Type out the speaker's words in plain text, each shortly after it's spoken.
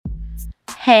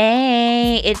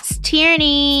Hey, it's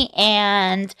Tierney,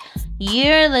 and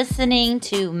you're listening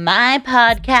to my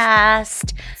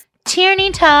podcast,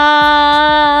 Tierney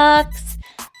Talks.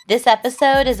 This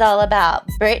episode is all about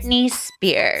Britney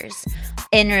Spears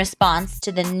in response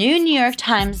to the new New York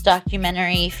Times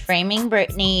documentary, Framing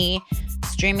Britney,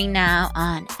 streaming now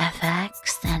on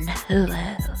FX and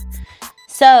Hulu.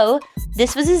 So,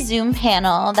 this was a Zoom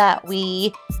panel that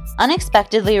we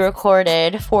unexpectedly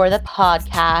recorded for the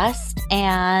podcast,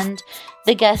 and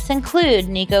the guests include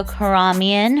Nico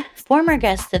Karamian, former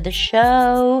guest of the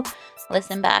show.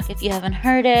 Listen back if you haven't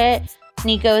heard it.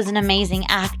 Nico is an amazing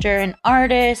actor and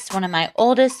artist, one of my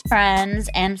oldest friends,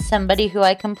 and somebody who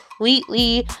I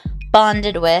completely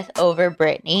bonded with over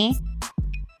Britney.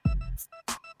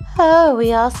 Oh,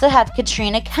 we also have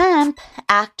Katrina Kemp,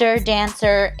 actor,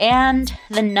 dancer, and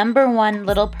the #1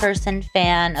 little person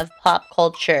fan of pop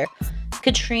culture.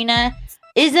 Katrina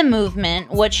is a movement.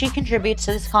 What she contributes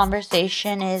to this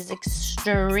conversation is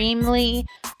extremely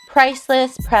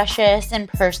priceless, precious, and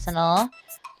personal.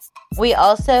 We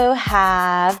also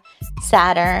have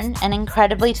Saturn, an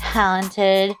incredibly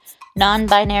talented,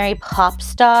 non-binary pop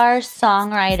star,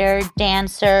 songwriter,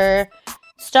 dancer,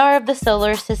 star of the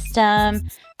solar system,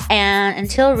 and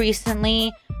until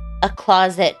recently, a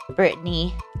closet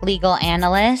Britney legal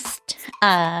analyst.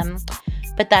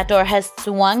 But that door has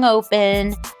swung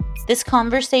open. This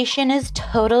conversation is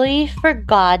totally for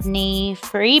Godney,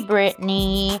 free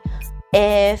Britney.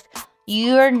 If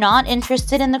you're not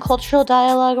interested in the cultural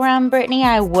dialogue around Britney,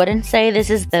 I wouldn't say this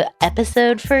is the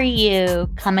episode for you.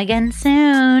 Come again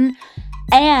soon.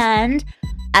 And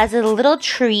as a little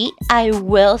treat, I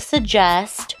will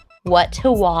suggest what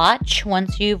to watch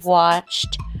once you've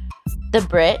watched the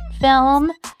Brit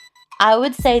film. I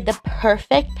would say the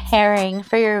perfect pairing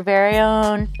for your very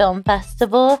own film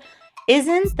festival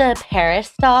isn't the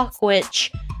Paris doc,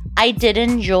 which I did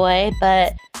enjoy,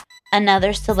 but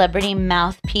another celebrity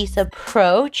mouthpiece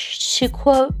approach to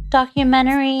quote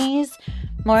documentaries,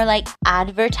 more like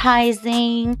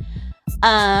advertising.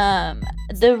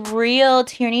 The real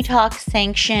Tierney Talk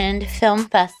sanctioned film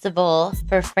festival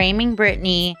for Framing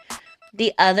Britney.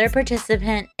 The other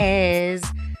participant is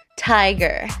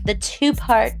Tiger, the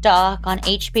 2-part doc on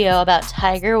HBO about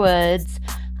Tiger Woods.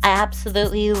 I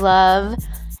absolutely love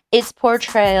its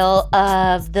portrayal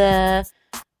of the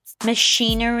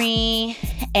machinery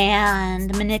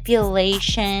and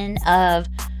manipulation of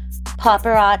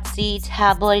paparazzi,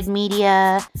 tabloid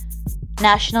media,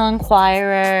 National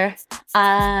Enquirer.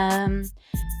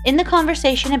 In the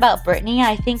conversation about Britney,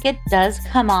 I think it does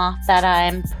come off that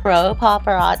I'm pro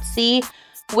paparazzi,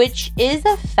 which is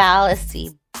a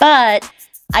fallacy, but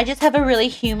I just have a really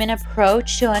human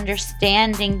approach to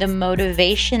understanding the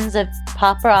motivations of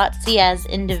paparazzi as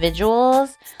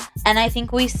individuals. And I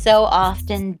think we so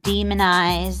often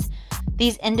demonize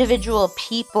these individual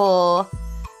people.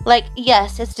 Like,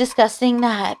 yes, it's disgusting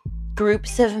that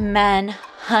groups of men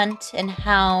hunt and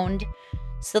hound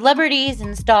celebrities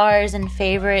and stars and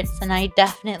favorites, and I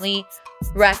definitely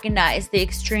recognize the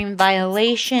extreme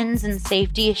violations and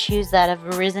safety issues that have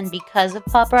arisen because of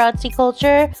paparazzi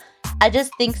culture. I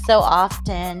just think so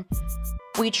often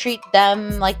we treat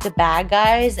them like the bad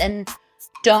guys and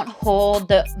don't hold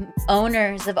the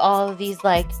owners of all of these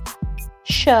like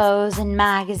shows and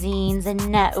magazines and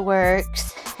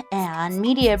networks and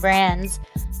media brands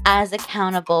as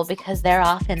accountable, because they're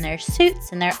off in their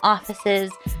suits and their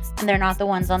offices and they're not the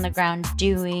ones on the ground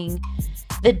doing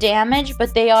the damage,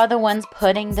 but they are the ones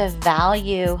putting the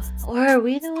value. Or are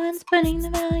we the ones putting the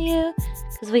value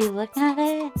because we look at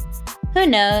it? Who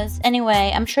knows?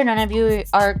 Anyway, I'm sure none of you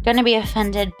are going to be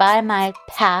offended by my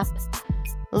pap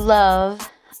love.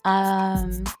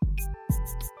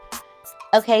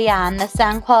 Okay, yeah, and the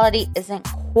sound quality isn't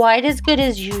quite as good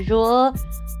as usual,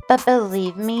 but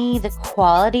believe me, the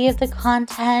quality of the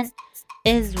content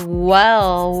is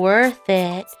well worth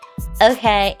it.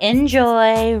 Okay,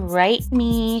 enjoy, write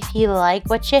me if you like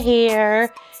what you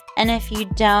hear, and if you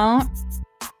don't,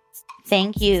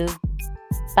 thank you.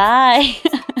 Bye.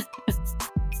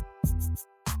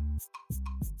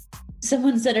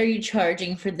 Someone said, are you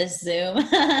charging for this Zoom?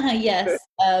 Yes,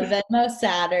 Venmo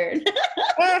Saturn.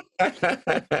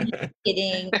 Just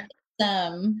kidding.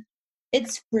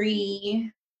 It's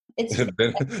free. It's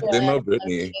Venmo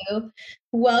Britney.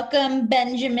 Welcome,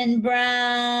 Benjamin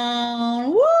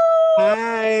Brown. Woo!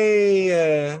 Hi.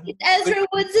 It's Ezra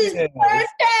Woods' birthday.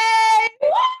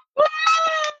 Woo!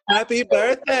 Happy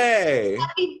birthday.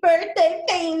 Happy birthday,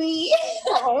 baby.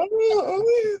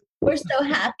 We're so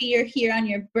happy you're here on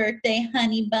your birthday,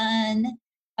 honey bun.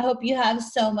 I hope you have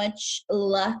so much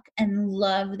luck and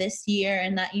love this year,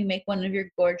 and that you make one of your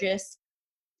gorgeous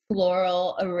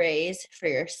floral arrays for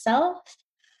yourself.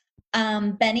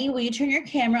 Benny, will you turn your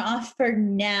camera off for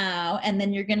now? And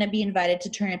then you're going to be invited to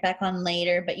turn it back on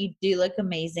later. But you do look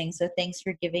amazing. So thanks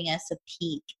for giving us a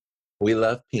peek. We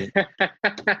love pink.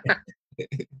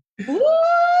 Woo!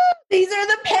 These are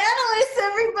the panelists,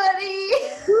 everybody.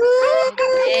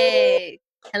 Hey,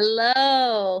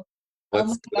 hello.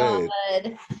 What's oh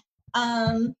good? my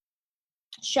God.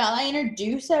 Shall I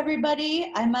introduce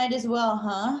everybody? I might as well,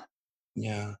 huh?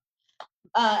 Yeah.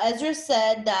 Ezra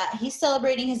said that he's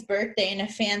celebrating his birthday in a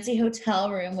fancy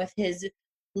hotel room with his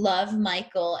love,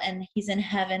 Michael, and he's in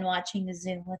heaven watching the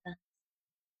Zoom with us.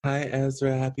 Hi,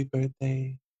 Ezra. Happy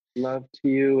birthday. Love to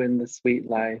you in the sweet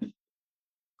life.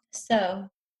 So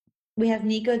we have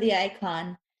Nico the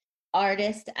Icon,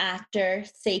 artist, actor,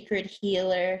 sacred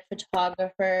healer,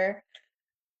 photographer,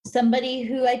 somebody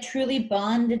who I truly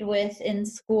bonded with in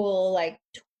school like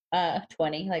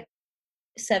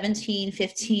 17,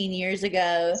 15 years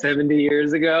ago. 70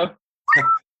 years ago.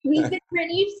 We've been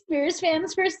Britney Spears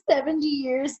fans for 70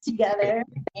 years together.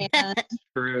 And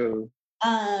True.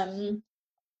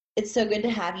 it's so good to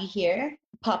have you here.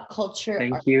 Pop culture.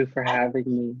 Thank you for having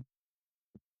me.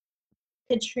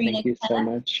 Katrina Thank you so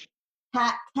much.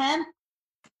 Pat Kemp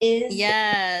is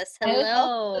Yes, I was hello.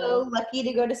 also lucky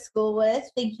to go to school with.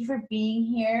 Thank you for being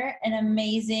here. An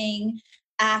amazing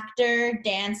actor,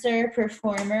 dancer,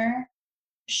 performer.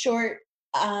 Short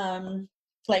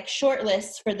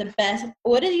lists for the best.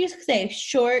 What did you say?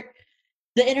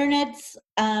 The internet's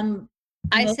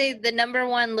I say the number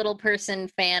one little person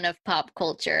fan of pop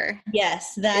culture.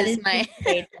 Yes, that is my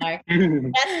trademark. That's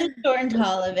the short and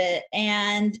tall of it.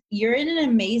 And you're in an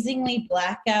amazingly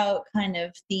blackout kind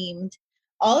of themed.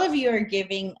 All of you are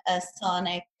giving a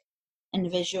sonic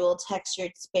and visual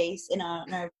textured space in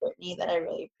honor of Britney that I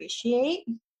really appreciate.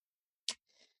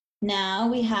 Now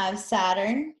we have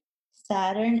Saturn.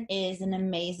 Saturn is an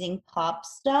amazing pop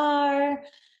star,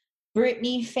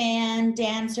 Britney fan,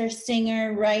 dancer,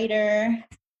 singer, writer.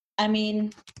 I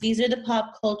mean, these are the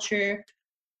pop culture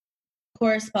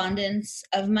correspondents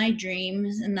of my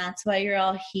dreams, and that's why you're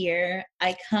all here.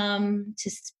 I come to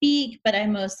speak, but I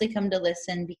mostly come to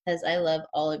listen because I love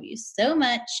all of you so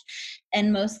much,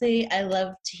 and mostly I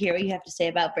love to hear what you have to say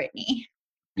about Britney.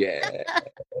 Yeah.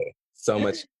 So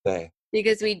much to say.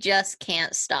 Because we just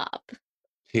can't stop.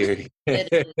 Period.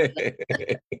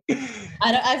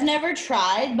 I've never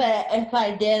tried, but if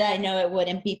I did, I know it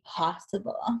wouldn't be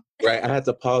possible. Right. I had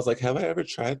to pause, like, have I ever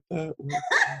tried that?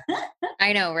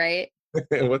 I know, right?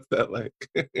 What's that like?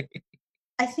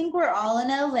 I think we're all in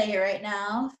LA right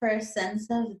now for a sense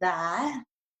of that.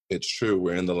 It's true.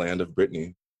 We're in the land of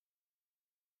Britney.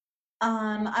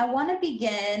 I want to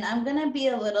begin. I'm going to be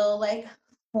a little like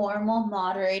formal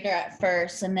moderator at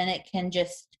first, and then it can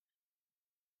just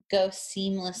go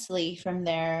seamlessly from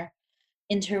there,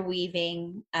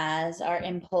 interweaving as our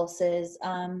impulses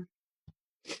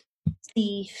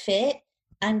see fit.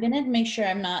 I'm going to make sure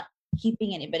I'm not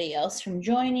keeping anybody else from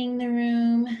joining the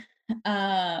room.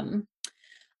 I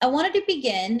wanted to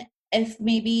begin, if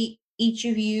maybe each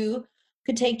of you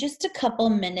could take just a couple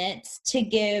minutes to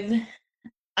give,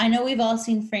 I know we've all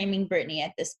seen Framing Britney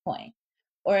at this point,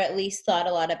 or at least thought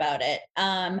a lot about it.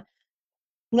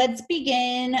 Let's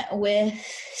begin with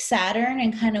Saturn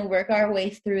and kind of work our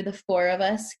way through the four of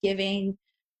us, giving,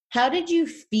 how did you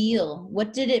feel?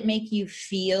 What did it make you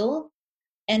feel?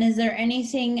 And is there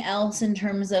anything else in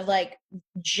terms of like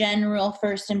general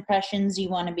first impressions you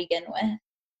want to begin with?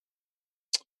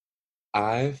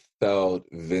 I felt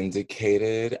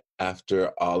vindicated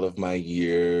after all of my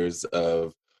years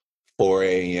of 4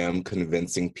 a.m.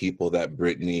 convincing people that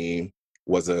Britney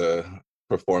was a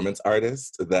performance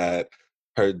artist, that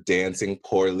her dancing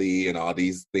poorly and all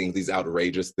these things, these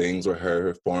outrageous things, were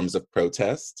her forms of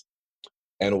protest.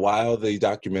 And while the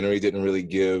documentary didn't really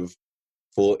give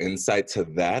full insight to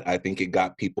that, I think it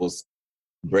got people's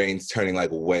brains turning like,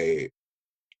 wait,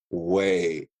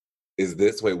 is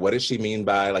this, what does she mean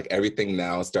by, like, everything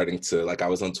now starting to, like, I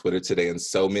was on Twitter today and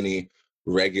so many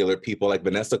regular people, like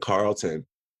Vanessa Carlton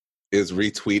is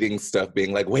retweeting stuff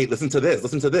being like, wait, listen to this.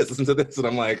 And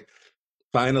I'm like,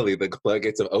 finally, the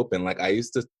floodgates have opened. Like, I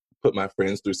used to put my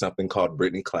friends through something called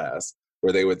Britney class,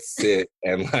 where they would sit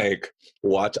and like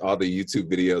watch all the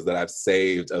YouTube videos that I've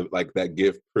saved of like that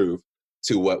give proof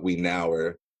to what we now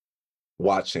are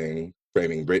watching,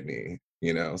 Framing Britney,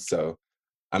 you know? So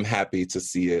I'm happy to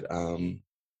see it, to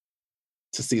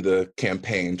see the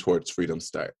campaign towards freedom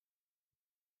start.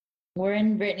 We're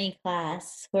in Britney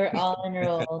class. We're all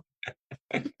enrolled.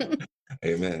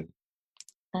 Amen.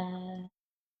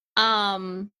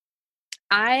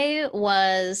 I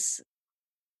was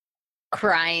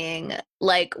crying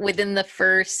like within the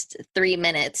first 3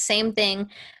 minutes. Same thing.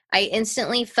 I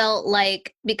instantly felt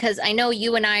like, because I know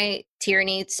you and I,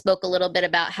 Tierney, spoke a little bit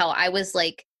about how I was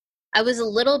a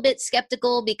little bit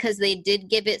skeptical because they did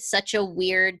give it such a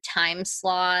weird time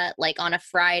slot, like on a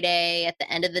Friday at the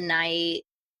end of the night.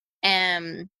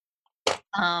 And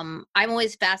I'm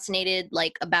always fascinated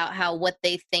like about how what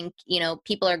they think,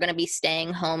 people are going to be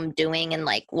staying home doing, and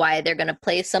like why they're going to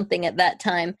play something at that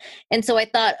time. And so I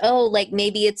thought, oh, like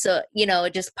maybe it's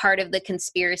just part of the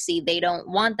conspiracy. They don't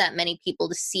want that many people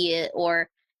to see it, or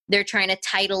they're trying to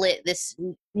title it this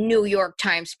New York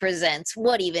Times Presents.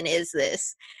 What even is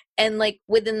this? And like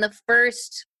within the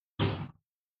first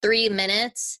 3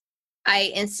 minutes,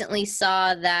 I instantly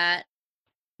saw that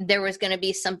there was going to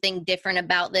be something different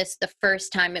about this. The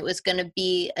first time it was going to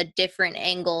be a different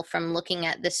angle from looking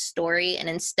at this story. And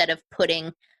instead of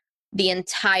putting the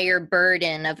entire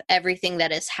burden of everything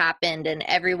that has happened and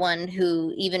everyone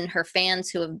who, even her fans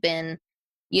who have been,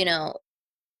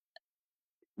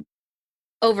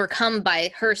 overcome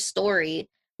by her story,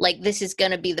 like this is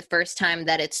going to be the first time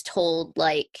that it's told,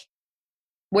 like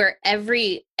where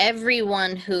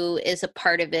everyone who is a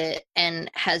part of it and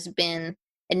has been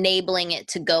enabling it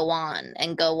to go on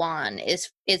and go on is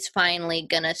finally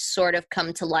gonna sort of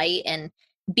come to light and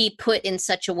be put in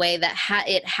such a way that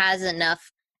it has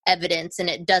enough evidence, and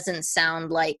it doesn't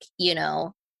sound like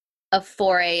a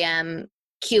 4 a.m.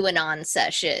 QAnon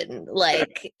session,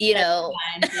 like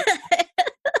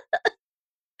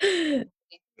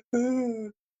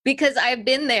because I've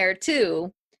been there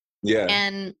too. Yeah.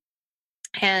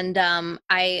 And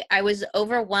I was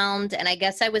overwhelmed, and I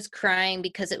guess I was crying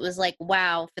because it was like,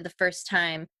 wow, for the first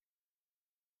time,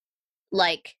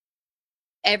 like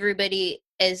everybody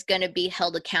is going to be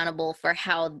held accountable for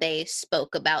how they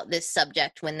spoke about this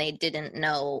subject when they didn't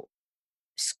know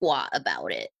squat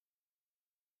about it.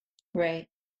 Right.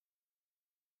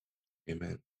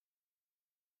 Amen.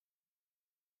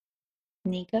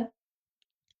 Nika?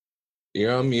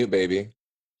 You're on mute, baby.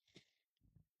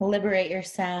 Liberate your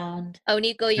sound. Oh,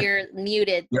 Nico, you're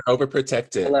muted. You're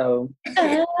overprotected. Hello.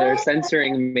 They're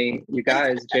censoring me. You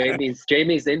guys,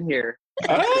 Jamie's in here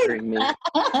censoring me.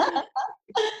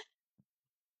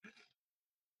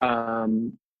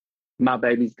 My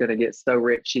baby's gonna get so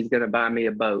rich, she's gonna buy me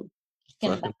a boat.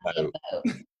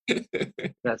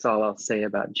 That's all I'll say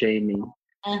about Jamie.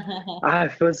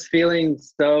 I was feeling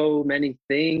so many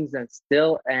things and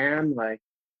still am,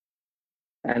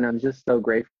 and I'm just so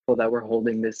grateful that we're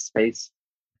holding this space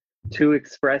to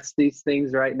express these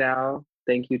things right now.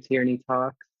 Thank you, Tierney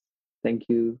Talks. Thank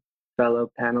you,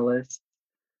 fellow panelists.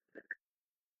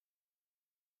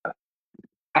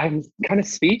 I'm kind of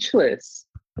speechless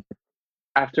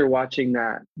after watching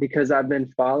that, because I've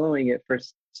been following it for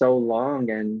so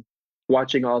long and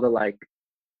watching all the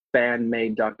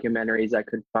fan-made documentaries I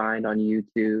could find on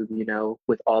YouTube,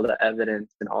 with all the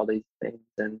evidence and all these things.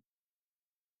 And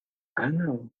I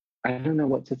don't know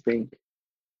what to think.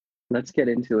 Let's get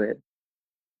into it.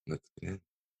 Let's get in.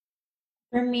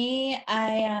 For me,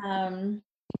 it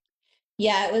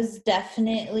was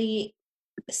definitely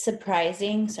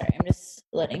surprising. Sorry, I'm just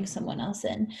letting someone else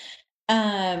in.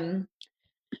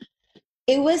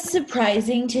 It was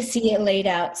surprising to see it laid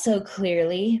out so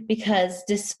clearly, because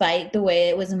despite the way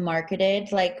it was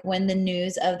marketed, like when the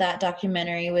news of that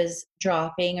documentary was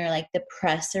dropping, or like the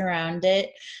press around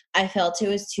it, I felt it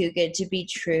was too good to be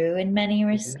true in many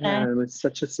respects. Yeah, it was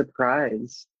such a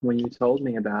surprise when you told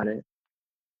me about it.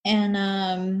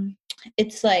 And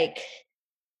it's like,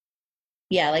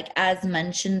 as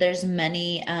mentioned, there's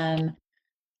many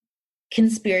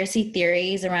conspiracy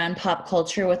theories around pop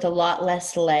culture with a lot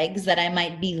less legs that I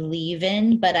might believe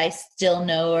in, but I still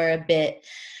know are a bit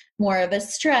more of a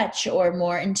stretch or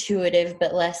more intuitive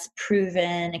but less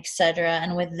proven, etc.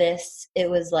 And with this, it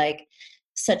was like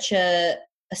such a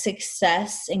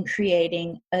success in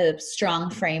creating a strong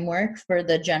framework for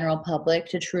the general public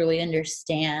to truly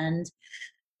understand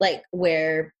like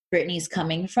where Britney's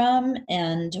coming from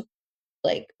and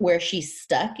like where she's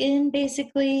stuck in,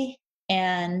 basically.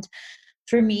 And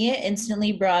for me, it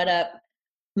instantly brought up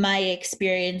my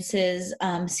experiences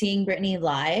seeing Britney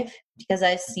live, because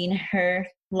I've seen her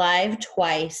live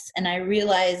twice. And I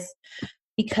realized,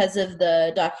 because of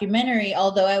the documentary,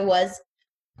 although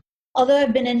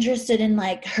I've been interested in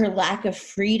like her lack of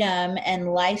freedom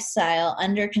and lifestyle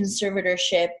under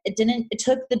conservatorship, it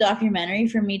took the documentary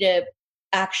for me to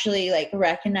actually like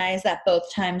recognize that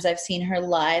both times I've seen her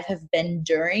live have been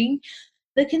during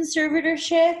the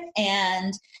conservatorship.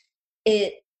 And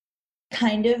it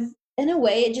kind of in a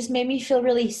way, it just made me feel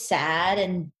really sad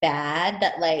and bad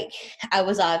that, like, I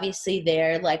was obviously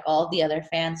there, like all the other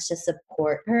fans, to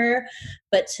support her,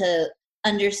 but to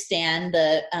understand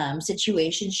the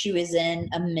situation she was in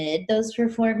amid those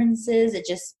performances, it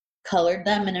just colored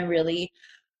them in a really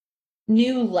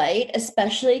new light,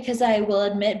 especially because I will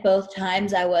admit both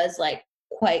times I was like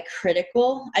quite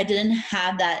critical. I didn't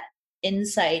have that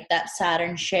insight that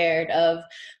Saturn shared of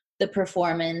the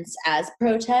performance as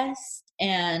protest.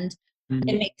 And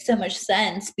it makes so much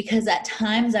sense because at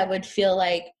times I would feel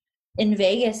like in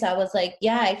Vegas, I was like,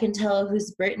 yeah, I can tell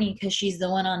who's Britney because she's the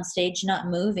one on stage not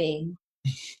moving.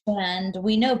 And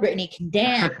we know Britney can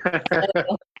dance.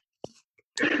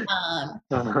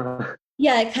 So,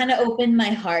 yeah, it kind of opened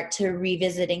my heart to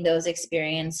revisiting those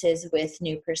experiences with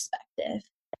new perspective.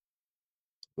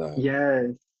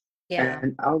 Yes. Yeah.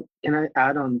 And can I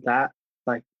add on that?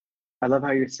 Like, I love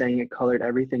how you're saying it colored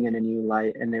everything in a new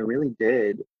light, and it really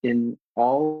did in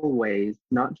all ways,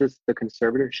 not just the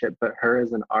conservatorship, but her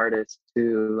as an artist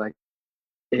too. Like,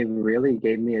 it really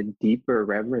gave me a deeper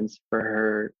reverence for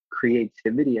her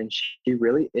creativity, and she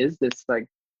really is this like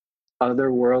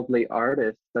otherworldly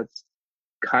artist that's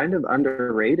kind of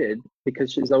underrated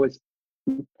because she's always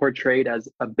portrayed as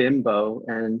a bimbo,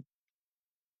 and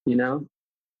you know,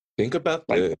 Think about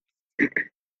like this.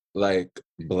 Like,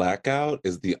 Blackout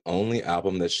is the only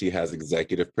album that she has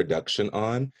executive production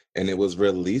on, and it was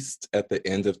released at the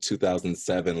end of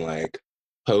 2007, like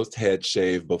post head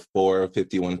shave, before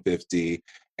 5150,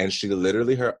 and she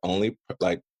literally her only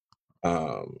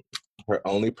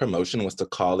promotion was to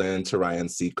call in to Ryan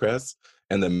Seacrest.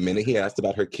 And the minute he asked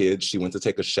about her kids, she went to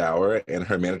take a shower, and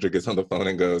her manager gets on the phone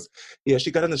and goes, "Yeah,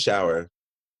 she got in the shower."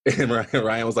 And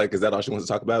Ryan was like, "Is that all she wants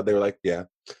to talk about?" They were like, "Yeah."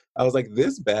 I was like,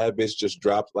 this bad bitch just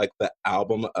dropped like the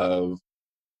album of,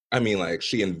 I mean, like,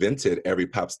 she invented every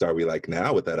pop star we like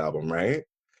now with that album, right?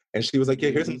 And she was like,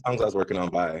 "Yeah, here's some songs I was working on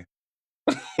by."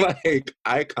 Like,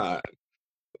 icon.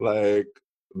 Like,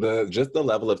 just the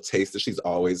level of taste that she's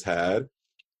always had,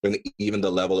 and even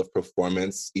the level of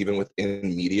performance, even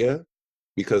within media,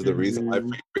 because the reason why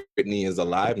Britney is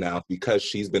alive now is because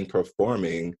she's been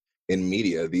performing in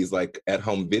media. These like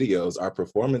at-home videos are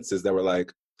performances that were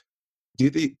like, do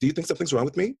you think something's wrong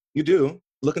with me? You do.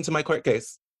 Look into my court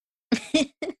case.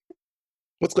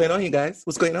 What's going on, you guys?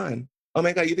 What's going on? Oh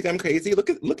my God, you think I'm crazy? Look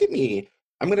at me.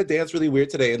 I'm gonna dance really weird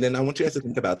today, and then I want you guys to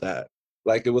think about that.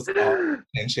 Like, it was all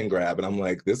attention grab, and I'm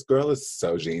like, this girl is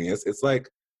so genius. It's like,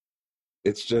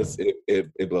 it's just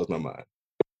it blows my mind.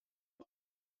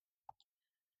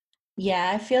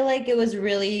 Yeah, I feel like it was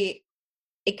really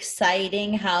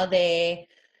exciting how they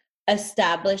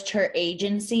established her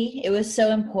agency. It was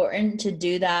so important to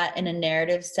do that in a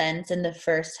narrative sense in the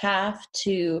first half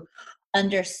to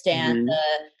understand the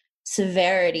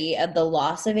severity of the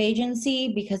loss of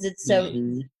agency, because it's so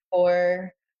easy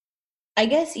for, I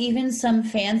guess, even some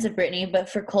fans of Britney, but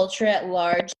for culture at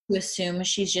large, to assume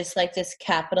she's just like this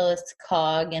capitalist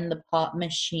cog in the pop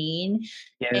machine.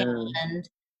 And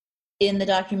in the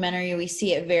documentary, we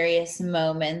see at various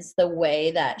moments the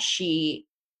way that she,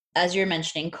 as you're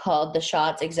mentioning, called the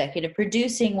shots, executive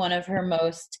producing one of her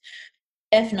most,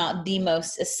 if not the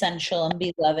most essential and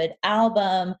beloved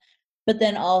album, but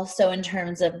then also in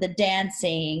terms of the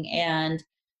dancing and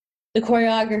the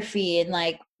choreography and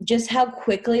like just how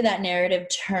quickly that narrative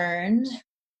turned,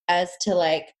 as to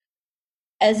like,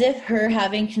 as if her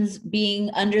having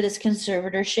being under this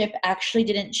conservatorship actually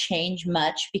didn't change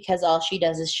much because all she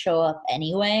does is show up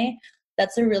anyway.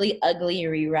 That's a really ugly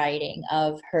rewriting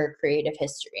of her creative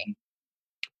history.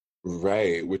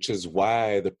 Right, which is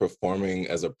why the performing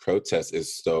as a protest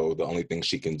is so the only thing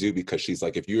she can do, because she's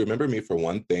like, if you remember me for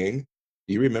one thing,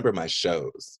 you remember my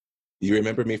shows. You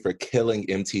remember me for killing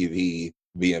MTV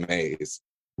VMAs.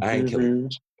 I ain't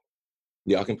killing.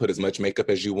 Y'all can put as much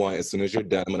makeup as you want. As soon as you're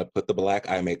done, I'm gonna put the black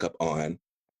eye makeup on.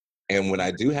 And when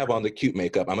I do have on the cute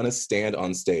makeup, I'm gonna stand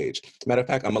on stage. Matter of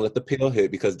fact, I'm gonna let the pill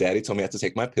hit because daddy told me I had to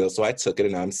take my pill, so I took it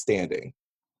and I'm standing.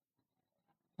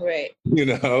 Right. You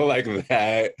know, like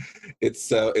that.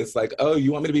 It's like, oh,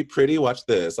 you want me to be pretty? Watch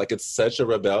this. Like, it's such a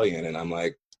rebellion. And I'm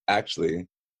like, actually,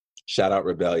 shout out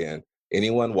Rebellion.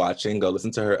 Anyone watching, go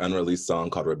listen to her unreleased song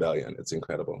called Rebellion. It's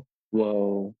incredible.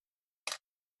 Whoa.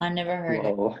 I never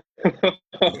heard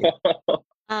it.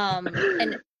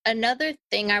 And another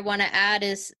thing I want to add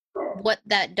is what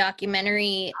that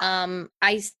documentary,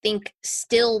 I think,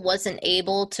 still wasn't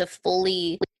able to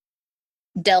fully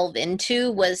delve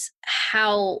into was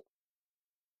how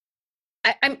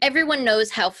everyone knows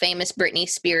how famous Britney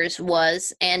Spears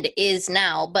was and is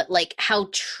now, but like how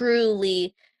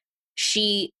truly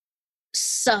she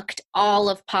sucked all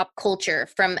of pop culture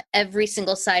from every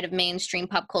single side of mainstream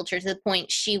pop culture to the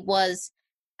point she was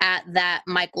at that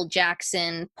Michael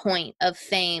Jackson point of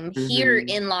fame here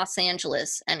in Los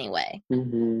Angeles anyway.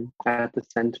 At the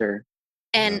center.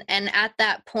 And at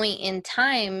that point in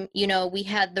time, you know, we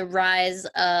had the rise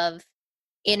of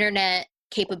internet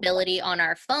capability on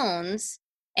our phones.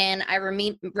 And I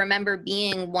remember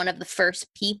being one of the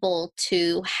first people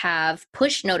to have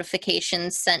push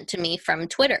notifications sent to me from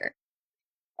Twitter.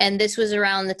 And this was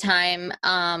around the time,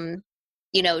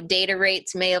 you know, data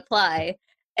rates may apply.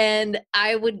 And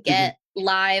I would get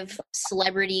live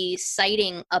celebrity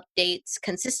sighting updates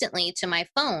consistently to my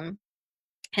phone.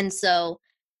 And so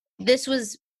this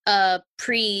was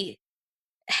pre-head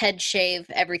shave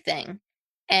everything.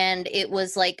 And it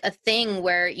was like a thing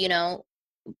where, you know,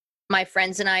 my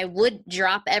friends and I would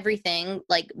drop everything,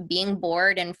 like being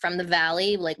bored and from the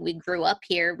valley, like we grew up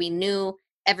here. We knew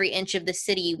every inch of the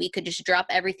city. We could just drop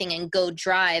everything and go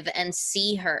drive and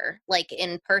see her like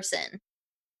in person.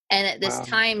 And at this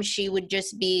time, she would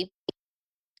just be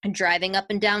driving up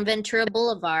and down Ventura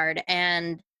Boulevard.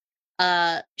 And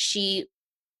she,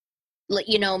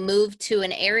 you know, moved to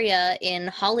an area in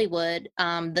Hollywood,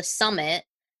 the Summit,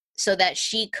 so that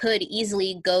she could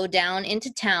easily go down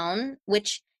into town,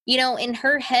 which, you know, in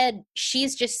her head,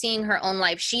 she's just seeing her own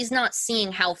life. She's not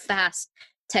seeing how fast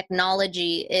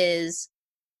technology is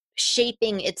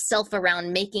shaping itself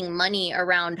around making money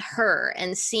around her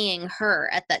and seeing her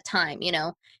at that time. You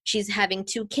know, she's having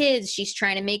 2 kids. She's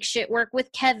trying to make shit work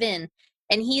with Kevin,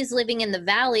 and he's living in the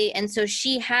valley. And so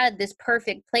she had this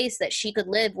perfect place that she could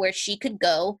live where she could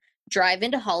go drive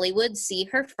into Hollywood, see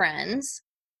her friends,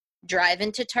 drive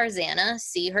into Tarzana,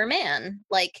 see her man.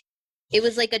 Like, it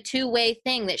was like a 2-way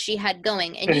thing that she had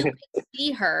going, and you could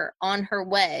see her on her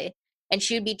way, and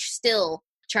she would be still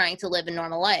trying to live a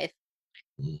normal life.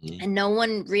 And no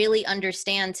one really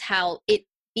understands how it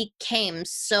became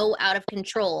so out of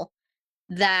control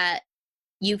that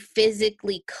you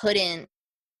physically couldn't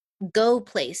go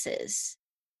places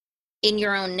in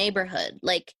your own neighborhood.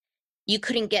 Like, you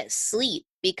couldn't get sleep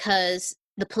because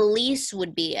the police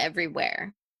would be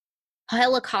everywhere.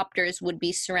 Helicopters would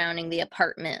be surrounding the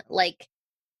apartment. Like,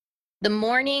 the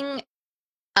morning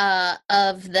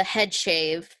of the head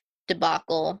shave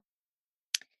debacle,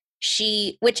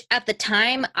 which at the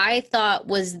time I thought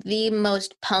was the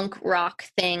most punk rock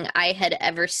thing I had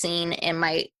ever seen in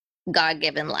my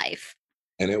God-given life.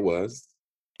 And it was?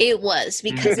 It was,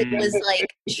 because it was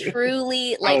like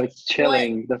truly like, it's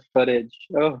chilling, the footage.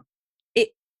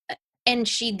 And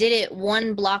she did it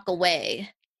 1 block away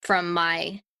from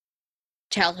my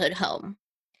childhood home.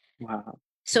 Wow.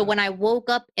 So when I woke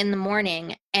up in the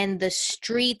morning and the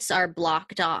streets are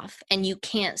blocked off and you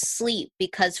can't sleep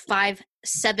because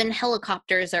 5-7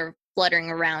 helicopters are fluttering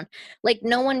around, like,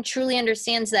 no one truly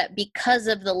understands that because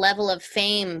of the level of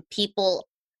fame people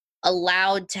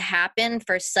allowed to happen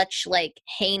for such like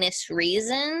heinous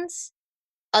reasons,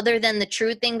 other than the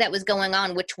true thing that was going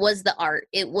on, which was the art.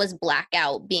 It was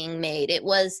Blackout being made. It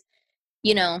was,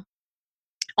 you know,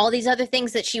 all these other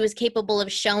things that she was capable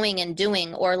of showing and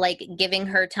doing, or like giving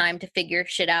her time to figure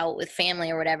shit out with family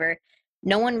or whatever.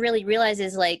 No one really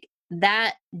realizes like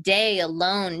that day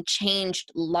alone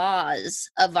changed laws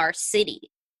of our city.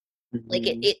 Like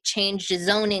it changed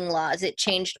zoning laws. It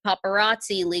changed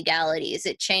paparazzi legalities.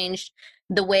 It changed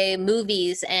the way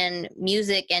movies and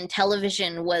music and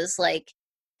television was like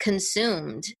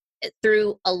consumed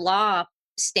through a law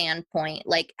standpoint.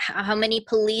 Like how many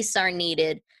police are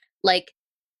needed. Like,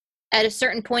 at a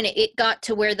certain point, it got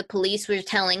to where the police were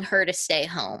telling her to stay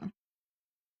home.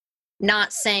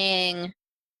 Not saying,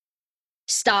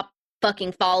 stop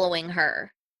fucking following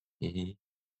her. You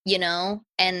know?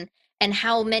 And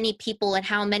how many people and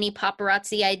how many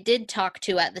paparazzi I did talk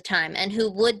to at the time, and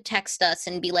who would text us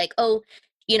and be like, oh,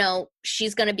 you know,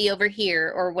 she's going to be over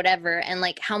here or whatever. And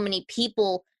like how many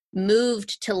people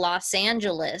moved to Los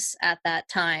Angeles at that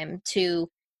time to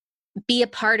be a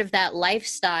part of that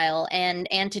lifestyle and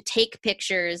to take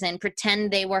pictures and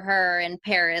pretend they were her and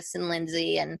Paris and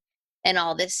Lindsay and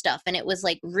all this stuff. And it was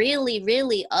like really,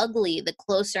 really ugly the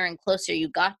closer and closer you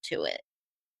got to it.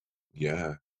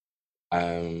 Yeah.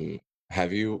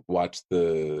 Have you watched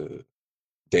the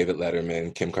David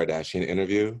Letterman, Kim Kardashian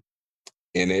interview?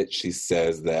 In it, she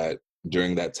says that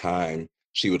during that time,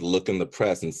 she would look in the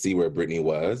press and see where Britney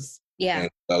was. Yeah. And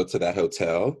go to that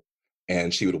hotel,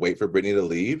 and she would wait for Britney to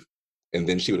leave. And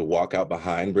then she would walk out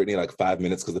behind Britney like 5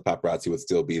 minutes because the paparazzi would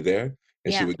still be there.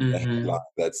 And she would get a headline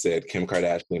that said, Kim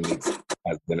Kardashian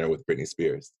has dinner with Britney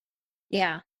Spears.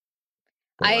 Yeah.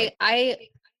 I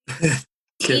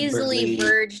easily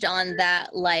verged on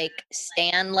that like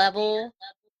stan level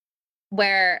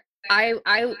where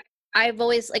I've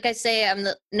always, like I say, I'm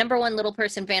the number one little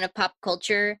person fan of pop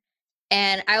culture,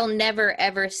 and I'll never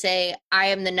ever say I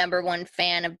am the number one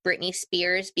fan of Britney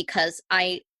Spears because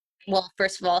well,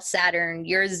 first of all, Saturn,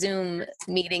 your Zoom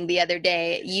meeting the other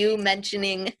day, you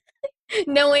mentioning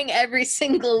knowing every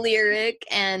single lyric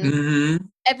and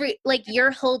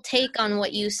your whole take on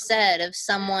what you said of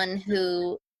someone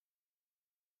who,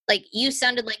 like, you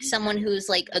sounded like someone who's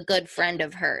like a good friend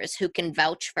of hers who can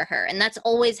vouch for her. And that's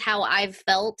always how I've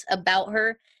felt about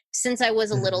her since I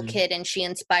was a little kid, and she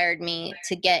inspired me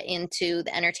to get into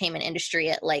the entertainment industry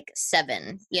at like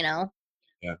 7, you know?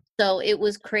 Yeah. So it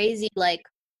was crazy, like,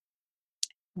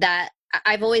 that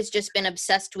I've always just been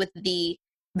obsessed with the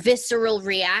visceral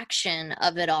reaction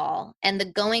of it all, and the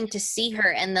going to see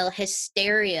her and the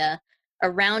hysteria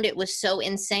around it was so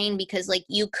insane, because like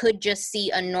you could just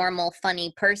see a normal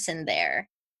funny person there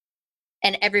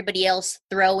and everybody else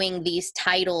throwing these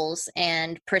titles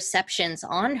and perceptions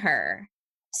on her,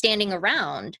 standing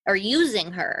around or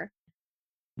using her.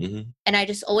 And I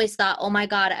just always thought, oh my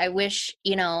God, I wish,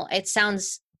 you know, it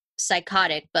sounds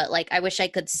psychotic, but like I wish I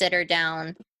could sit her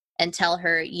down and tell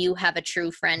her, you have a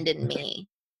true friend in me,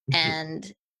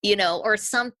 and, you know, or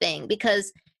something,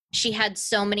 because she had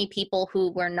so many people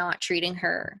who were not treating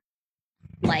her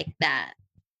like that.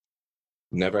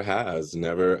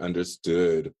 Never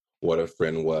understood what a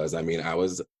friend was. I mean, I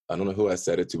don't know who I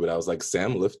said it to, but I was like,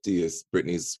 Sam Lifty is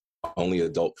Britney's only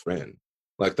adult friend,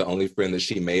 like the only friend that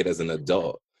she made as an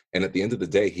adult. And at the end of the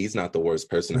day, he's not the worst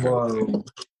person in her life.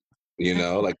 You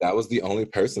know, like that was the only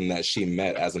person that she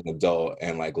met as an adult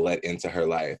and like let into her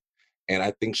life. And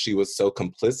I think she was so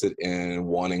complicit in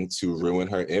wanting to ruin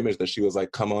her image that she was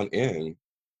like, come on in.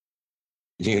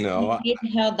 You know? I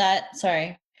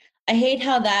hate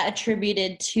how that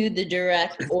attributed to the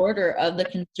direct order of the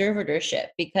conservatorship,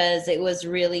 because it was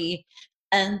really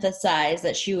emphasized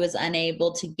that she was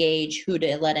unable to gauge who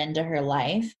to let into her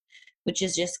life, which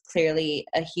is just clearly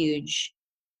a huge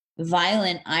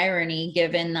violent irony,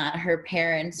 given that her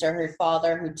parents or her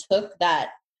father who took that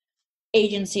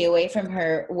agency away from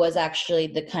her was actually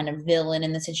the kind of villain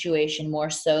in the situation, more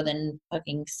so than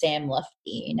fucking Sam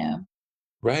Lifty, you know?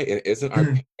 Right. And isn't our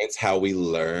parents how we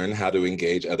learn how to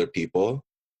engage other people?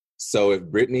 So if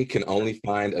Britney can only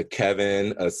find a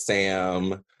Kevin, a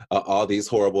Sam, all these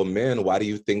horrible men, why do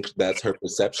you think that's her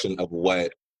perception of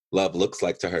what love looks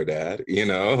like to her dad? You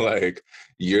know, like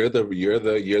you're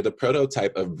the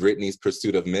prototype of Britney's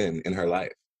pursuit of men in her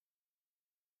life.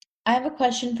 I have a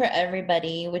question for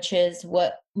everybody, which is,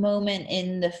 what moment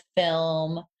in the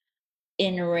film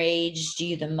enraged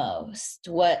you the most?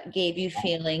 What gave you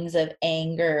feelings of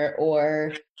anger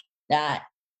or that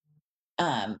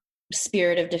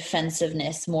spirit of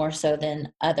defensiveness more so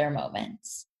than other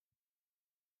moments?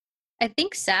 I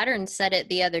think Saturn said it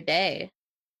the other day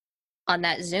on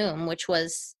that Zoom, which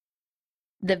was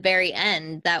the very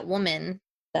end, that woman,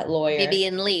 that lawyer,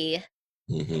 Vivian Lee,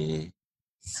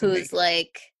 who's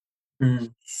like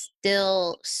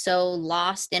still so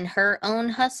lost in her own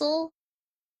hustle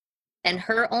and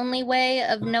her only way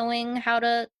of knowing how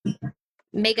to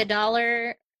make a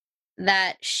dollar,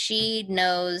 that she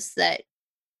knows that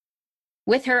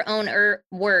with her own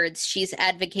words, she's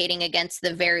advocating against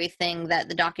the very thing that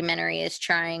the documentary is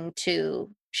trying to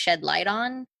shed light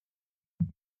on.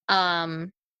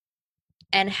 And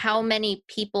how many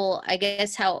people, I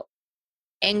guess, how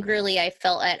angrily I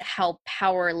felt at how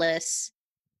powerless,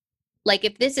 like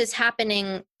if this is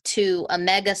happening to a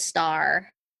megastar,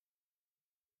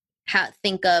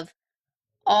 think of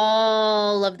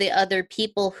all of the other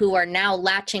people who are now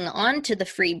latching onto the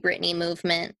Free Britney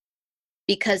movement,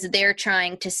 because they're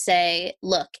trying to say,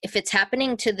 look, if it's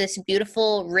happening to this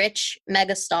beautiful, rich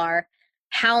megastar,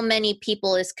 how many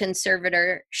people is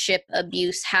conservatorship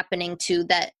abuse happening to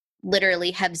that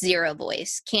literally have zero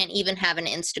voice, can't even have an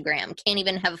Instagram, can't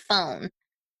even have a phone,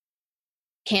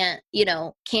 can't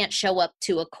show up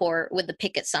to a court with a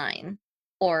picket sign,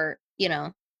 or, you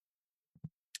know.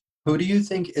 Who do you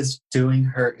think is doing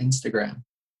her Instagram?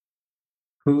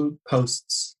 Who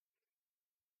posts?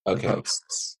 Okay.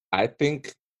 Posts? I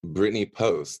think Britney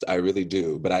posts. I really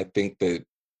do. But I think that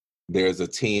there's a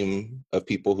team of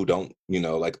people who don't,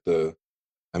 like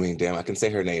I can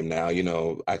say her name now.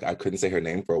 I couldn't say her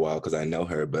name for a while because I know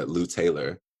her, but Lou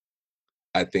Taylor.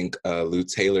 I think Lou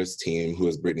Taylor's team, who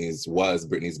was Britney's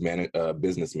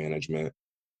business management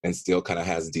and still kind of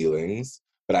has dealings.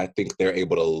 But I think they're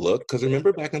able to look, because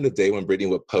remember back in the day when Britney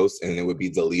would post and it would be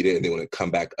deleted and then when it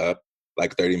come back up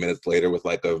like 30 minutes later with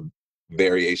like a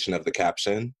variation of the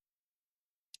caption.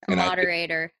 A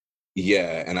moderator.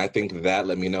 And I think that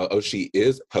let me know, she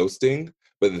is posting,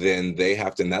 but then they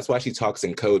have to, and that's why she talks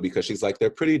in code, because she's like, they're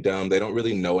pretty dumb. They don't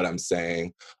really know what I'm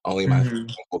saying. Only my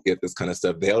friends will get this kind of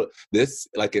stuff.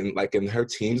 In her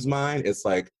team's mind, it's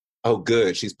like, oh,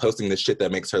 good. She's posting this shit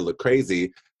that makes her look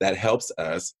crazy. That helps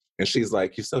us. And she's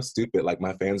like, you're so stupid. Like,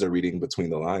 my fans are reading between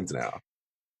the lines now,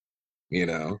 you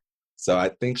know? So I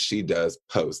think she does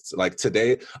posts. Like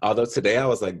today, although today I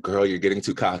was like, girl, you're getting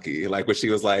too cocky. Like when she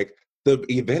was like, the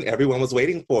event everyone was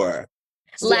waiting for.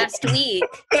 So, last week.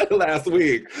 last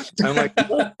week. I'm like,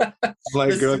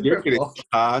 girl, you're getting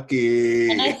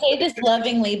cocky. And I say this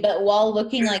lovingly, but while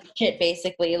looking like shit,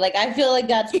 basically. Like, I feel like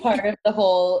that's part of the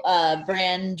whole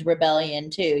brand rebellion,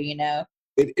 too, you know?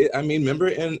 I mean, remember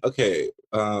in,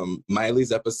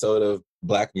 Miley's episode of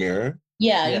Black Mirror?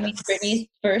 Yeah, Yes. you mean Britney's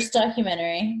first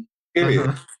documentary?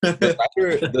 Period.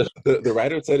 The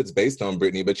writer said it's based on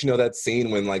Britney, but you know that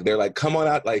scene when like they're like, come on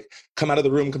out, like come out of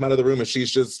the room, and she's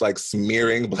just like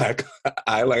smearing black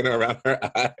eyeliner around her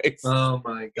eyes. Oh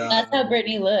my god. That's how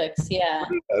Britney looks, yeah.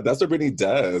 That's what Britney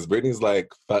does. Britney's like,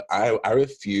 fuck, I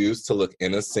refuse to look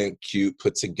innocent, cute,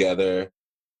 put together,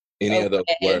 any of those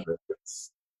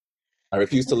words. I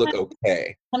refuse to look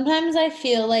okay. Sometimes I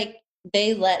feel like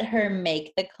they let her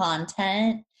make the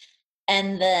content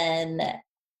and then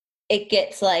it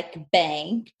gets like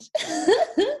banked. So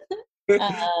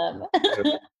I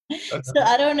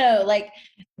don't know, like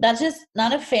that's just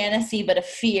not a fantasy but a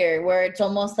fear where it's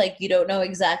almost like you don't know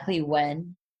exactly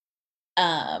when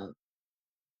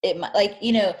it might, like,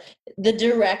 you know, the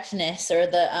directness or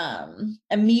the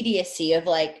immediacy of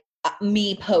like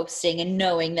me posting and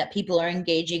knowing that people are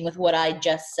engaging with what I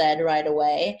just said right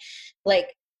away.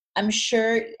 Like I'm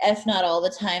sure, if not all the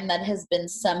time, that has been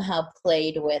somehow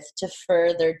played with to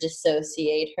further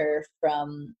dissociate her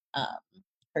from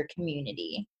her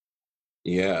community.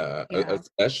 Yeah,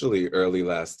 especially early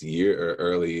last year or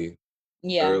early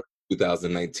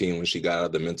 2019 when she got out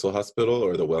of the mental hospital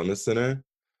or the wellness center.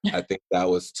 I think that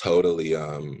was totally,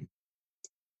 you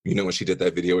know, when she did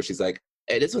that video where she's like,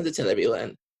 I just want to tell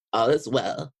everyone all is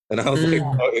well. And I was like,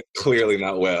 oh, it's clearly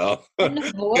not well. And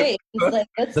the voice. It's like,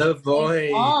 what's The going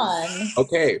voice. on?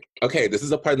 Okay. This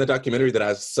is a part in the documentary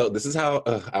that this is how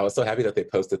I was so happy that they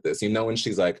posted this. You know, when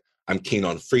she's like, I'm keen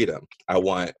on freedom. I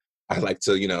like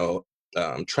to, you know,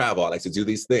 travel. I like to do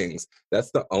these things.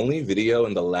 That's the only video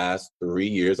in the last 3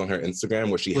 years on her Instagram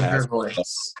where she has her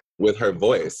voice. With her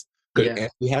voice. Yeah. And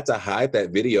she had to hide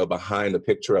that video behind a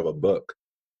picture of a book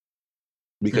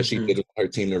because she didn't want her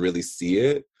team to really see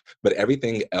it. But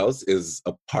everything else is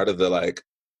a part of the like,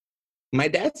 my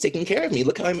dad's taking care of me.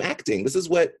 Look how I'm acting. This is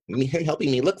what him helping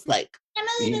me looks like.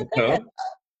 You know?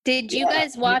 Did you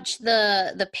guys watch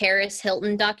the Paris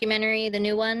Hilton documentary, the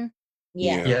new one?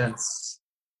 Yeah. Yes.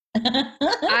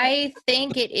 I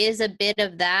think it is a bit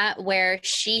of that where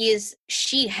she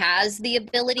has the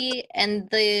ability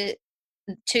and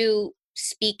to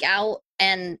speak out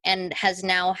and has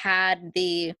now had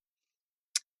the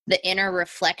inner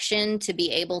reflection to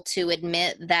be able to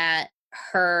admit that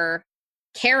her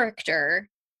character,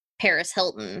 Paris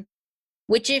Hilton,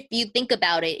 which if you think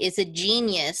about it is a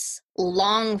genius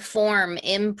long form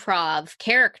improv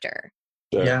character.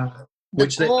 Sure. Yeah. The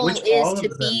goal which is all to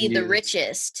of them be the use.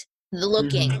 richest, the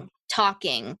looking,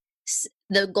 talking.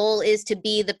 The goal is to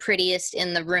be the prettiest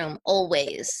in the room,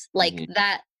 always. Like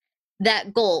that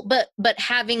goal. But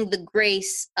having the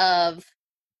grace of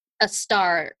a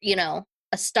star, you know,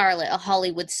 a starlet, a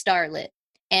Hollywood starlet,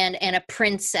 and a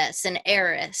princess, an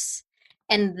heiress.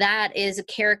 And that is a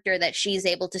character that she's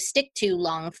able to stick to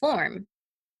long form.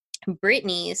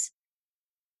 Britney's,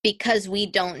 because we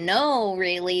don't know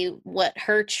really what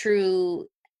her true,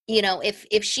 you know,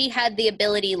 if she had the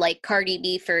ability like Cardi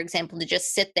B, for example, to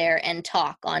just sit there and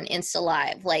talk on Insta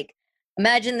Live, like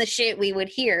imagine the shit we would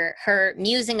hear her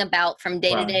musing about from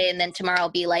day to day, and then tomorrow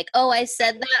be like, oh, I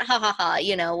said that, ha ha ha,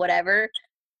 you know, whatever.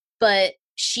 But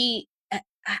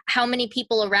how many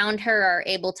people around her are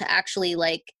able to actually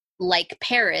like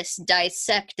Paris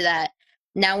dissect that?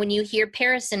 Now when you hear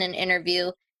Paris in an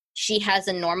interview, she has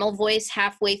a normal voice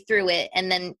halfway through it,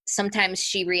 and then sometimes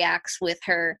she reacts with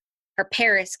her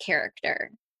Paris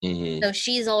character. So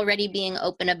she's already being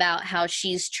open about how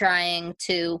she's trying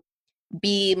to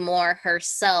be more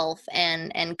herself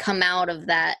and come out of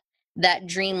that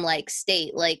dreamlike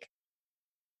state. Like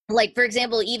for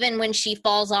example, even when she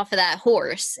falls off of that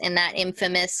horse in that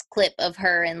infamous clip of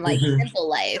her in like Simple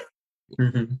Life,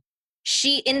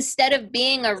 she, instead of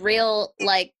being a real,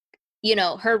 like, you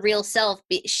know, her real self,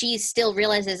 she still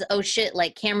realizes, oh shit,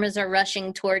 like cameras are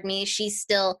rushing toward me. She's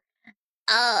still,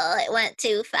 oh, it went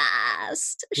too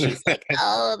fast. She's like,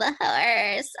 oh, the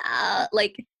horse.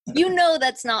 Like, you know,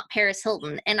 that's not Paris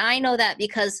Hilton. And I know that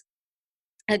because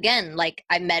again, like,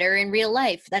 I met her in real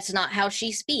life. That's not how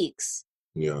she speaks.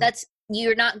 Yeah.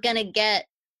 You're not going to get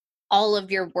all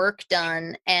of your work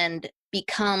done and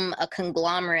become a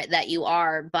conglomerate that you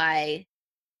are by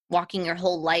walking your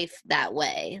whole life that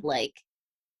way. Like,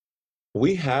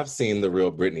 We have seen the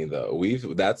real Britney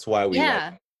though. That's why we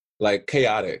yeah. like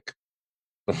chaotic.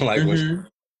 Like Mhm.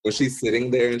 when she's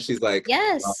sitting there and she's like,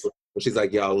 Yes. when she's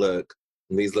like, y'all look,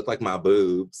 these look like my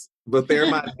boobs, but they're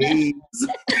my knees.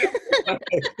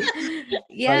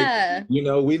 Yeah. Like, you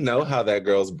know, we know how that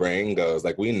girl's brain goes.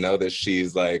 Like, we know that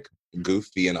she's like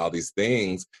goofy and all these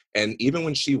things. And even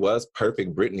when she was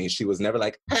perfect Britney, she was never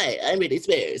like, "Hi, I'm Britney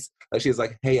Spears." Like, she was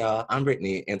like, "Hey, y'all, I'm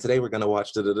Britney, and today we're gonna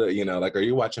watch da-da-da," you know, like, "Are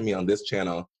you watching me on this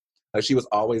channel?" Like, she was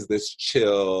always this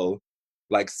chill,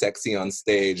 like sexy on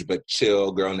stage, but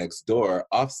chill girl next door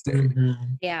off stage.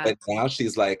 Mhm. Yeah. But now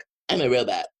she's like, "I'm a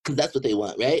robot," because that's what they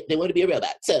want, right? They want to be a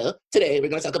robot. So today we're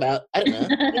going to talk about, I don't know.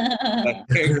 Like,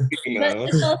 you But know?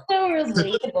 it's also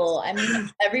relatable. I mean,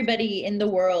 everybody in the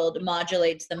world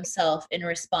modulates themselves in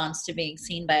response to being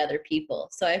seen by other people.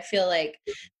 So I feel like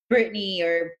Britney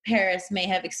or Paris may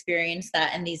have experienced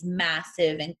that in these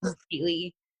massive and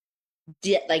completely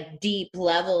deep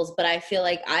levels, but I feel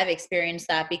like I've experienced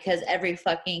that because every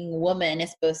fucking woman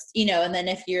is supposed to, you know, and then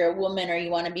if you're a woman or you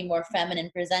want to be more feminine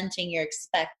presenting, you're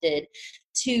expected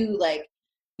to, like,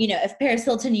 you know, if Paris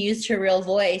Hilton used her real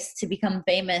voice to become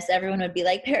famous, everyone would be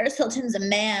like, Paris Hilton's a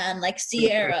man, like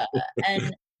Sierra.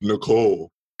 And Nicole.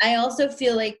 I also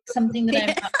feel like something that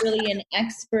I'm not really an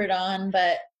expert on,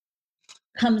 but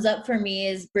comes up for me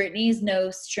is Britney's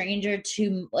no stranger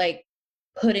to like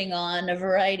putting on a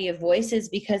variety of voices,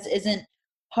 because isn't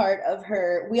part of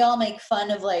her, we all make fun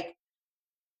of, like,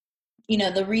 you know,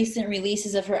 the recent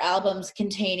releases of her albums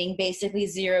containing basically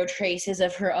zero traces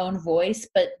of her own voice,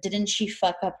 but didn't she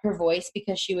fuck up her voice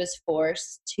because she was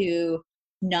forced to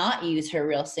not use her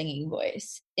real singing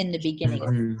voice in the beginning of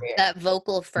her Mhm. career? That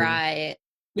vocal fry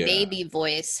Yeah. baby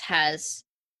voice has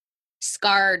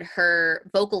scarred her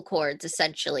vocal cords,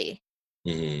 essentially.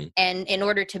 Mm-hmm. And in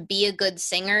order to be a good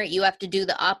singer, you have to do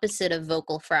the opposite of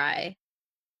vocal fry.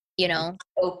 You know,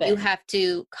 Open. you have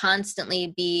to constantly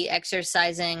be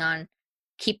exercising on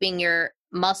keeping your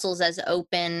muscles as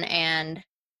open and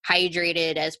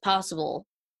hydrated as possible.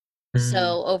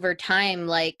 So over time,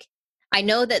 like, I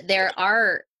know that there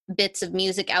are bits of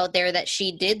music out there that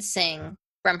she did sing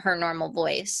from her normal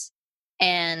voice,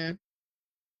 and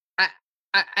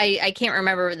I can't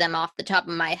remember them off the top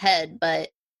of my head,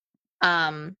 but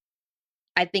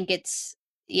I think it's,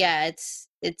 yeah,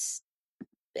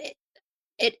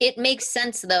 it makes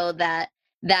sense though that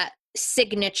that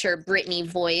signature Britney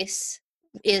voice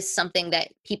is something that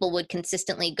people would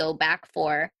consistently go back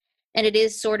for, and it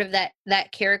is sort of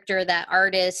that character that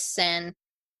artists and,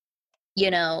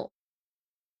 you know,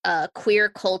 queer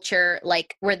culture,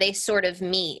 like, where they sort of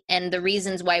meet, and the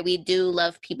reasons why we do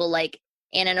love people like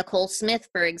Anna Nicole Smith,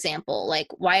 for example. Like,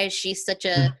 why is she such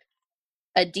a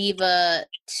diva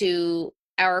to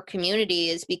our community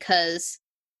is because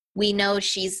we know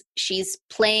she's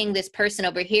playing this person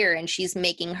over here and she's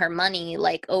making her money,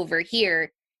 like, over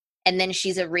here, and then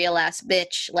she's a real ass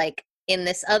bitch, like, in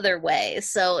this other way.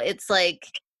 So it's like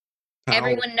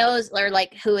everyone knows, or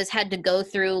like who has had to go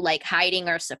through like hiding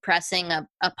or suppressing a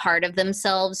part of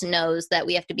themselves knows that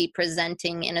we have to be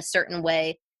presenting in a certain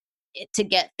way to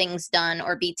get things done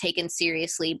or be taken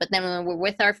seriously. But then when we're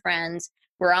with our friends,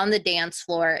 we're on the dance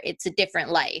floor, it's a different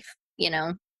life, you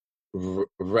know?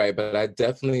 Right, but I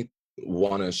definitely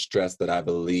want to stress that I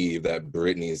believe that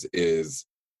Britney's is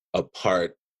a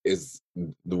part, is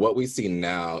what we see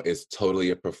now is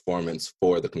totally a performance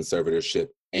for the conservatorship,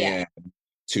 Yeah.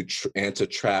 and to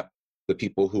trap the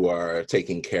people who are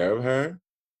taking care of her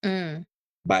Mm.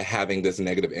 by having this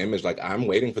negative image. Like, I'm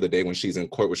waiting for the day when she's in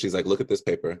court where she's like, look at this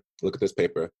paper, look at this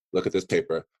paper, look at this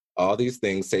paper. All these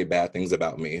things say bad things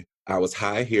about me. I was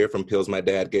high here from pills my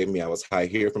dad gave me. I was high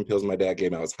here from pills my dad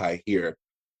gave me. I was high here.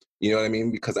 You know what I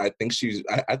mean? Because I think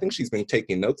I think she's been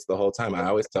taking notes the whole time. I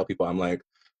always tell people, I'm like,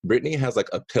 Britney has like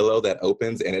a pillow that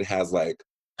opens and it has like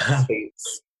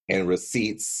tapes and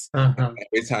receipts. Uh-huh.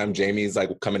 Every time Jamie's like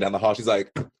coming down the hall, she's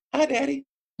like, hi, daddy.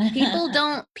 People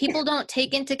don't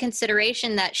take into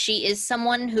consideration that she is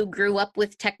someone who grew up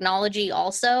with technology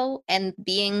also, and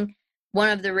being one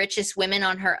of the richest women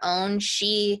on her own,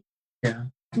 she, Yeah.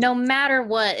 no matter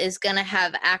what, is going to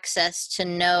have access to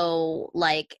know,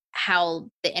 like, how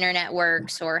the internet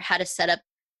works or how to set up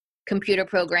computer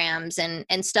programs and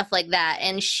stuff like that.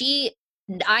 And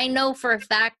I know for a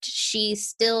fact she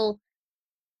still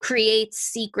creates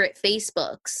secret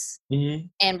Facebooks Mhm.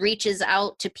 and reaches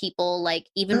out to people, like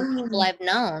even people I've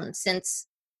known since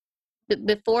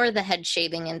before the head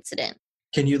shaving incident.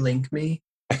 Can you link me?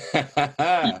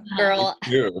 Girl,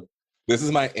 You. This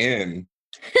is my in.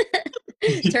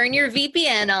 turn your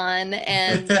VPN on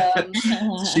and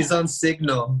She's on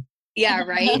Signal. yeah,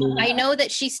 right. I know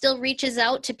that she still reaches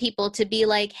out to people to be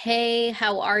like, "Hey,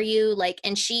 how are you?" Like,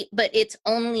 but it's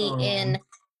only in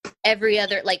every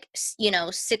other, like,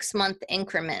 6-month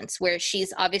increments where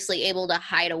she's obviously able to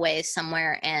hide away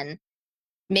somewhere, and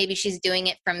maybe she's doing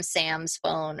it from Sam's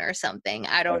phone or something.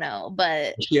 I don't know,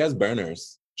 but She has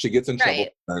burners. She gets in trouble Right.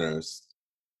 with burners.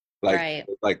 Right.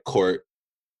 Like court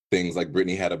things, like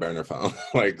Britney had a burner phone,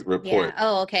 like report. yeah.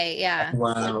 Oh, okay, yeah.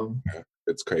 Wow.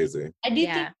 It's crazy. I do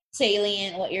Yeah. think it's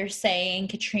salient what you're saying,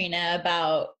 Katrina,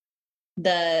 about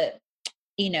the,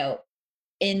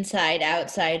 inside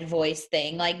outside voice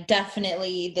thing. Like,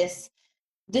 definitely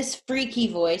this freaky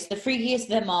voice, the freakiest of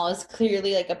them all, is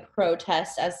clearly like a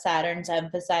protest, as Saturn's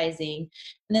emphasizing.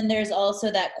 And then there's also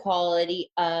that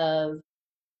quality of,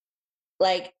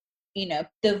 like,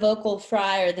 the vocal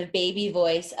fry or the baby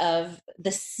voice of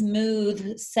the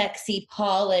smooth, sexy,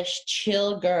 polished,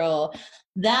 chill girl.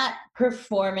 That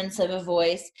performance of a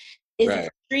voice is Right.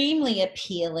 extremely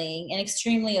appealing and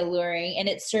extremely alluring, and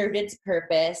it served its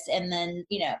purpose. And then,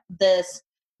 the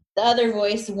other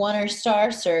voice won her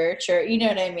Star Search, or you know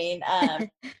what I mean?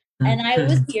 And I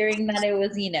was hearing that it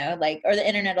was, or the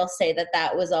internet will say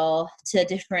that was all to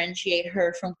differentiate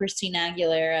her from Christina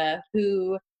Aguilera,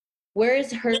 who,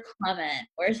 where's her comment?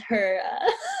 Where's her?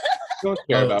 Don't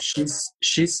care about.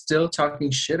 She's still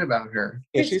talking shit about her.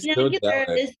 Yeah, she's Christina still Aguilera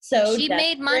jealous. is so She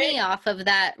made money desperate. off of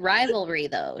that rivalry,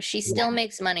 though. She still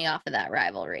makes money off of that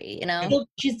rivalry,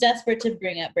 She's desperate to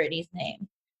bring up Britney's name.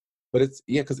 But it's,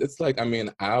 because it's like,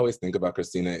 I always think about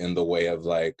Christina in the way of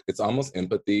like, it's almost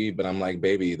empathy, but I'm like,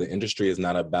 baby, the industry is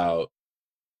not about,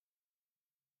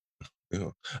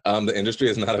 the industry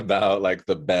is not about like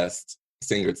the best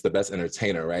singer, it's the best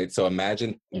entertainer, right? So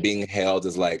imagine being hailed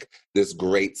as like this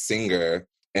great singer,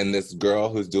 and this girl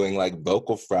who's doing like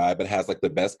vocal fry, but has like the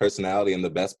best personality and the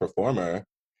best performer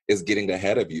is getting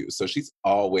ahead of you. So she's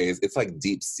always, it's like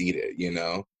deep seated,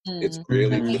 It's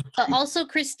really Mhm. But also,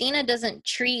 Christina doesn't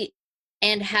treat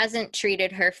and hasn't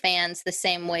treated her fans the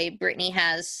same way Britney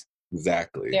has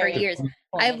exactly. for years.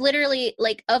 I've literally,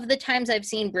 like, of the times I've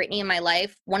seen Britney in my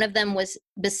life, one of them was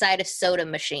beside a soda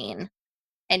machine.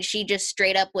 And she just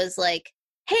straight up was like,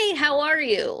 "Hey, how are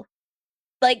you?"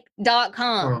 Like,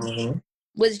 .com. Aw.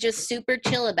 Was just super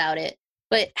chill about it.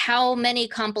 But how many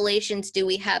compilations do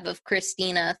we have of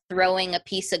Christina throwing a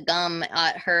piece of gum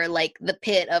at her, like the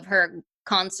pit of her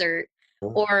concert?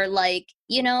 Or like,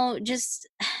 just,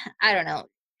 I don't know.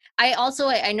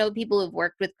 I know people who've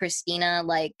worked with Christina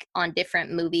like on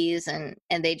different movies, and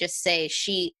they just say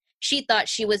she thought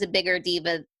she was a bigger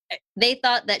diva. They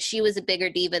thought that she was a bigger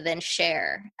diva than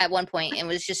Cher at one point, and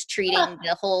was just treating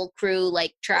the whole crew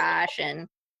like trash. And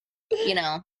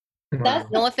Wow.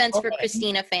 no offense for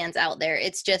Christina fans out there,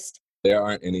 it's just There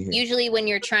aren't any here. usually when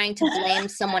you're trying to blame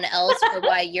someone else for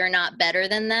why you're not better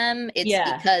than them, it's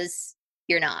because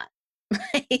you're not.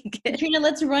 Katrina,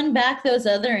 let's run back those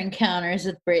other encounters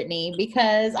with Britney,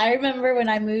 because I remember when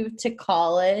I moved to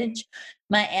college,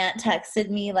 my aunt texted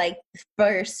me like the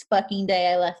first fucking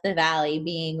day I left the Valley,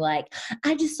 being like,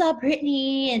 "I just saw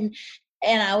Britney,"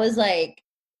 and I was like,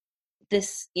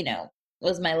 "This,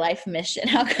 was my life mission.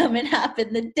 How come it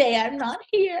happened the day I'm not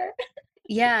here?"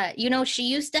 Yeah, she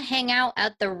used to hang out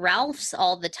at the Ralphs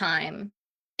all the time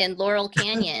in Laurel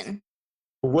Canyon,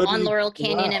 on Laurel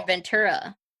Canyon and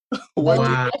Ventura.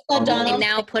 Wow. They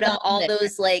now put up all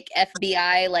those like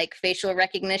FBI like facial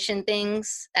recognition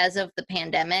things as of the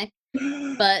pandemic.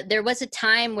 But there was a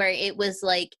time where it was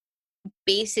like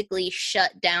basically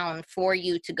shut down for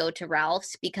you to go to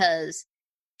Ralph's, because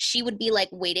she would be like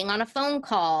waiting on a phone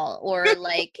call, or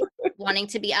like wanting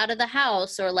to be out of the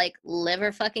house, or like live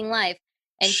her fucking life.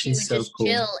 And she would She's so just cool.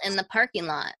 chill in the parking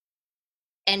lot.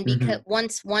 And because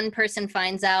once one person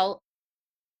finds out,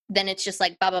 then it's just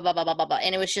like blah, blah, blah, blah, blah, blah, blah.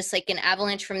 And it was just like an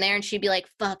avalanche from there. And she'd be like,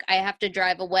 fuck, I have to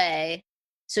drive away.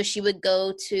 So she would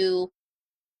go to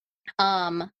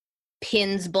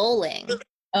Pins Bowling,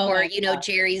 or,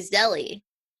 Jerry's Deli.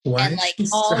 Why And, is like, she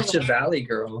all such a Valley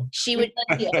girl? She would,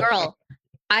 girl,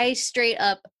 I straight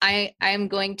up, I'm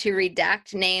going to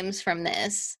redact names from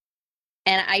this.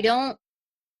 And I'm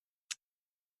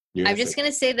just going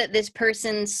to say that this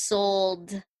person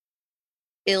sold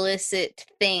illicit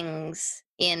things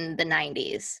in the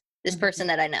 90s. This person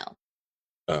that I know.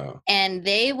 Oh. And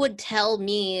they would tell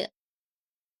me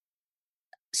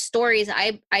stories.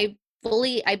 I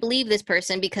believe this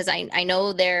person because I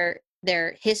know their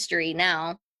history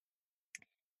now.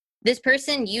 This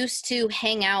person used to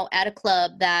hang out at a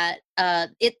club that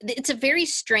it's a very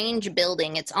strange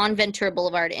building. It's on Ventura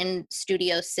Boulevard in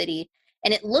Studio City,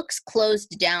 and it looks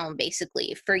closed down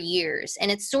basically for years.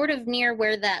 And it's sort of near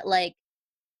where that like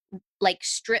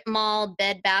strip mall,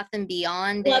 Bed Bath and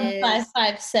Beyond Club is.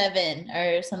 557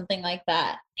 or something like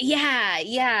that.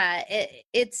 Yeah,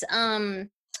 it's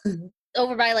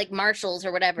over by like Marshall's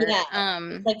or whatever. Yeah,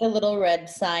 like a little red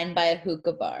sign by a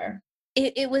hookah bar.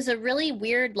 It was a really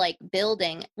weird like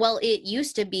building. Well, it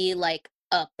used to be like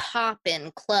a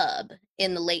pop-in club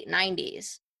in the late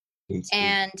 90s.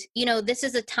 And, you know, this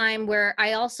is a time where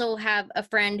I also have a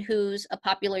friend who's a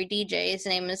popular DJ. His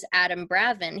name is Adam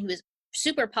Bravin. He was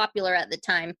super popular at the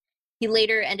time. He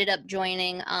later ended up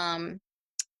joining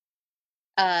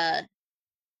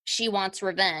She Wants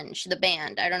Revenge, the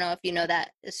band. I don't know if you know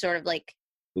that. It's sort of like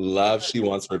Love She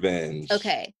Wants Revenge.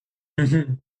 Okay.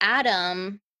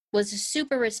 Adam was a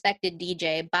super respected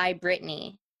DJ by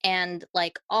Britney and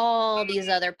like all these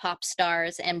other pop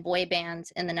stars and boy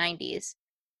bands in the 90s.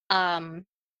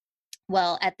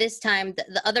 Well, at this time,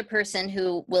 the other person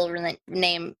who will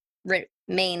remain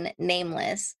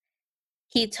nameless,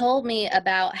 he told me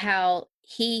about how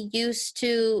he used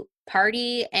to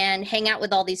party and hang out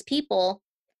with all these people,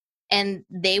 and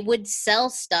they would sell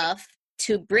stuff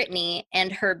to Britney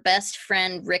and her best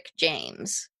friend, Rick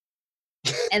James.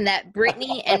 And that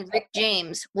Britney and Rick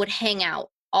James would hang out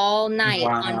all night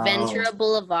on Ventura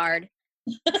Boulevard,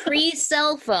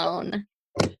 pre-cell phone,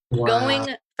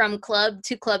 going from club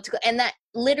to club to club. And that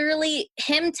literally,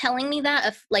 him telling me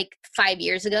that like 5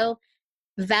 years ago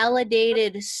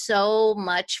validated so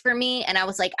much for me. And I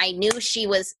was like, I knew she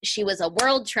was a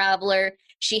world traveler.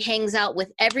 She hangs out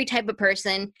with every type of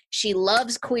person. She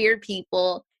loves queer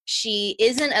people. She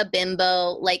isn't a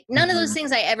bimbo. Like none of those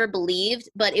things I ever believed,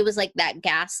 but it was like that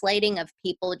gaslighting of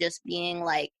people just being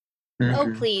like,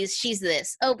 oh, please, she's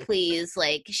this. Oh, please.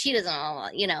 Like she doesn't know,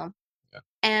 you know. Yeah.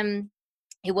 And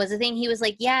it was a thing. He was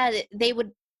like, yeah, they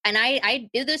would. And I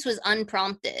knew this was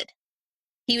unprompted.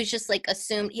 He was just like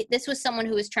assumed this was someone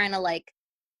who was trying to like,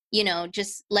 you know,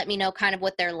 just let me know kind of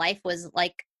what their life was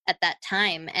like at that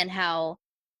time and how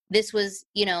this was,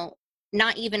 you know,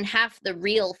 not even half the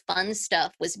real fun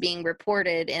stuff was being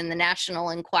reported in the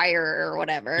National Enquirer or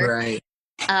whatever. Right.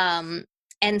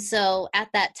 And so at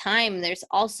that time, there's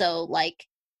also like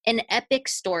an epic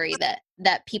story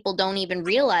that people don't even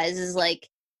realize is like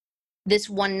this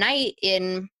one night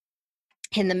in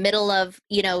the middle of,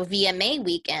 you know, VMA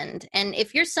weekend. And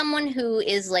if you're someone who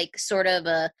is like sort of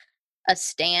a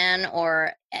stan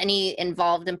or any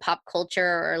involved in pop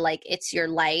culture or like it's your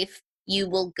life, you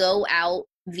will go out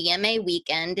VMA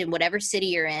weekend in whatever city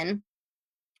you're in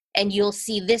and you'll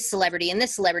see this celebrity and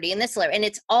this celebrity and this celebrity. And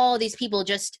it's all these people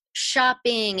just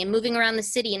shopping and moving around the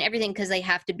city and everything because they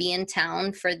have to be in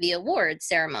town for the award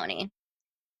ceremony.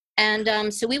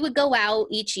 And so we would go out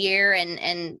each year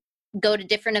and go to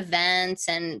different events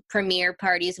and premiere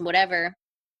parties and whatever.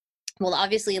 Well,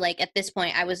 obviously, like at this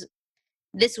point,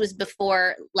 this was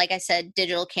before, like I said,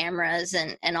 digital cameras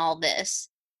and all this.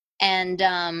 And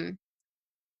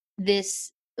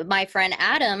my friend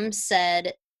Adam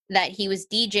said that he was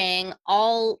DJing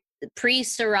all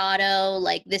pre-Serato,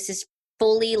 like this is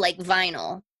fully like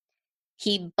vinyl.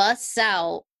 He busts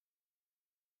out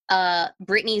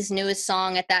Britney's newest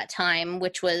song at that time,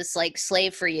 which was like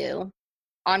Slave for You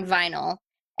on vinyl,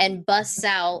 and busts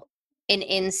out an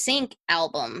NSYNC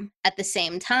album at the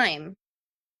same time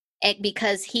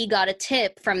because he got a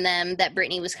tip from them that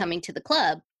Britney was coming to the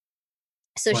club.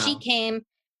 So she came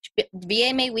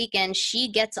VMA weekend,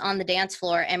 she gets on the dance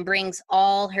floor and brings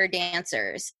all her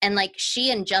dancers. And like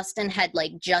she and Justin had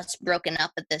like just broken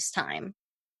up at this time.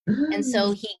 And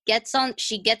so she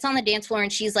gets on the dance floor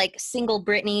and she's like single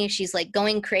Britney. She's like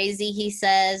going crazy, he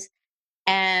says,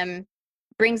 and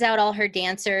brings out all her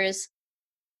dancers.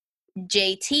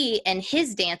 JT and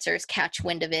his dancers catch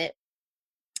wind of it.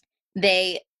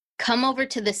 They come over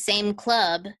to the same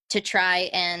club to try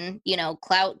and, you know,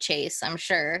 clout chase, I'm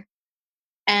sure.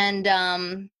 And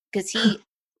because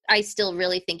I still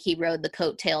really think he rode the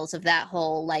coattails of that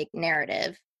whole like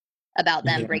narrative about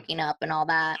them breaking up and all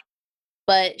that.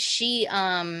 But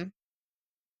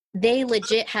they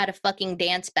legit had a fucking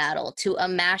dance battle to a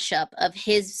mashup of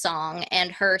his song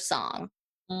and her song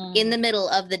in the middle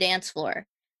of the dance floor.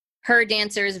 Her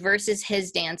dancers versus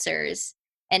his dancers.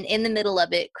 And in the middle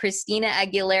of it, Christina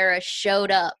Aguilera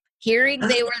showed up, hearing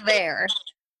they were there,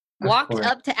 walked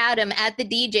up to Adam at the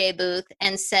DJ booth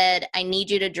and said, I need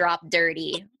you to drop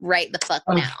Dirty right the fuck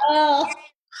now.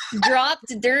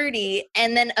 Dropped Dirty,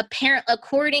 and then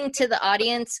according to the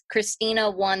audience,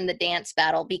 Christina won the dance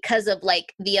battle because of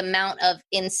like the amount of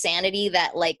insanity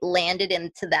that like landed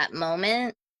into that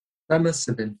moment. That must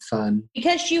have been fun.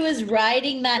 Because she was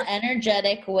riding that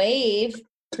energetic wave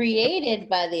created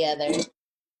by the other.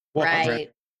 Well, Right.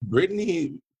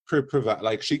 Britney provide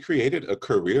like she created a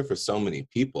career for so many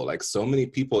people. Like so many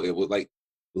people, it would like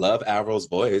love Avril's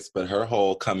voice, but her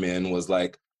whole come in was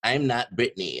like, "I'm not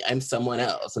Britney, I'm someone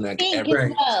else," and like Pink every as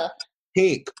Right. well.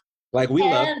 Pink, like we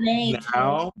love Yeah, they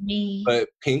now, told me. but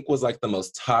Pink was like the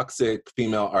most toxic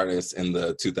female artist in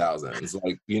the 2000s.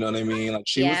 Like, you know what I mean? Like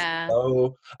she Yeah. was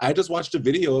so. I just watched a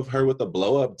video of her with a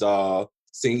blow up doll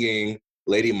singing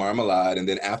Lady Marmalade, and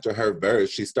then after her verse,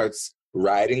 she starts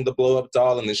riding the blow up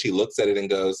doll, and then she looks at it and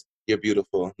goes, "You're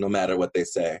beautiful, no matter what they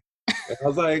say." And I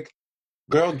was like,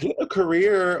 "Girl, get a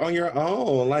career on your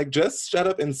own. Like, just shut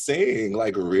up and sing.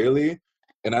 Like, really?"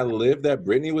 And I lived that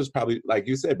Britney was probably, like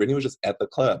you said, Britney was just at the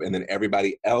club, and then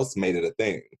everybody else made it a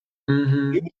thing.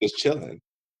 Mm-hmm. She was just chilling.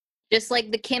 Just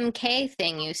like the Kim K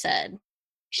thing you said.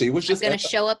 She was I'm just gonna at the-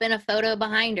 show up in a photo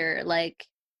behind her. Like,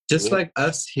 Just Yeah. like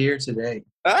us here today.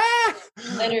 Ah!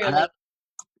 Literally.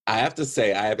 I have to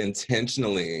say, I have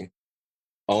intentionally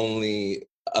only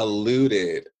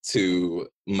alluded to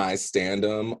my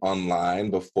stand-up online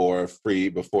before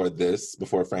Framing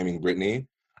Britney.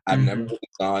 I've never Mhm. really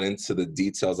gone into the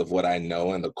details of what I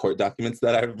know and the court documents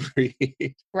that I've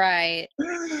read. right.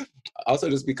 Also,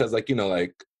 just because, like, you know,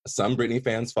 like some Britney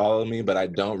fans follow me, but I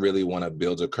don't really want to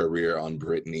build a career on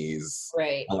Britney's,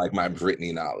 Right. on like my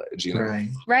Britney knowledge, you know? Right.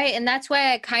 Right. And that's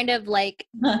why I kind of like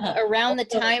around the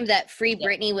time that Free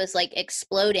Britney was like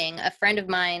exploding, a friend of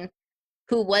mine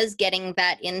who was getting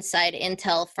that inside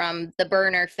intel from the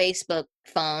burner Facebook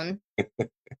phone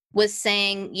was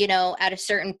saying, you know, at a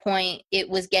certain point, it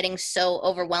was getting so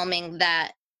overwhelming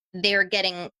that they're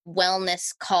getting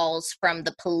wellness calls from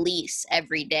the police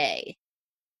every day.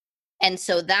 And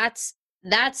so that's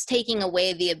taking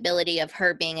away the ability of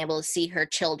her being able to see her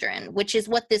children, which is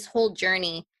what this whole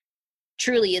journey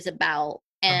truly is about.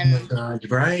 And oh my God.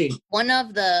 Right. one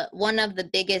of the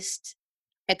biggest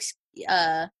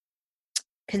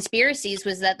conspiracies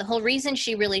was that the whole reason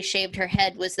she really shaved her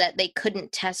head was that they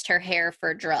couldn't test her hair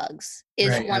for drugs, is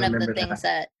Right, I one of the remember things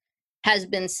that has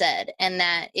been said. And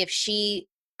that if she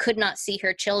could not see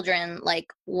her children, like,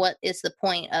 what is the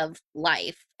point of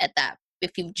life at that,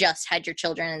 if you've just had your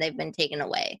children and they've been taken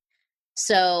away?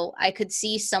 So I could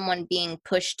see someone being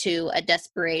pushed to a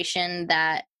desperation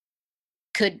that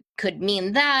could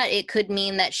mean that. It could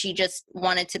mean that she just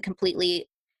wanted to completely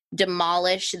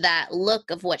demolish that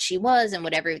look of what she was and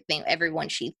what everyone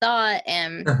she thought.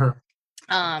 And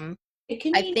Uh-huh. It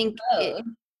can I be think both.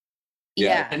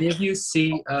 yeah, Any of you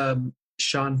see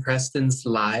Sean Preston's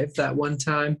live that one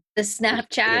time? the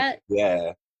Snapchat.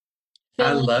 Yeah.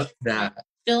 I love that.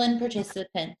 Fill in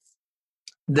participants.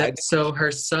 So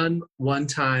her son one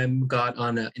time got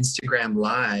on an Instagram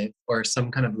live or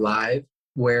some kind of live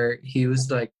where he was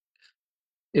like,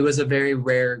 it was a very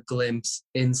rare glimpse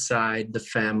inside the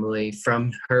family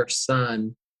from her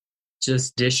son,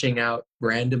 just dishing out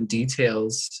random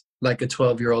details like a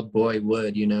 12-year-old boy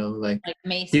would, you know, like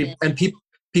Mason.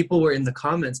 people were in the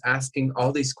comments asking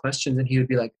all these questions, and he would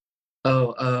be like,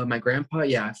 "Oh, my grandpa,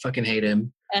 yeah, I fucking hate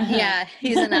him." Yeah,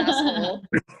 he's an asshole.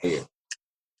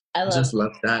 I love Just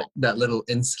love that little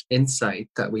insight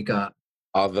that we got.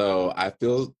 Although I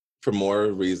feel for more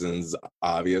reasons,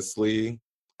 obviously,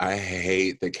 I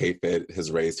hate that K-Fed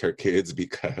has raised her kids,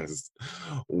 because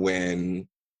when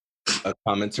a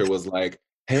commenter was like,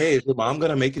 "Hey, is your mom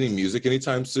gonna make any music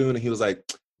anytime soon?" And he was like,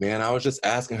 "Man, I was just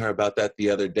asking her about that the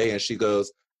other day." And she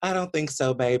goes, "I don't think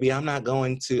so, baby. I'm not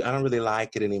going to. I don't really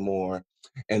like it anymore."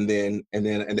 And then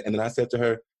I said to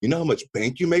her, "You know how much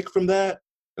bank you make from that?"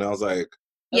 And I was like,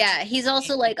 Yeah, he's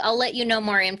also like, I'll let you know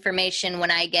more information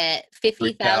when I get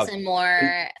 50,000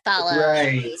 more follows.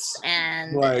 Right.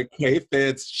 And like,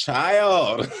 K-Fed's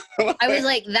child. I was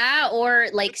like, that, or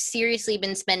like seriously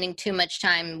been spending too much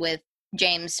time with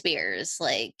James Spears.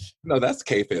 Like, No, that's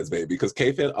K-Fed's baby, because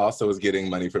K-Fed also is getting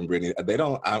money from Britney. They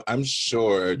don't. I'm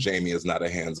sure Jamie is not a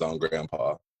hands-on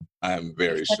grandpa. I'm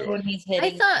very Except sure. when he's I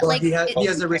hitting. thought, Well, like, he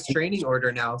has a restraining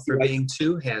order now for being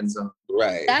too hands-on.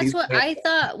 Right. that's He's- what I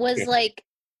thought was like,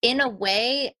 in a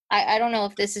way, I don't know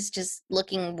if this is just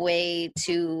looking way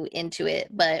too into it,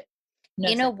 but No,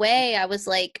 in a way, I was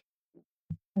like,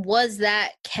 was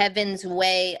that Kevin's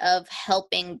way of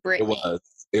helping Britney?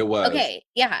 It was. Okay,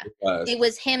 yeah. It was. It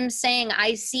was him saying,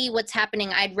 I see what's happening.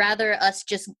 I'd rather us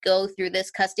just go through this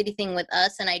custody thing with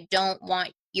us, and I don't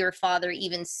want your father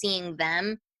even seeing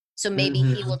them. So maybe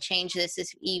he Mhm. will change this if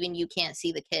even you can't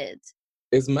see the kids.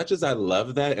 As much as I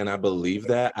love that and I believe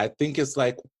that, I think it's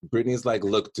like Britney's like,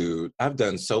 "Look, dude, I've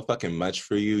done so fucking much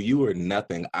for you. You were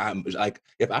nothing." I'm like,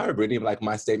 if I were Britney, like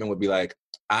my statement would be like,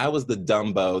 I was the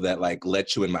Dumbo that like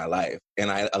let you in my life,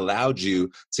 and I allowed you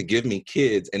to give me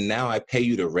kids, and now I pay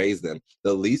you to raise them.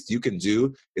 The least you can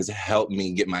do is help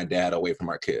me get my dad away from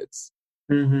our kids.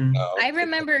 Mm-hmm. I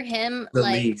remember him The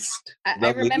like least.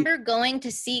 I remember going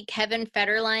to see Kevin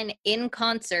Federline in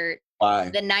concert Why?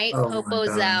 the night Oh my Popo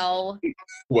God. Zao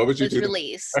What would you was do?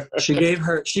 released. She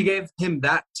gave him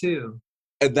that too.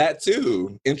 And that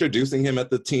too, introducing him at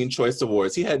the Teen Choice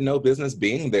Awards. He had no business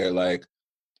being there. Like,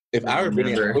 if I were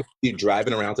Brittany, I Never. would be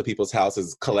driving around to people's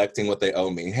houses collecting what they owe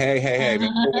me. Hey,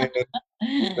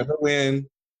 remember when?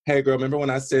 Hey, girl, remember when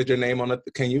I said your name on it?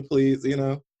 Can you please, you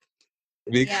know?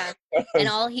 Yeah. And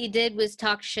all he did was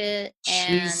talk shit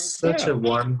and She's such a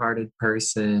warm-hearted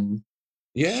person.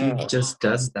 Yeah. She just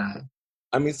does that.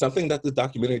 I mean, something that the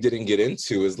documentary didn't get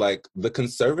into is like the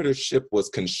conservatorship was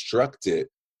constructed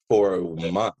for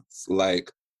months.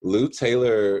 Like Lou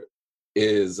Taylor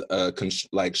is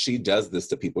like she does this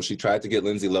to people. She tried to get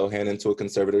Lindsay Lohan into a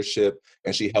conservatorship,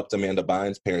 and she helped Amanda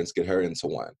Bynes' parents get her into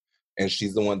one. And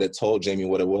she's the one that told Jamie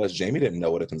what it was. Jamie didn't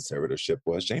know what a conservatorship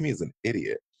was. Jamie is an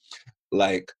idiot.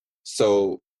 Like,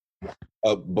 so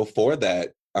before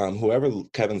that, whoever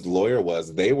Kevin's lawyer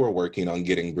was, they were working on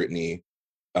getting Brittany.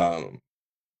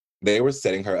 They were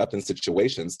setting her up in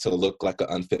situations to look like an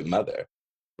unfit mother.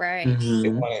 right. Mhm. They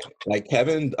wanted, like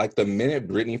Kevin, like the minute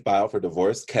Brittany filed for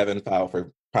divorce, Kevin filed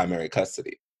for primary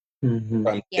custody Mhm.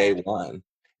 from day one.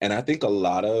 And I think a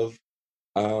lot of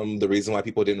the reason why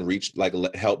people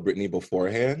didn't help Brittany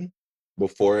beforehand,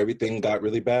 before everything got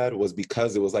really bad, was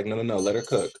because it was like, no, let her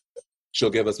cook. She'll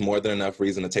give us more than enough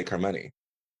reason to take her money.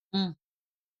 Mm.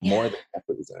 More than enough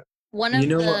reason. One of You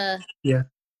know the what? Yeah.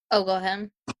 Oh, go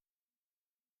ahead.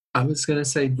 I was gonna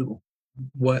say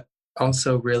what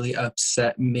also really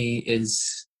upset me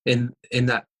is in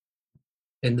the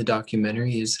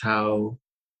documentary is how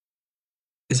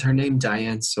is her name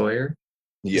Diane Sawyer?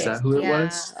 Is Yes. that who it Yeah.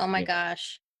 was? Oh my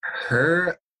gosh.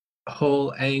 Her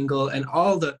whole angle and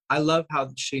I love how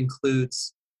she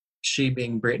includes she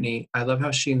being Brittany. I love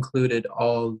how she included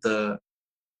all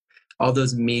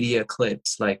those media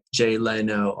clips like Jay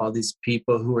Leno, all these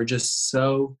people who were just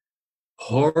so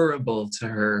horrible to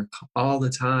her all the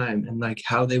time, and like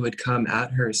how they would come at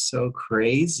her so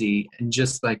crazy, and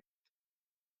just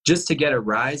to get a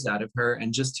rise out of her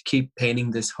and just to keep painting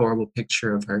this horrible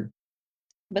picture of her.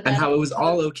 But And that how it is was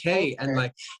all okay. And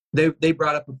like they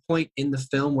brought up a point in the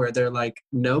film where they're like,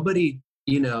 nobody,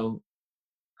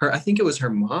 I think it was her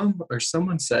mom or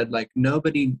someone said like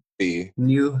nobody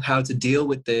knew how to deal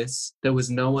with this. There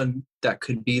was no one that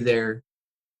could be there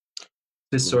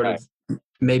to sort of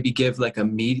maybe give like a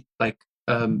media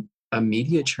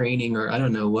training, or I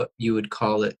don't know what you would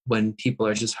call it when people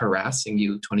are just harassing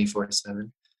you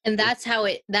 24/7. And that's how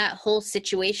that whole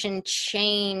situation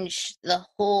changed the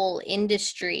whole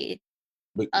industry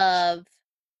of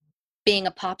being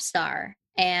a pop star.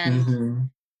 And Mhm.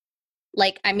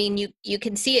 like, I mean, you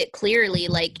can see it clearly,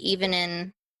 like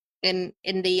even in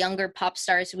the younger pop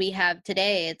stars we have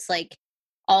today, it's like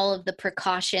all of the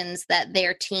precautions that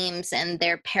their teams and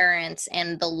their parents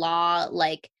and the law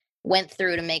like went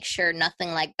through to make sure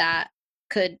nothing like that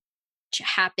could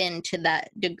happen to that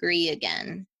degree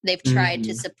again. They've tried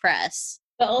to Mhm. suppress.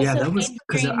 But also, Yeah, that was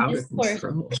because of mainstream out of discourse.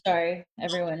 control. Sorry,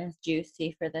 everyone is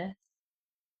juicy for this.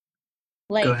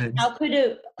 Go Like, ahead. how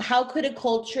could a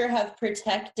culture have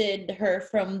protected her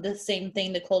from the same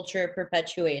thing the culture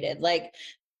perpetuated? Like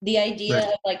the idea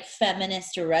Right. of like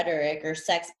feminist rhetoric or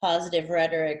sex positive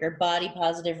rhetoric or body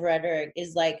positive rhetoric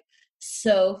is like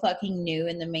so fucking new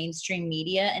in the mainstream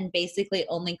media, and basically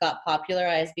only got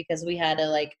popularized because we had a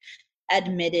like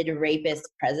admitted rapist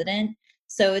president.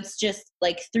 So it's just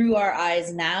like through our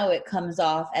eyes now it comes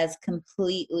off as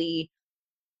completely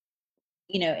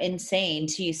insane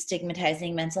to use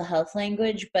stigmatizing mental health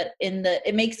language, but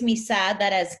it makes me sad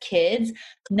that as kids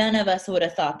none of us would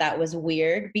have thought that was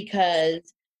weird,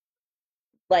 because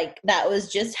like that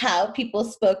was just how people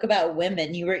spoke about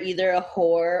women. You were either a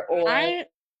whore or I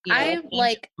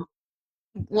like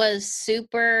was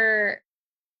super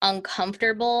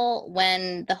uncomfortable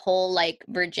when the whole like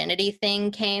virginity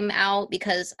thing came out,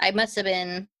 because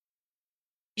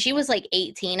she was like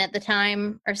 18 at the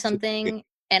time or something,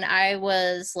 and I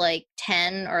was like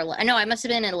 10 or no, I must have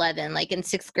been 11, like in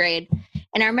 6th grade.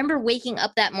 And I remember waking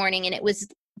up that morning and it was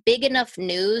big enough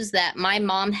news that my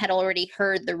mom had already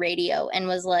heard the radio and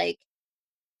was like,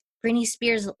 Britney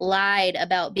Spears lied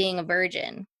about being a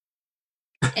virgin.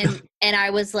 And I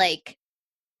was like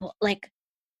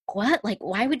what? Like,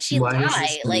 why would she Why is lie?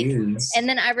 this Like, news? and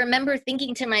then I remember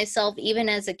thinking to myself, even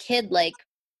as a kid, like,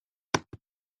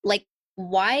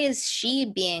 why is she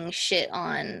being shit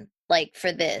on? like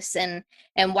for this, and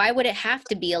why would it have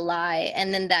to be a lie?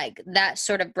 And then that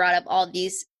sort of brought up all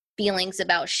these feelings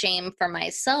about shame for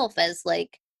myself as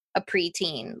like a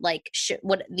preteen, like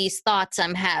what these thoughts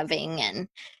I'm having, and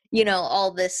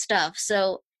all this stuff.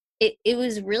 So it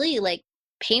was really like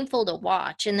painful to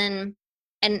watch. And then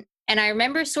and I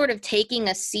remember sort of taking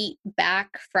a seat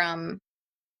back from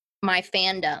my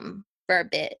fandom for a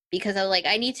bit, because I was like,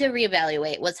 I need to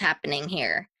reevaluate what's happening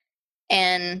here.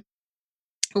 And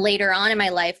later on in my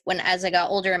life, as I got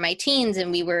older in my teens,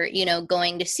 and we were,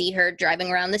 going to see her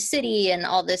driving around the city and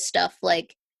all this stuff,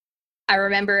 like I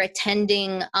remember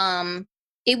attending,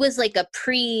 it was like a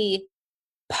pre-party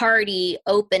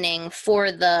opening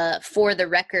for the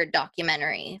record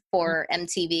documentary for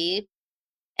MTV.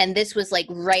 And this was like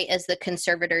right as the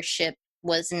conservatorship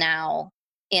was now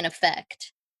in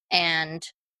effect. And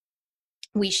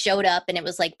we showed up, and it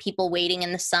was like people waiting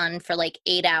in the sun for like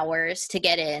 8 hours to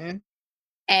get in.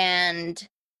 And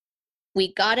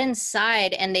we got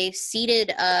inside, and they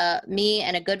seated me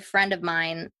and a good friend of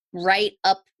mine right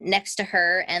up next to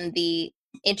her and the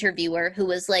interviewer, who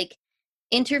was like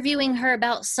interviewing her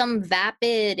about some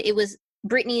vapid, it was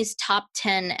Britney's top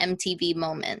 10 MTV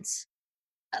moments,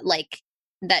 like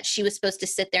that she was supposed to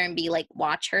sit there and be like,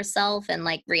 watch herself and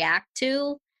like react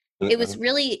to. It was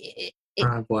really,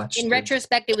 in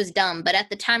retrospect, it was dumb, but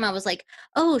at the time I was like,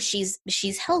 oh, she's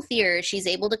healthier, she's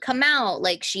able to come out,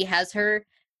 like she has her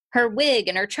wig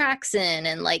and her tracks in,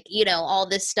 and like all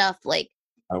this stuff, like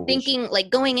thinking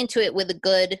like going into it with a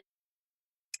good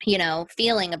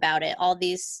feeling about it, all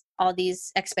these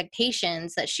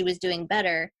expectations that she was doing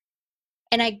better.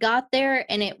 And I got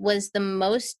there, and it was the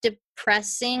most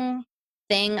depressing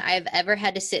thing I've ever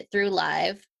had to sit through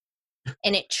live.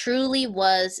 And it truly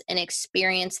was an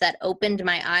experience that opened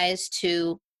my eyes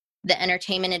to the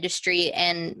entertainment industry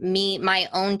and my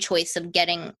own choice of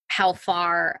getting how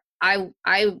far I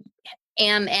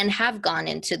am and have gone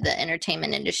into the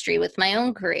entertainment industry with my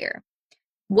own career.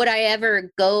 Would I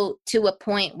ever go to a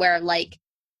point where like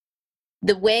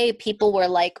the way people were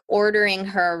like ordering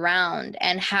her around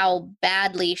and how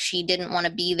badly she didn't want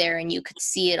to be there, and you could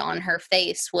see it on her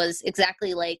face, was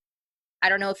exactly like, I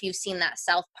don't know if you've seen that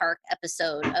South Park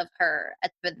episode of her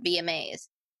at the VMAs.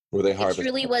 Were they It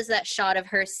truly was that shot of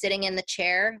her sitting in the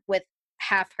chair with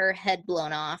half her head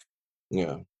blown off.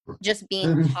 Yeah. Just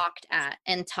being talked at.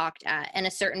 And at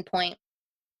a certain point,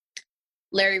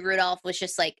 Larry Rudolph was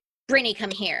just like, Britney,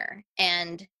 come here.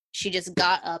 And she just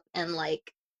got up and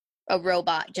like a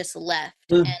robot just left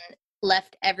and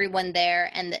left everyone there.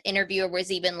 And the interviewer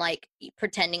was even like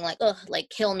pretending like, oh, like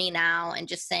kill me now, and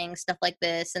just saying stuff like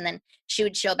this. And then she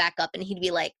would show back up, and he'd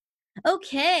be like,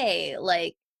 okay,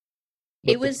 like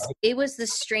it was the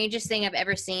strangest thing I've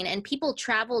ever seen. And people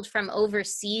traveled from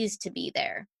overseas to be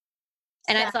there.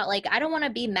 And I thought, like, I don't want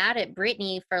to be mad at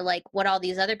Britney for like what all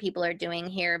these other people are doing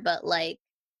here, but like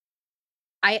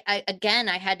I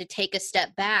had to take a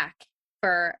step back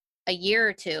for a year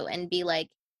or two and be like,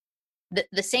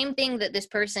 the same thing that this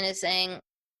person is saying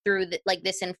through like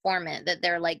this informant, that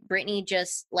they're like, Britney,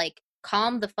 just like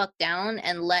calm the fuck down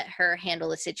and let her handle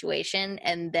the situation,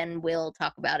 and then we'll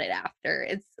talk about it after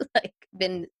it's like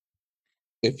been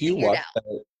if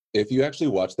you actually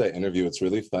watch that interview, it's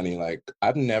really funny. Like,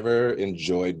 I've never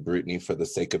enjoyed Britney for the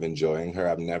sake of enjoying her.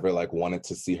 I've never like wanted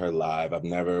to see her live. I've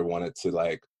never wanted to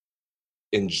like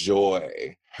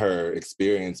enjoy her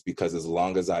experience, because as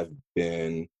long as I've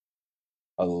been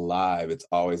alive, it's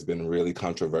always been really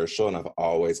controversial, and I've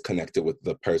always connected with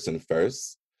the person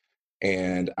first.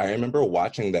 And I remember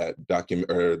watching that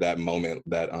that moment,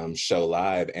 that show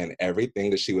live, and everything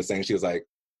that she was saying, she was like,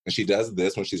 and she does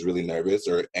this when she's really nervous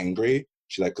or angry.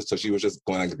 She like, so she was just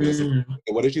going like this.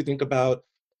 What did you think about?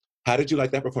 How did you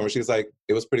like that performance? She was like,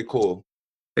 it was pretty cool.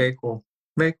 Very cool.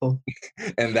 Very cool.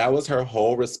 And that was her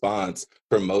whole response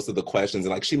for most of the questions.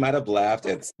 And like, she might have laughed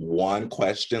at one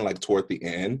question like toward the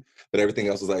end, but everything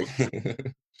else was like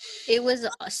it was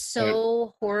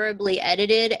so horribly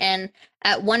edited. And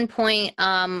at one point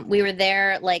we were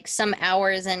there like some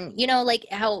hours, and like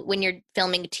how when you're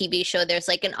filming a TV show, there's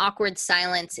like an awkward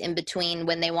silence in between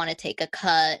when they want to take a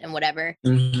cut and whatever.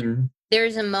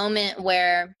 There's a moment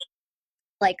where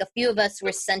like a few of us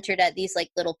were centered at these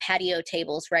like little patio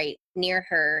tables right near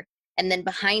her. And then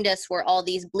behind us were all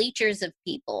these bleachers of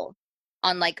people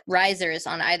on like risers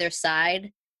on either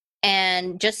side.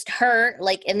 And just her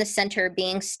like in the center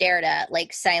being stared at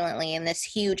like silently in this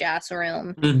huge ass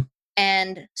room.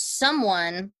 And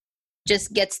someone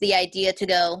just gets the idea to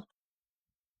go,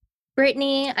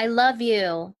 Britney, I love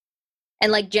you.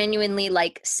 And like genuinely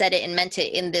like said it and meant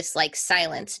it in this like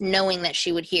silence, knowing that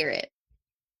she would hear it.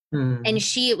 Mm. And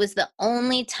it was the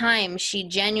only time she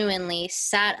genuinely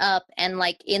sat up and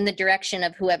like in the direction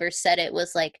of whoever said it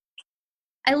was like,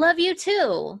 I love you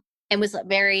too. And was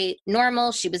very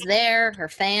normal. She was there, her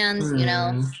fans, you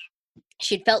know, Mm.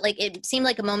 she'd felt like it seemed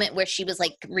like a moment where she was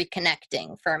like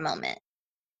reconnecting for a moment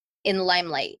in the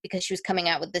limelight because she was coming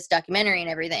out with this documentary and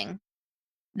everything.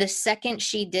 The second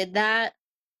she did that,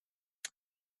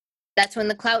 that's when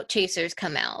the clout chasers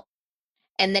come out.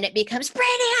 And then it becomes, Brittany,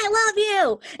 I love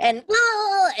you. And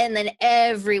whoa, and then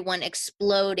everyone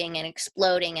exploding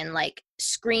and like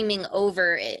screaming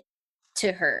over it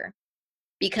to her.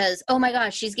 Because, oh my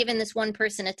gosh, she's given this one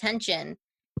person attention.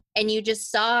 And you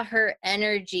just saw her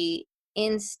energy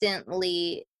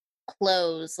instantly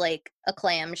close like a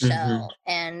clamshell.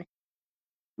 And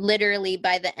literally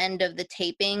by the end of the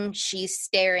taping, she's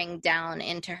staring down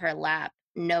into her lap,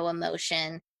 no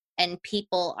emotion. And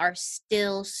people are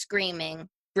still screaming,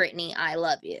 Brittany, I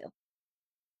love you.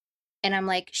 And I'm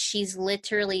like, she's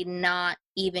literally not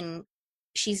even,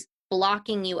 she's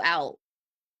blocking you out.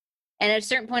 And at a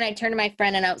certain point, I turned to my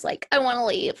friend and I was like, I want to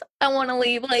leave. I want to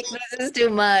leave. Like, this is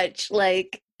too much.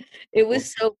 Like, it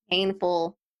was so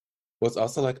painful. Well, it's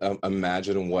also like,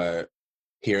 imagine what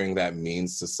hearing that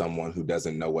means to someone who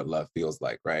doesn't know what love feels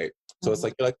like, right? So it's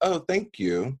like, you're like, oh, thank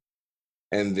you.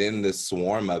 And then this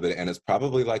swarm of it, and it's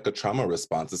probably like a trauma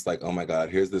response. It's like, oh my God,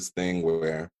 here's this thing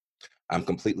where I'm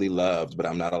completely loved, but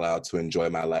I'm not allowed to enjoy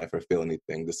my life or feel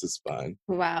anything. This is fun.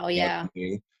 Wow, yeah. You know what I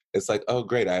mean? It's like, oh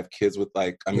great, I have kids with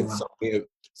like, I mean,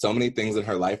 so many things in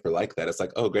her life are like that. It's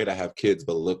like, oh great, I have kids,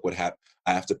 but look what happened.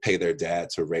 I have to pay their dad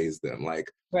to raise them. Like,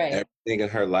 everything in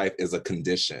her life is a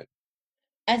condition.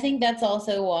 I think that's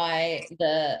also why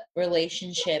the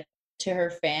relationship to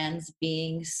her fans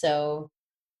being so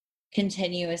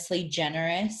continuously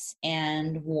generous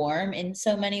and warm in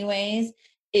so many ways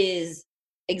is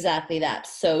exactly that,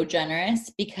 so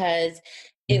generous, because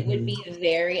it would be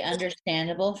very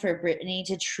understandable for Brittany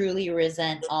to truly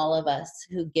resent all of us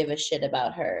who give a shit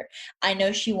about her. I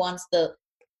know she wants the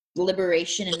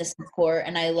liberation and the support,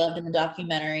 and I loved in the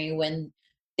documentary when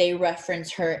they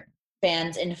reference her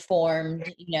fans'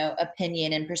 informed,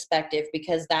 opinion and perspective,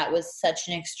 because that was such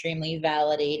an extremely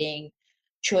validating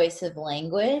choice of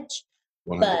language.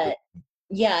 100%. But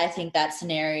yeah, I think that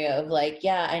scenario of like,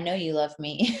 yeah, I know you love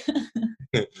me.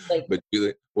 Like, but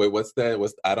wait, what's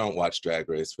that? I don't watch Drag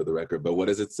Race, for the record, but what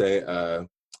does it say?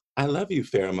 I love you,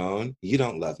 Pheromone. You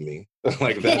don't love me.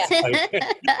 Like that's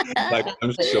like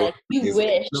I'm sure like, you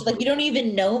wish. Like, you don't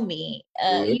even know me.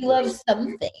 You love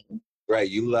something. Right,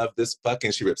 you love this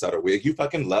fucking, she rips out her wig. You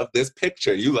fucking love this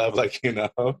picture. You love, like,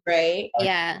 Right?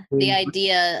 Yeah, the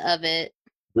idea of it.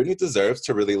 Britney deserves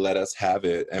to really let us have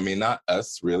it. I mean, not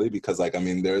us really, because like, I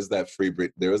mean, there's that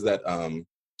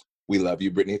We Love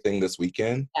You Britney thing this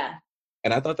weekend. Yeah.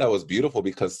 And I thought that was beautiful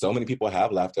because so many people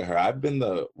have laughed at her. I've been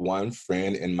the one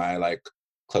friend in my like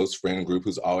close friend group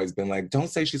who's always been like, don't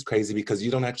say she's crazy because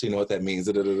you don't actually know what that means,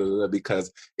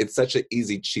 because it's such an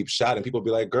easy, cheap shot. And people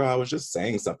be like, girl, I was just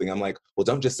saying something. I'm like, well,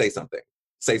 don't just say something.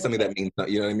 Say something that means,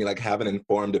 you know what I mean? Like, have an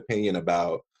informed opinion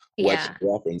about what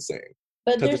you're referencing.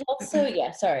 But there's also,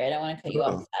 sorry, I don't want to cut you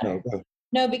off.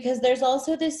 No, because there's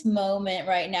also this moment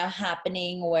right now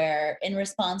happening where, in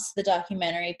response to the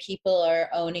documentary, people are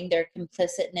owning their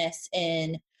complicitness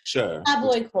in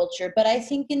tabloid culture. But I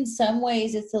think in some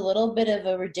ways it's a little bit of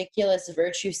a ridiculous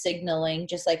virtue signaling,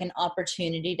 just like an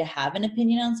opportunity to have an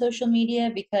opinion on social media,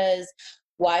 because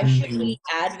why should we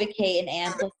advocate and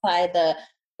amplify the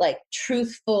like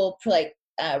truthful, like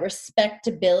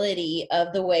respectability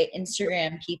of the way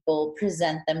Instagram people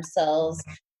present themselves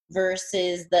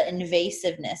versus the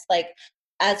invasiveness? Like,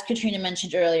 as Katrina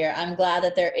mentioned earlier, I'm glad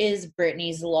that there is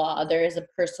Britney's Law. There is a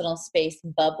personal space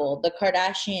bubble. The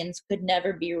Kardashians could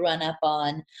never be run up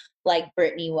on like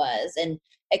Britney was, and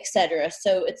etc.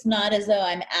 So it's not as though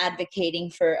I'm advocating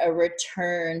for a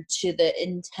return to the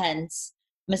intense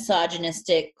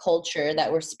misogynistic culture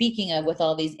that we're speaking of with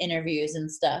all these interviews and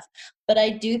stuff. But I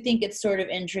do think it's sort of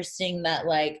interesting that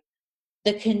like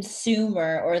the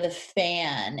consumer or the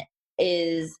fan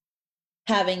is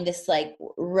having this like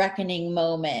reckoning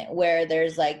moment where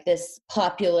there's like this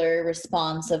popular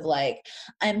response of like,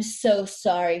 I'm so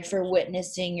sorry for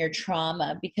witnessing your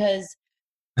trauma, because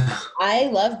I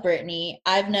love Britney.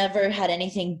 I've never had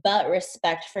anything but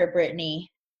respect for Britney.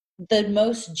 The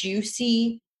most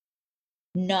juicy,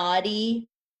 naughty,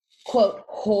 quote,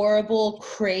 horrible,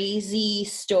 crazy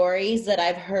stories that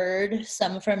I've heard,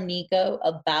 some from Nico,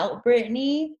 about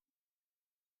Britney,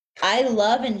 I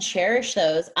love and cherish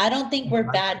those. I don't think we're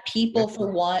bad people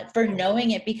for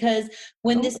knowing it, because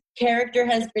when this character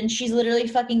has been, she's literally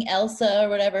fucking Elsa or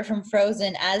whatever from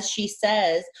Frozen, as she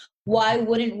says, why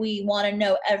wouldn't we want to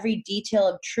know every detail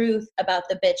of truth about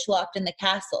the bitch locked in the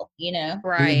castle, you know?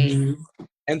 Right. Mhm.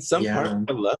 And some Yeah. part of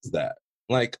her loves that.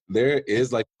 Like there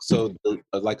is like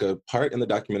like a part in the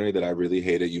documentary that I really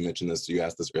hated. You mentioned this. You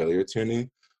asked this earlier, Tierney.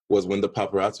 Was when the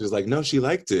paparazzi was like, "No, she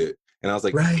liked it," and I was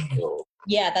like, Right. "Oh."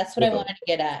 Yeah, that's what I Yeah. wanted to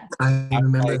get at. I I was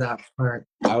remember like, that part.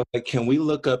 I was like, "Can we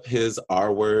look up his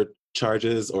R word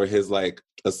charges or his like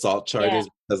assault charges?"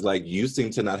 Because like you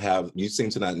seem to not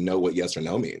know what yes or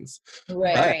no means.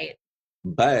 Right. But Right.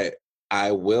 But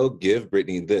I will give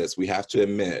Britney this. We have to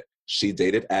admit, she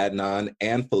dated Adnan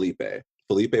and Felipe.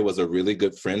 Felipe was a really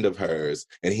good friend of hers,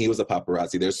 and he was a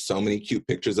paparazzi. There's so many cute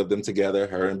pictures of them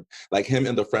together, like him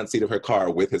in the front seat of her car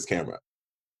with his camera.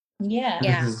 Yeah.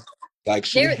 Yeah. Mhm. Like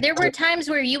she There were times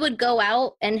where you would go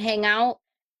out and hang out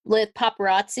with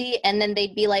paparazzi, and then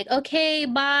they'd be like, okay,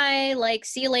 bye, like,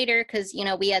 see you later, because, you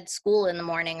know, we had school in the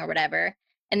morning or whatever.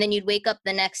 And then you'd wake up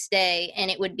the next day,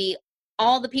 and it would be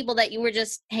all the people that you were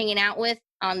just hanging out with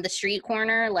on the street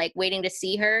corner, like, waiting to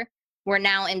see her, were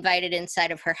now invited inside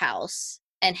of her house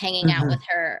and hanging out Mhm. with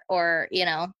her, or, you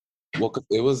know. Well, 'cause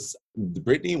it was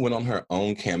Britney went on her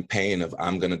own campaign of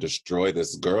I'm gonna destroy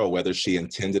this girl, whether she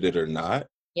intended it or not.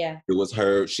 Yeah. It was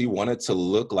her, she wanted to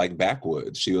look like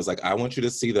backwoods. She was like, I want you to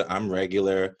see that I'm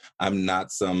regular. I'm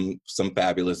not some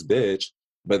fabulous bitch.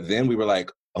 But then we were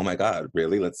like, oh my God,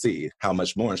 really? Let's see how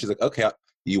much more. And she's like, okay,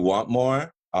 you want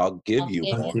more? I'll give you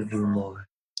give more. I'll give you more.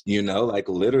 You know, like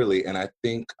literally. And I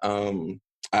think I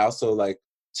also like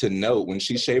to note when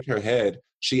she shaved her head,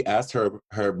 she asked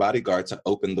her bodyguard to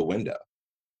open the window.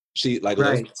 She like those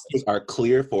Right. pictures are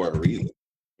clear for a reason.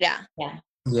 Yeah. Yeah.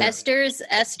 Yeah.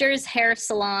 Esther's hair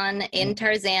salon in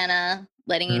Tarzana,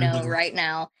 letting you know Mhm. right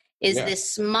now, is Yeah. the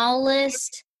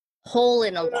smallest hole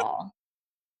in a wall.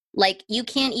 Like, you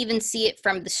can't even see it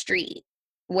from the street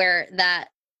where that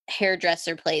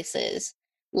hairdresser place is.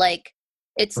 Like,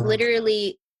 it's Oh.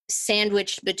 literally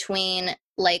sandwiched between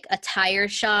like a tire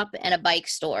shop and a bike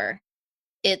store.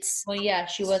 It's Well, yeah,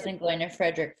 she wasn't going to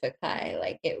Frederick Fakai.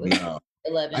 Like it was No.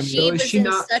 11. I mean, she So is was she in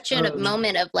not, such a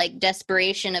moment of like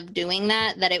desperation of doing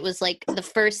that it was like the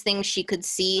first thing she could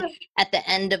see at the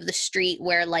end of the street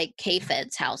where like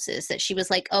K-Fed's house is, that she was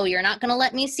like, oh, you're not gonna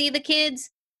let me see the kids?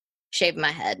 Shave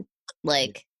my head.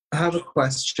 Like, I have a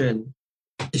question.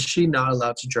 Is she not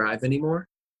allowed to drive anymore?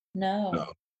 No.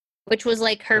 No. which was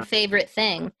like her favorite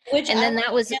thing. Which And then I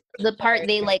that was yeah, the part sorry.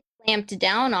 they like clamped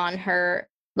down on her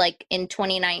like in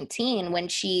 2019 when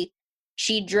she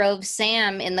drove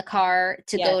Sam in the car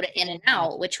to Yeah, go to In and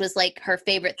Out, which was like her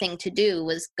favorite thing to do,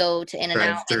 was go to In and Out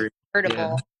in Drive-through.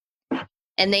 convertible.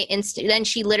 And they then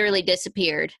she literally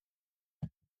disappeared.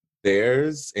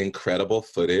 There's incredible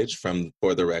footage from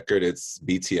For the Record. It's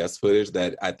BTS footage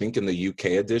that I think in the UK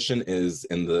edition is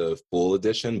in the full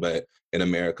edition, but in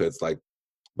America it's like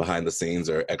behind the scenes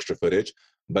or extra footage.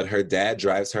 But her dad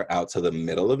drives her out to the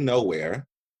middle of nowhere,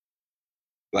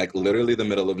 like literally the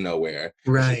middle of nowhere.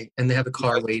 Right. And they have a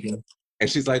car waiting. And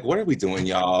she's like, what are we doing,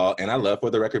 y'all? And I love For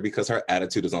the Record because her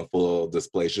attitude is on full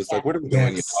display. She's just like, what are we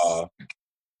doing, Yes. y'all?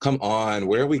 Come on,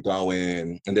 where are we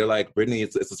going? And they're like, Britney,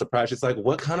 it's a surprise. She's like,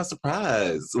 what kind of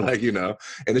surprise? Like, you know?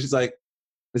 And then she's like,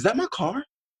 is that my car?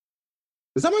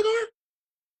 Is that my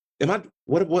car?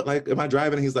 Am I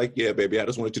driving? And he's like, yeah, baby, I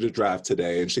just wanted you to drive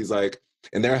today. And she's like,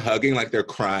 and they're hugging like they're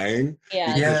crying.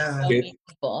 Yeah. Yeah. So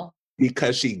meaningful.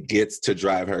 Because she gets to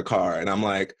drive her car. And I'm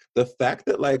like, the fact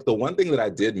that like the one thing that I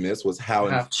did miss was I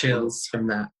have chills from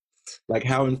that. like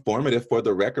how informative For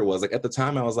the Record was. Like at the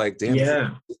time I was like, damn,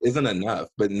 Yeah. this isn't enough.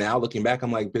 But now looking back,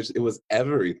 I'm like, bitch, it was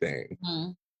everything.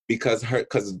 Mhm. Because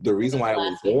the reason why it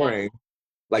was boring,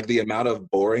 like the amount of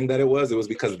boring that it was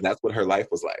because that's what her life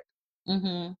was like.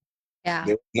 Mhm. Yeah.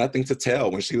 There was nothing to tell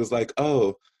when she was like,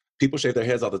 oh, people shave their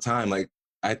heads all the time. Like,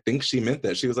 I think she meant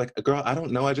that. She was like, girl, I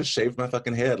don't know. I just shaved my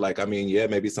fucking head. Like, I mean, yeah,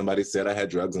 maybe somebody said I had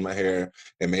drugs in my hair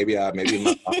and maybe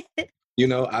you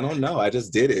know, I don't know. I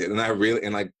just did it.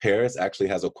 And like Paris actually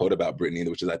has a quote about Britney,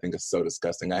 which is, I think is so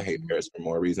disgusting. I hate Paris for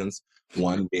more reasons.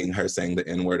 One being her saying the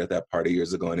N-word at that party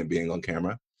years ago and it being on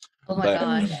camera. Oh my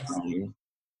gosh.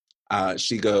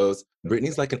 She goes,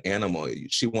 Britney's like an animal.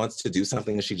 She wants to do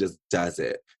something and she just does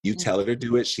it. You tell her to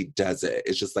do it, she does it.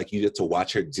 It's just like you get to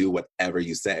watch her do whatever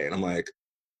you say. And I'm like,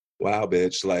 wow,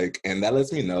 bitch. Like, and that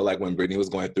lets me know, like when Britney was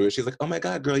going through it, she's like, oh my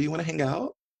God, girl, you want to hang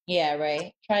out? Yeah,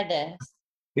 right. Try this.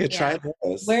 Yeah, try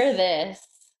this. Wear this.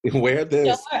 Wear this.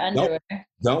 Don't wear underwear.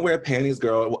 Don't wear panties,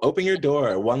 girl. Open your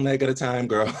door one leg at a time,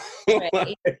 girl.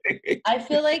 Right. I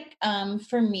feel like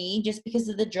for me, just because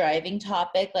of the driving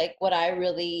topic, like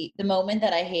the moment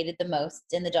that I hated the most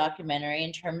in the documentary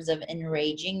in terms of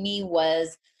enraging me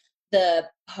was the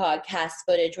podcast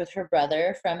footage with her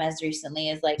brother from as recently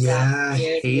as like Yeah, last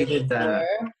year, the year hated that.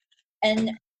 before.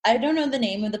 And I don't know the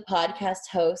name of the podcast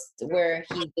host where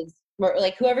he was, or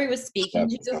like whoever he was speaking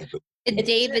to. It's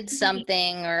David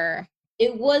something or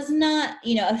it was not,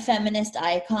 you know, a feminist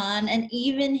icon. And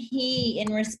even he,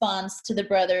 in response to the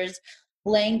brothers'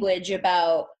 language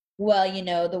about, well, you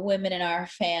know, the women in our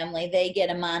family, they get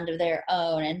a mind of their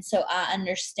own. And so I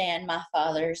understand my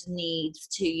father's needs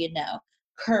to, you know,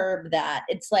 curb that.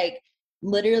 It's like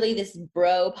literally this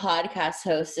bro podcast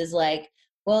host is like,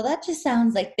 well, that just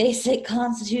sounds like basic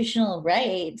constitutional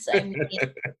rights. I mean,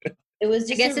 it was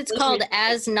just I guess it's called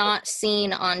ridiculous- As Not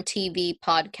Seen on TV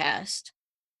podcast.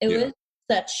 It Yeah. was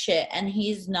such shit, and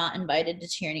he's not invited to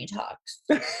Tierney Talks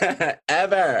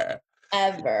Ever.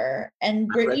 ever. And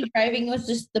Brittany driving was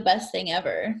just the best thing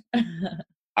ever.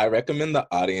 I recommend the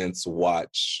audience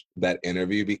watch that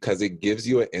interview because it gives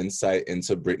you an insight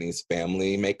into Britney's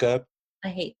family makeup I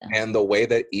hate them. and the way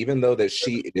that even though that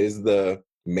she is the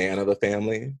man of the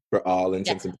family for all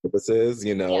intents and purposes,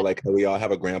 you know, Yeah. like we all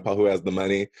have a grandpa who has the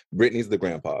money. Britney's the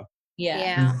grandpa.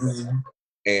 Yeah. Mhm.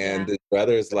 And the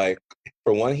brother is like,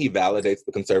 for one, he validates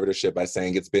the conservatorship by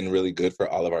saying it's been really good for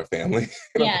all of our family.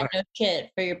 Yeah, no shit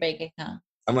for your bank account.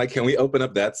 I'm like, can we open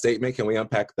up that statement? Can we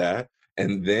unpack that?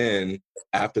 And then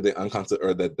after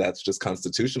the that's just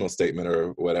constitutional statement or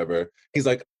whatever, he's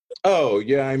like, oh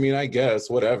yeah, I mean, I guess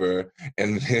whatever.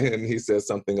 And then he says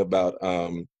something about,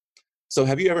 so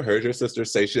have you ever heard your sister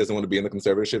say she doesn't want to be in the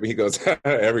conservatorship? And he goes,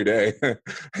 every day.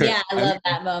 Yeah, I love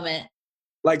that moment.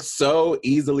 Like so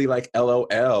easily, like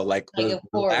LOL, like Like, of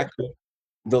course.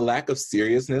 the lack of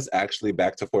seriousness actually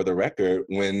back to For the Record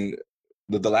when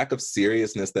the lack of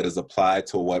seriousness that is applied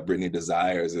to what Britney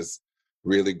desires is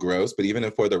really gross. But even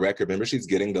in For the Record, remember she's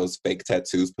getting those fake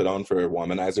tattoos put on for her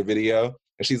Womanizer video.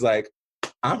 And she's like,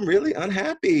 I'm really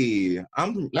unhappy.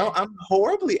 I'm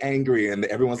horribly angry. And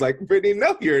everyone's like, Britney,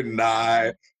 no, you're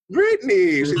not.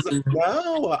 Britney. She's like,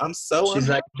 no, I'm so She's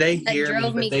like, they That hear me,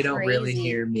 drove but me they don't really crazy.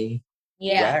 hear me.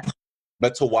 Yeah. Right.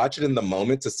 But to watch it in the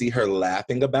moment, to see her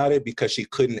laughing about it because she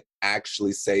couldn't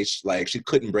actually say, she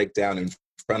couldn't break down in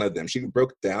front of them. She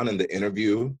broke down in the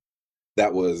interview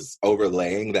that was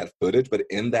overlaying that footage, but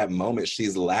in that moment,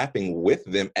 she's laughing with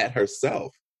them at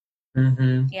herself.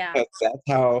 Mm-hmm. Yeah.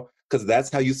 Because that's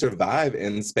how you survive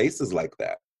in spaces like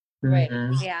that. Right.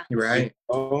 Mm-hmm. Yeah. Right.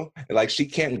 Oh, like she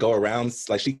can't go around,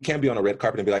 like she can't be on a red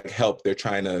carpet and be like, help, they're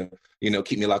trying to,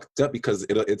 keep me locked up because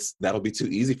that'll be too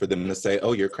easy for them to say,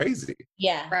 oh, you're crazy.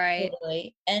 Yeah. Right.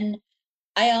 Totally. And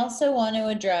I also want to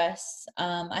address,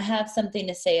 I have something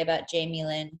to say about Jamie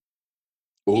Lynn.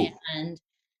 Ooh, And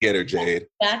get her, Jade.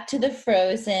 back to the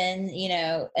Frozen,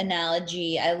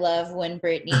 analogy. I love when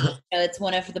Britney, it's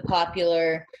one of the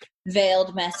popular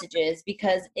veiled messages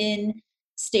because in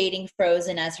stating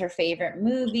Frozen as her favorite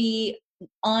movie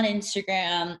on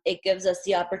Instagram, it gives us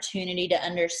the opportunity to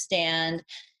understand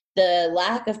the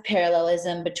lack of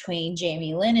parallelism between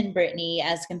Jamie Lynn and Britney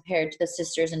as compared to the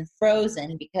sisters in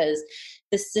Frozen, because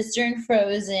the sister in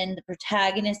Frozen, the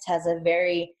protagonist, has a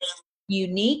very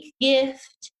unique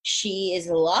gift. She is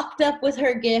locked up with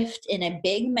her gift in a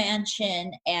big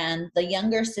mansion, and the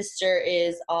younger sister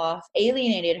is off,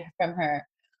 alienated from her.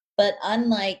 But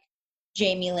unlike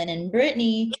Jamie Lynn and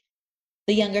Britney,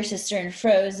 the younger sister in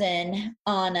Frozen,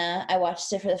 Anna, I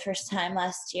watched it for the first time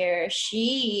last year.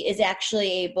 She is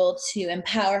actually able to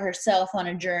empower herself on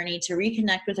a journey to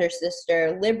reconnect with her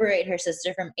sister, liberate her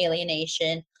sister from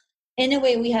alienation in a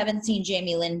way we haven't seen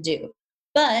Jamie Lynn do.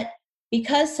 But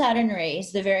because Saturn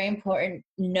raised the very important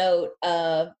note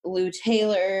of Lou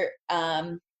Taylor,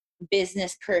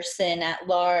 business person at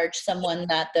large, someone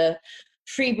that the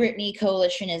Free Britney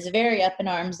Coalition is very up in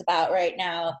arms about right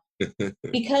now,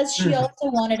 because she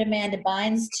also wanted Amanda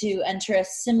Bynes to enter a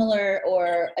similar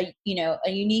or a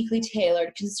uniquely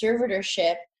tailored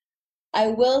conservatorship. I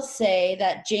will say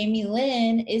that Jamie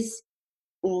Lynn is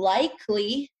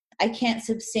likely, I can't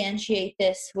substantiate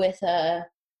this with a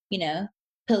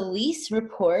police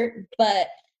report, but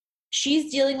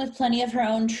she's dealing with plenty of her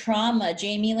own trauma.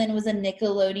 Jamie Lynn was a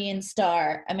Nickelodeon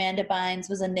star. Amanda Bynes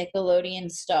was a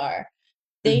Nickelodeon star.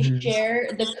 They share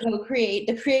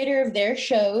the creator of their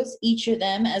shows, each of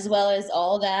them, as well as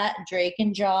all that, Drake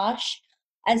and Josh.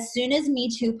 As soon as Me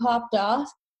Too popped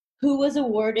off, who was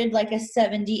awarded like a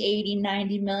 $70, $80,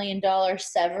 $90 million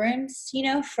severance,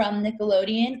 from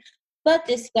Nickelodeon? But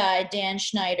this guy, Dan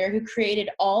Schneider, who created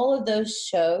all of those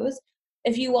shows.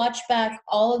 If you watch back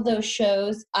all of those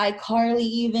shows, iCarly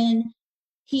even,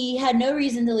 he had no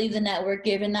reason to leave the network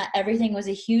given that everything was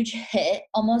a huge hit.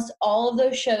 Almost all of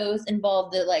those shows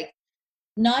involved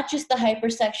not just the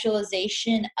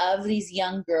hypersexualization of these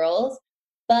young girls,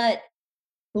 but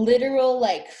literal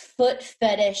like foot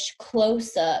fetish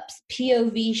close-ups,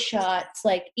 POV shots.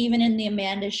 Like even in the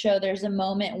Amanda show, there's a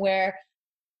moment where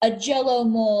a Jell-O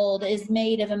mold is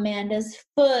made of Amanda's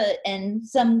foot and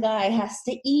some guy has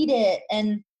to eat it,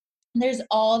 and there's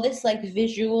all this like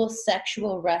visual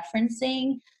sexual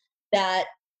referencing that,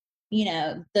 you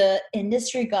know, the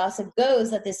industry gossip goes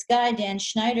that this guy Dan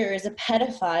Schneider is a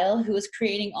pedophile who is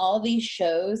creating all these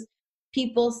shows.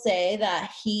 People say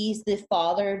that he's the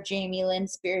father of Jamie Lynn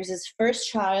Spears' first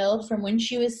child from when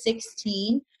she was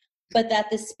 16, but that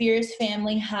the Spears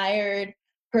family hired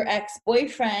her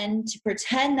ex-boyfriend to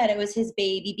pretend that it was his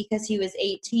baby because he was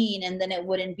 18, and then it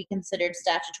wouldn't be considered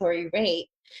statutory rape.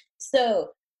 So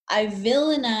I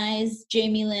villainize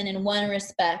Jamie Lynn in one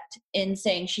respect in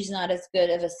saying she's not as good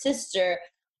of a sister,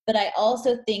 but I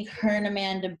also think her and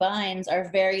Amanda Bynes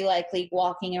are very likely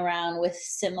walking around with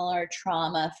similar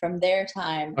trauma from their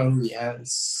time Oh, in the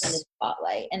yes.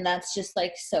 spotlight. And that's just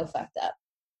like so fucked up.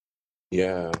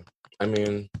 Yeah. I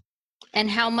mean, And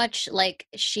how much like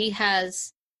she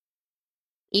has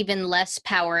even less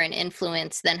power and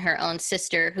influence than her own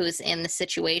sister who's in the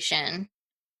situation.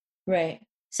 Right.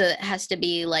 So it has to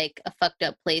be like a fucked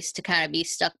up place to kind of be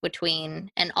stuck between.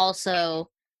 And also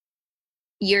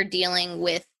you're dealing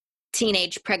with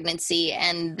teenage pregnancy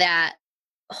and that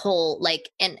whole like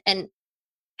and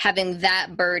having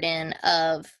that burden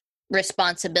of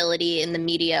responsibility in the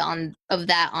media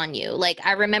on you. Like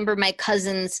I remember my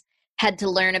cousins had to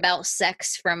learn about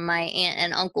sex from my aunt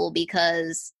and uncle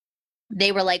because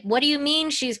they were like, what do you mean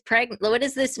she's pregnant? What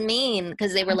does this mean?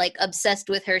 Because they were like obsessed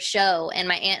with her show. And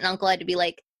my aunt and uncle had to be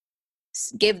like,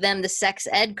 give them the sex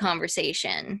ed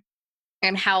conversation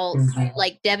and how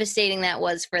like devastating that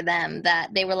was for them,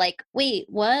 that they were like, wait,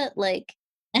 what? Like,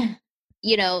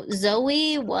 you know,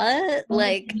 Zoe, what?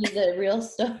 Like the real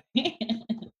story.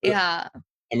 yeah.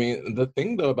 I mean, the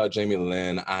thing though about Jamie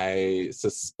Lynn, I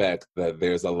suspect that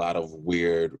there's a lot of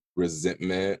weird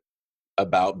resentment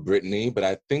about Britney, but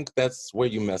I think that's where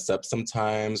you mess up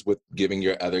sometimes with giving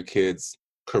your other kids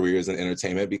careers in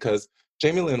entertainment, because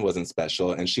Jamie Lynn wasn't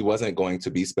special and she wasn't going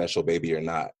to be special, baby or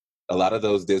not. A lot of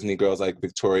those Disney girls like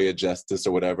Victoria Justice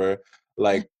or whatever,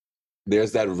 like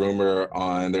there's that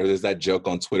there's that joke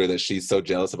on Twitter that she's so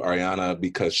jealous of Ariana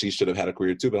because she should have had a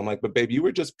career too. But I'm like, but babe, you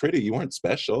were just pretty. You weren't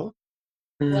special.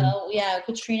 Well, yeah,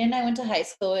 Katrina and I went to high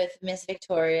school with Miss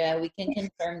Victoria. We can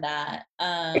confirm that.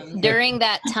 During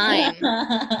that time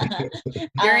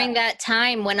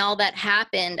when all that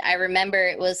happened, I remember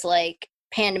it was like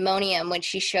pandemonium when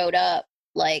she showed up,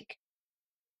 like,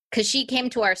 because she came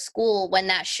to our school when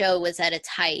that show was at its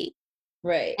height.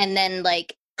 Right. And then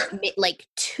like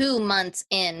 2 months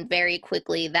in, very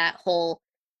quickly, that whole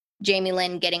Jamie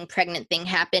Lynn getting pregnant thing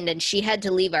happened and she had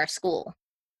to leave our school.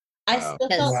 I still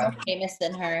felt more famous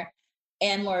than her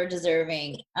and more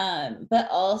deserving. But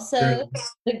also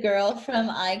the girl from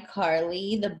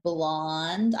iCarly, the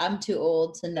blonde, I'm too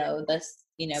old to know this,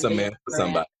 you know. Samantha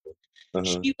somebody.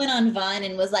 She went on Vine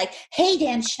and was like, hey,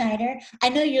 Dan Schneider, I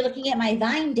know you're looking at my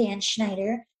Vine, Dan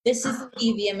Schneider. This is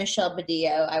Evia Michelle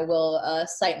Badillo. I will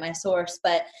cite my source,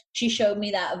 but she showed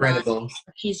me that Vine.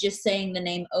 She's just saying the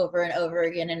name over and over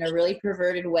again in a really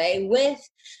perverted way with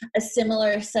a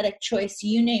similar aesthetic choice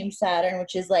you named, Saturn,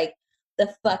 which is like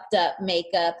the fucked up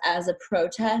makeup as a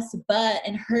protest. But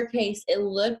in her case, it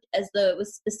looked as though it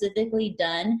was specifically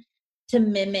done to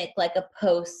mimic like a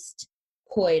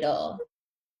post-coital.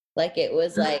 Like it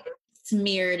was like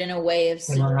smeared in a way of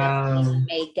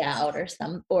make out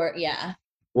or yeah.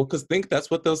 Well, because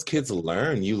that's what those kids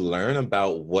learn. You learn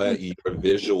about what your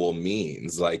visual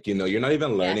means. Like, you know, you're not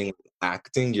even learning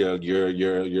acting. You're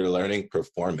learning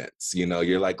performance. You know,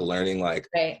 you're like learning like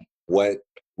what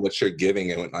you're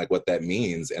giving and like what that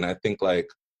means. And I think like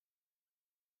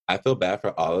I feel bad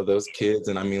for all of those kids.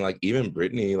 And I mean, like even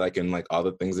Britney, like and like all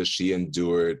the things that she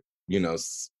endured, you know,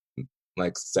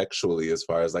 like sexually, as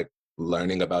far as like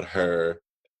learning about her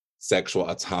sexual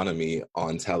autonomy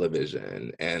on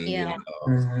television. And you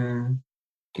know,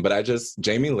 but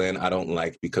Jamie Lynn I don't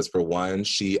like, because for one,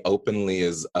 she openly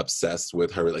is obsessed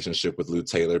with her relationship with Lou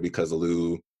Taylor, because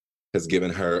Lou has given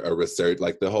her a research,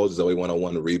 like the whole Zoe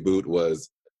 101 reboot was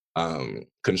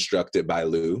constructed by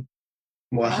Lou.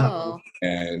 Wow.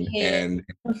 And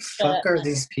what the fuck are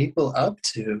these people up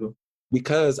to?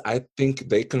 Because I think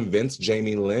they convinced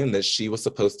Jamie Lynn that she was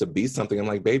supposed to be something. I'm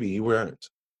like, baby, you weren't.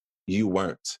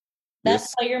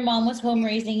 That's why your mom was home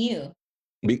raising you.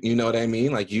 You know what I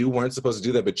mean? Like you weren't supposed to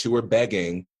do that, but you were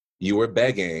begging,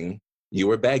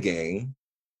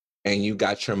 and you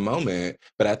got your moment.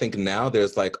 But I think now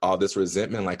there's like all this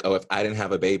resentment, like, oh, if I didn't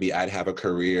have a baby, I'd have a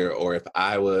career, or if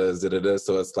I was da-da-da.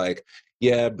 So it's like,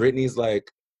 yeah, Britney's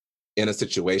like in a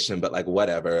situation, but like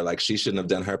whatever, like she shouldn't have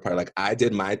done her part. Like I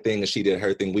did my thing and she did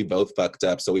her thing. We both fucked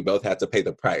up, so we both had to pay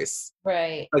the price.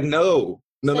 Right. Like no.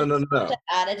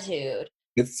 Attitude.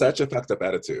 It's such a fucked up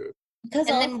attitude. And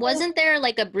then wasn't there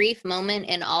like a brief moment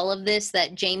in all of this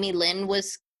that Jamie Lynn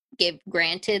was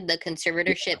granted the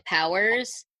conservatorship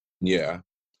powers? Yeah.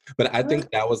 But I think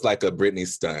that was like a Britney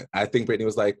stunt. I think Britney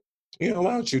was like, you know,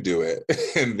 why don't you do it?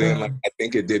 And then like I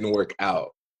think it didn't work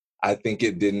out. I think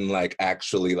it didn't like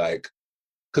actually like,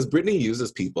 because Britney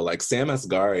uses people. Like Sam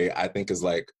Asghari, I think is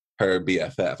like her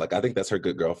BFF. Like I think that's her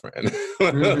good girlfriend.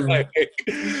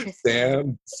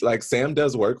 Sam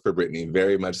does work for Britney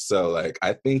very much so. Like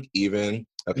I think even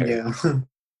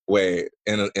wait,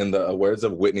 in the words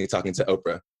of Whitney talking to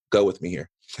Oprah, go with me here.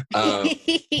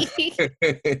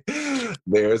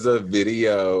 There's a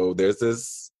video. There's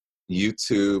this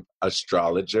YouTube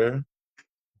astrologer,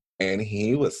 and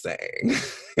he was saying,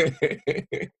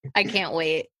 I can't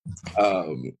wait.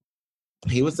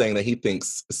 He was saying that he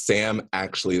thinks Sam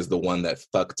actually is the one that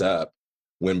fucked up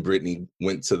when Britney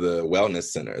went to the wellness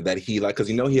center. That he like, because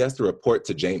you know he has to report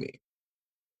to Jamie,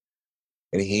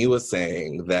 and he was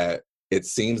saying that it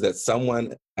seems that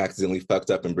someone accidentally fucked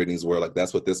up in Britney's world. Like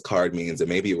that's what this card means, and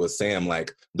maybe it was Sam.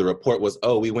 Like the report was,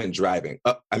 oh, we went driving.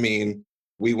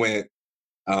 We went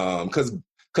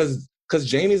because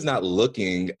Jamie's not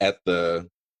looking at the,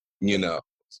 you know,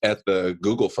 at the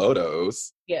Google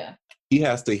Photos. Yeah. He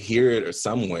has to hear it or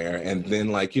somewhere. And then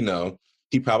like, you know,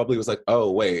 he probably was like,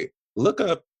 oh, wait, look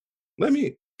up.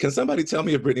 Can somebody tell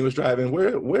me if Britney was driving?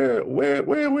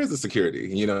 Where's the security?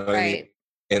 You know what I mean?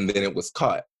 And then it was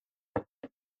caught.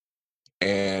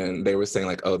 And they were saying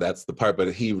like, oh, that's the part.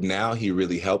 But he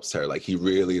really helps her. Like he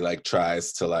really like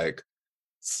tries to like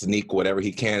sneak whatever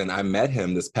he can. And I met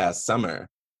him this past summer.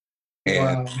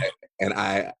 And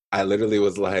I literally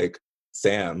was like,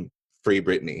 Sam, free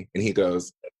Britney. And he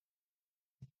goes,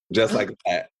 just like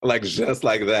that. Like, just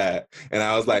like that. And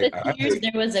I was like,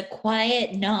 there was a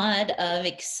quiet nod of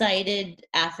excited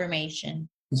affirmation.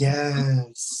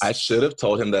 Yes. I should have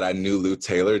told him that I knew Lou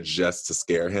Taylor just to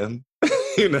scare him,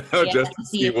 you know, just to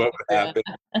see what would happen.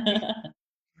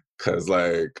 Because,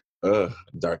 like,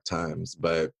 dark times.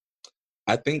 But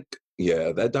I think,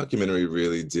 yeah, that documentary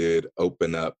really did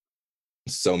open up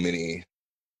so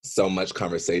much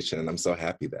conversation. And I'm so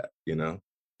happy that, you know?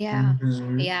 Yeah.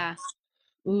 Mm-hmm. Yeah.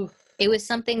 Oof. It was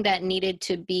something that needed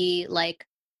to be like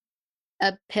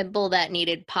a pimple that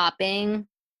needed popping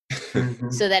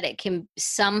so that it can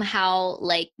somehow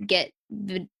like get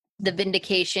the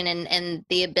vindication and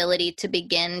the ability to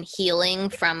begin healing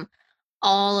from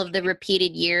all of the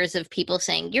repeated years of people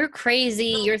saying, you're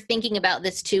crazy, you're thinking about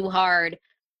this too hard.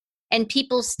 And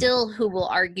people still who will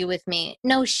argue with me,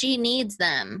 no, she needs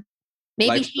them. Maybe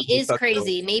like, she is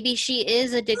crazy. Maybe she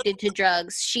is addicted to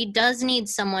drugs. She does need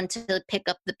someone to pick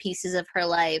up the pieces of her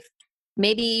life.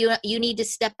 Maybe you need to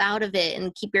step out of it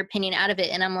and keep your opinion out of it.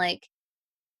 And I'm like,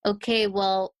 okay,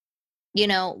 well, you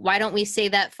know, why don't we say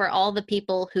that for all the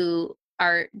people who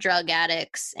are drug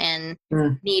addicts and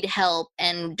need help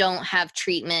and don't have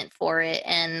treatment for it?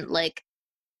 And like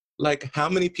how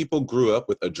many people grew up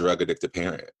with a drug addicted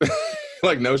parent?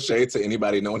 Like, no shade to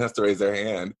anybody. No one has to raise their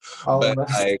hand. But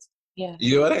like, yeah.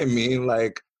 You know what I mean?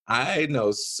 Like, I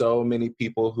know so many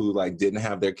people who like didn't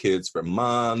have their kids for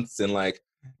months, and like,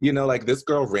 you know, like this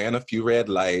girl ran a few red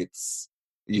lights.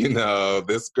 You know,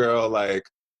 this girl like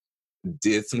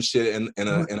did some shit in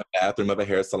a bathroom of a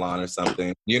hair salon or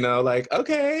something. You know, like,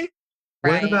 okay.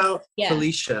 Right. What about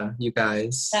Felicia, you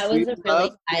guys? That was a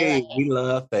really highlight. We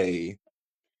love Faye.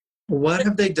 What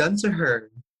have they done to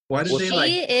her? Why did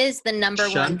she is the number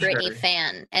one Britney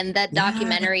fan, and that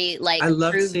documentary like I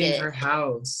love proved seeing it. her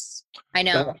house. I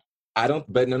know.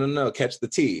 But no. Catch the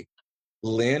tea.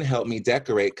 Lynn helped me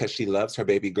decorate because she loves her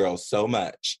baby girl so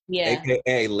much. Yeah.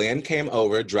 AKA Lynn came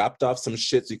over, dropped off some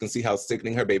shit so you can see how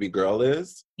sickening her baby girl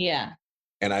is. Yeah.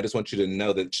 And I just want you to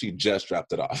know that she just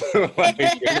dropped it off. Like,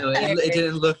 it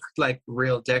didn't look like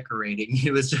real decorating.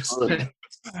 It was just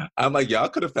I'm like, y'all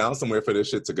could have found somewhere for this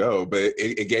shit to go, but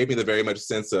it gave me the very much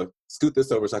sense of scoot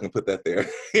this over so I can put that there.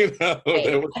 You know,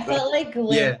 I felt like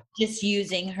Lynn just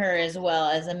using her as well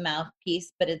as a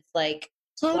mouthpiece, but it's like,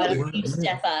 why don't you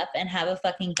step up and have a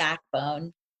fucking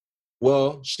backbone?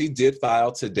 Well, she did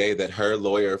file today that her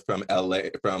lawyer from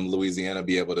Louisiana,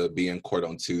 be able to be in court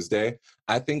on Tuesday.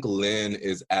 I think Lynn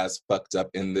is as fucked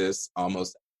up in this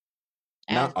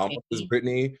not almost as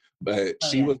Britney, but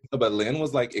but Lynn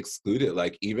was like excluded.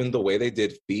 Like even the way they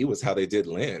did Fee was how they did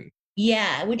Lynn.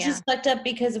 Yeah, which is fucked up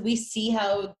because we see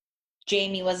how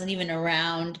Jamie wasn't even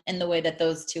around in the way that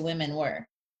those two women were.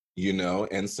 You know,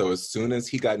 and so as soon as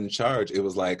he got in charge, it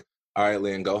was like, all right,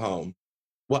 Lynn, go home.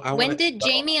 Well, I When want did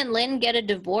Jamie and Lynn get a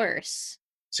divorce?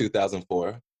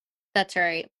 2004. That's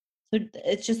right. So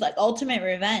it's just like ultimate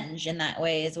revenge in that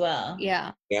way as well.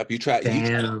 Yeah. Yep, you try to take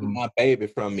Damn. my baby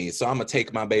from me, so I'm gonna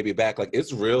take my baby back. Like,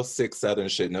 it's real sick Southern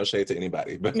shit. No shade to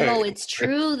anybody, but No, it's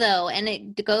true though, and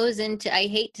it goes into, I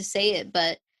hate to say it,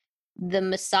 but the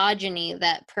misogyny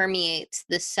that permeates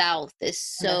the South is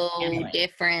so family.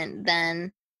 different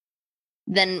than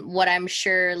what I'm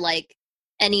sure like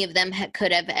any of them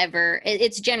could have ever.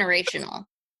 It's generational,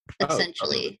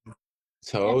 essentially.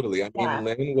 totally. I mean, Yeah.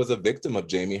 Lynn was a victim of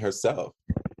Jamie herself.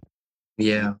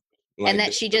 Yeah. Like, And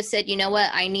that she just said, you know what,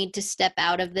 I need to step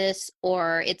out of this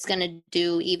or it's going to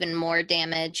do even more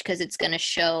damage because it's going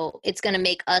to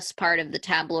make us part of the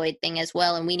tabloid thing as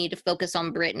well. And we need to focus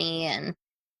on Britney. And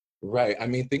right. I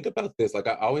mean, think about this. Like,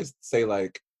 I always say,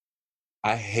 like,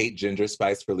 I hate Ginger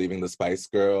Spice for leaving the Spice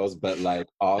Girls, but like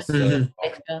also,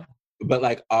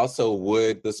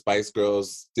 would the Spice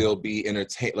Girls still be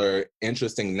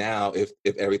interesting now if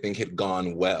everything had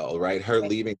gone well, right? Her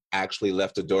leaving actually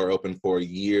left a door open for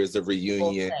years of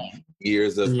reunion,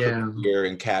 years of career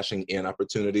and cashing in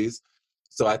opportunities.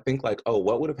 So I think like, oh,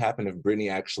 what would have happened if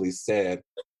Britney actually said,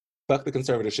 fuck the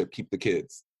conservatorship, keep the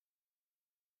kids?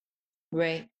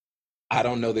 Right. I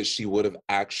don't know that she would have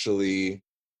actually,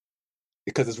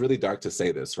 because it's really dark to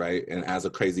say this, right? And as a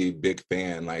crazy big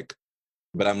fan, like,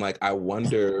 but I'm like, I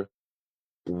wonder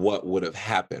what would have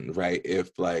happened, right? If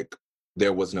like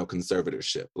there was no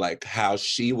conservatorship, like how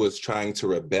she was trying to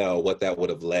rebel, what that would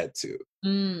have led to.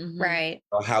 Mm-hmm. right.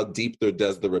 Or how deep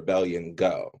does the rebellion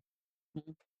go?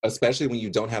 Mhm. Especially when you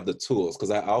don't have the tools.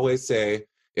 Because I always say,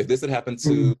 if this had happened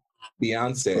to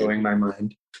Beyonce, Blowing my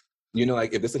mind. you know,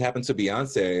 like if this had happened to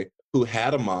Beyonce, who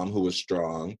had a mom who was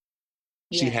strong,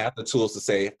 she had the tools to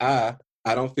say, I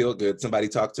don't feel good. Somebody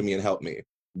talk to me and help me.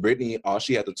 Britney, all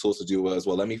she had the tools to do was,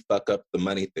 well, let me fuck up the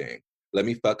money thing. Let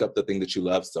me fuck up the thing that you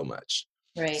love so much.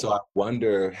 Right. So I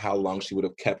wonder how long she would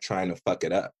have kept trying to fuck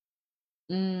it up,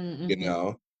 Mm-hmm. you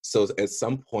know? So at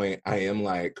some point, I am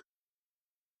like,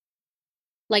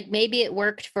 Maybe it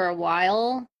worked for a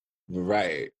while.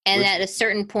 right. And at a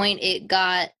certain point, it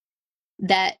got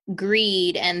that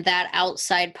greed and that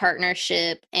outside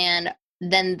partnership. And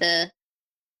then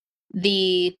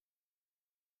the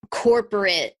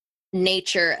corporate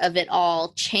nature of it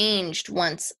all changed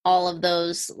once all of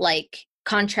those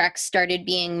contracts started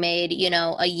being made,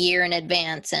 a year in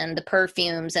advance, and the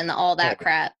perfumes and all that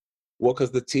crap. Well,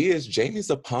 because the tea is Jamie's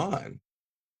a pawn.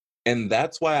 And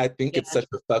that's why I think it's such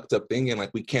a fucked up thing. And like,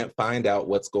 we can't find out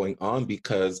what's going on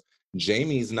because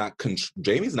Jamie's not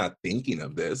thinking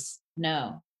of this.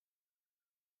 No.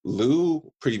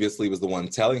 Lou previously was the one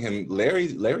telling him Larry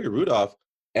Rudolph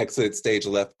exited stage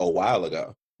left a while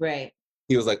ago. Right.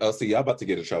 He was like, oh, see, y'all about to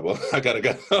get in trouble. I gotta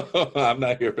go. I'm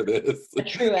not here for this. A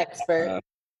true expert.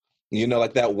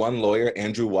 Like that one lawyer,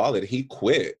 Andrew Wallet, he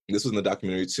quit. This was in the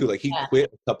documentary too. Like he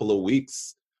quit a couple of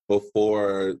weeks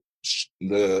before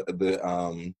the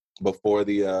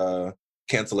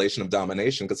cancellation of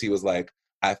Domination, because he was like,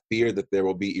 I fear that there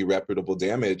will be irreparable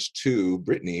damage to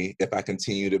Britney if I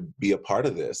continue to be a part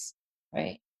of this.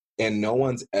 Right. And no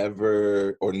one's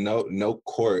ever, or no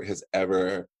court has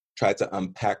ever tried to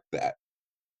unpack that.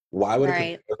 Why would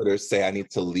a conservator say I need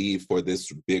to leave for this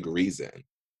big reason?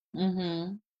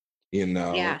 Mm-hmm. You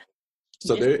know? Yeah.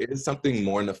 So there is something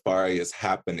more nefarious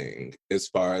happening as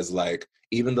far as like,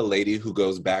 even the lady who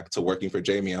goes back to working for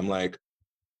Jamie, I'm like,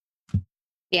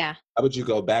 yeah, how would you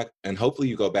go back? And hopefully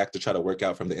you go back to try to work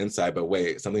out from the inside. But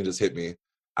wait, something just hit me.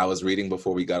 I was reading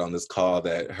before we got on this call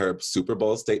that her Super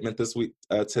Bowl statement this week,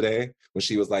 today, when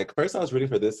she was like, first I was rooting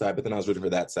for this side, but then I was rooting for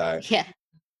that side. Yeah.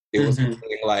 It was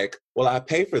like, well, I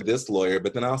pay for this lawyer,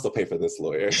 but then I also pay for this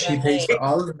lawyer. She pays for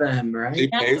all of them, right? She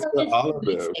pays for all of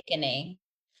them. Sickening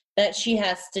that she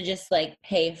has to just like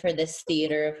pay for this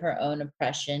theater of her own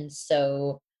oppression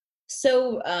so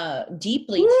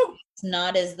deeply. It's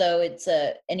not as though it's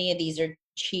any of these are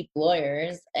cheap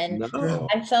lawyers. And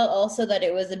I felt also that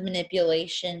it was a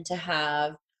manipulation to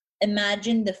have,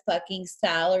 imagine the fucking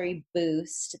salary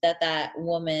boost that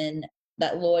woman,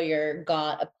 that lawyer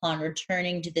got upon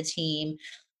returning to the team,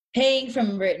 paying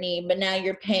from Britney, but now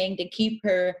you're paying to keep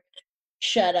her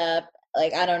shut up.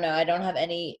 Like, I don't know. I don't have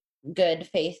any good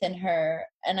faith in her.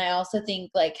 And I also think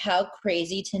like how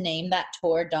crazy to name that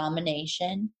tour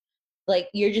Domination. Like,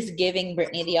 you're just giving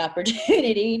Britney the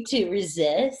opportunity to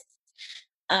resist.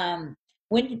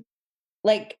 When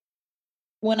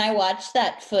I watched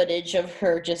that footage of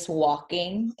her just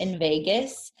walking in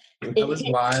Vegas, That was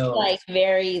wild. Like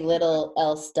very little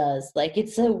else does. Like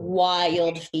it's a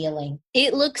wild feeling.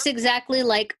 It looks exactly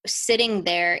like sitting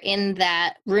there in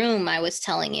that room I was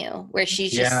telling you, where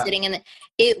she's just sitting in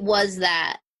it was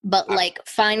that, but like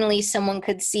finally someone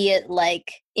could see it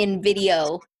like in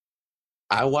video.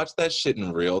 I watched that shit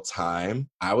in real time.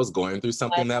 I was going through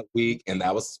something that week, and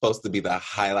that was supposed to be the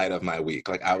highlight of my week.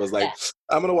 Like, I was like,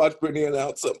 I'm going to watch Britney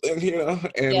announce something, you know?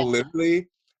 And literally,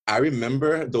 I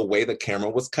remember the way the camera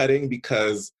was cutting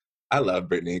because I love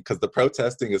Britney because the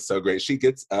protesting is so great. She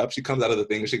gets up, she comes out of the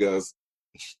thing, and she goes,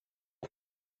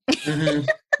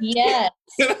 Yes.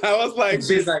 And I was like,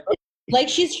 she's like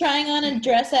she's trying on a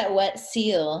dress at Wet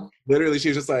Seal. Literally, she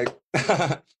was just like,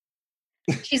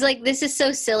 She's like, this is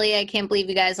so silly. I can't believe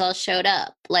you guys all showed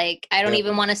up. Like, I don't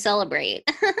even want to celebrate.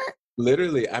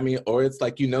 Literally, I mean, or it's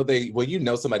like,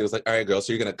 somebody was like, all right, girl,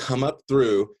 so you're going to come up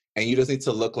through and you just need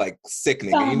to look like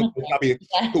sickening. And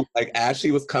like as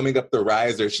she was coming up the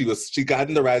riser, she got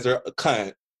in the riser,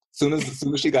 cunt. Soon as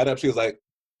she got up, she was like,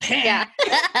 yeah.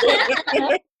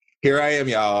 Here I am,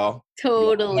 y'all.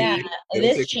 Totally. Yeah,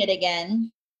 this shit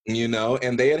again. You know,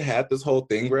 and they had this whole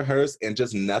thing rehearsed and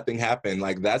just nothing happened.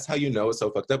 Like, that's how you know it's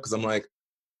so fucked up. Because I'm like,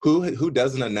 who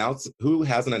has an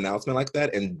announcement like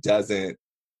that and doesn't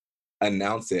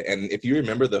announce it? And if you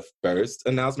remember the first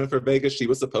announcement for Vegas, she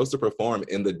was supposed to perform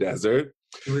in the desert.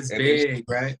 It was big,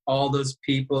 right? All those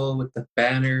people with the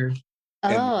banner.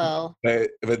 Oh.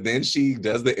 But then she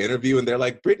does the interview and they're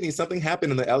like, Britney, something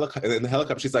happened in the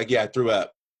helicopter. She's like, yeah, I threw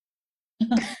up.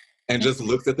 And just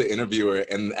looks at the interviewer.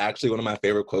 And actually one of my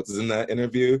favorite quotes is in that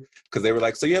interview because they were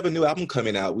like, so you have a new album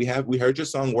coming out. We heard your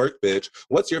song Work, bitch.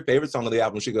 What's your favorite song of the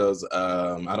album? She goes,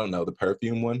 I don't know, the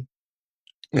Perfume one.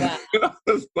 Wow.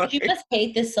 Like, You must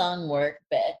hate the song Work,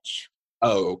 bitch.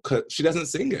 Oh, 'cause she doesn't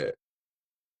sing it.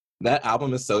 That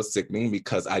album is so sickening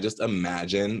because I just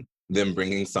imagine them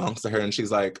bringing songs to her and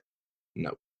she's like,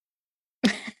 no.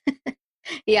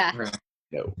 Yeah.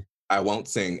 No. I won't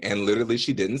sing. And literally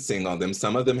she didn't sing on them.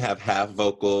 Some of them have half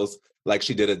vocals, like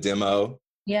she did a demo.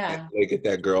 Yeah. They get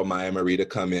that girl Maya Marie to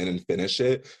come in and finish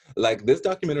it. Like this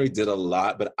documentary did a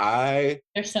lot, but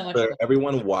there's so much for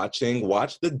everyone watching,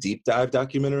 watch the deep dive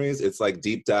documentaries. It's like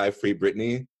Deep Dive Free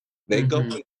Britney. They go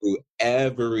through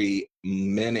every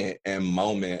minute and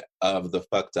moment of the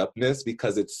fucked upness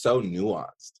because it's so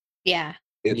nuanced. Yeah.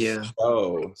 It's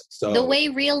so the way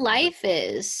real life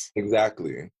is.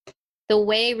 Exactly. The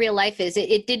way real life is,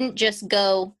 it didn't just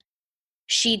go,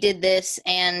 she did this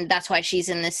and that's why she's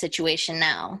in this situation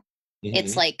now. Mm-hmm.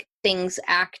 It's like things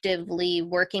actively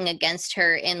working against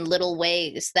her in little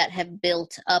ways that have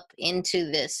built up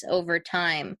into this over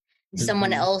time. Mm-hmm.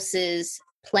 Someone else's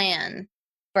plan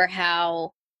for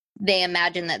how they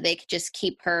imagine that they could just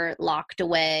keep her locked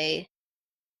away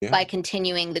by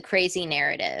continuing the crazy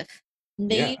narrative.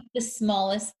 They use the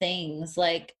smallest things,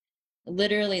 like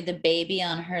literally the baby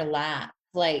on her lap.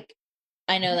 Like,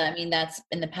 I know that, I mean, that's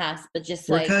in the past, but just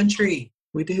we're country.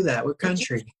 We do that. We're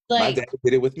country. Like, my dad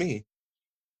did it with me.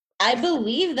 I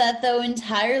believe that though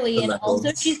entirely. And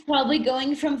also she's probably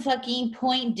going from fucking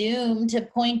Point Doom to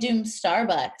Point Doom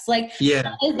Starbucks. Like,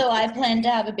 not as though I plan to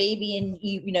have a baby and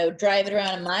you know, drive it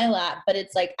around in my lap, but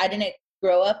it's like, I didn't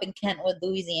grow up in Kentwood,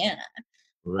 Louisiana.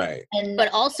 Right.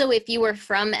 But also if you were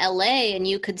from LA and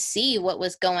you could see what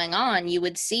was going on, you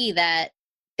would see that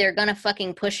they're gonna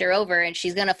fucking push her over and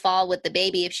she's gonna fall with the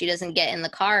baby if she doesn't get in the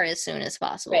car as soon as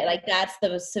possible. Right, like that's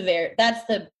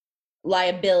the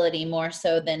liability more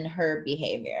so than her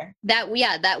behavior. That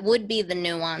would be the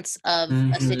nuance of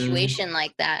a situation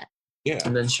like that. Yeah.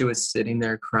 And then she was sitting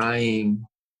there crying.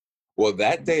 Well,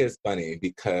 that day is funny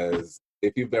because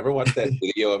if you've ever watched that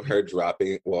video of her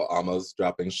almost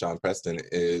dropping Sean Preston,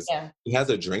 she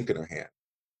has a drink in her hand.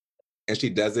 And she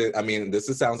doesn't, I mean,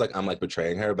 sounds like I'm like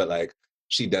betraying her, but like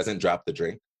she doesn't drop the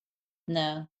drink.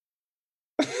 No.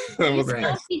 You're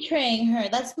not betraying her.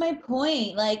 That's my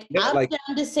point. Like, I'm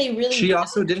down to say really she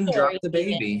also didn't drop the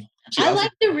baby. I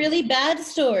like the really bad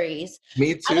stories.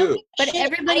 Me too. But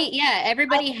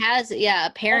everybody has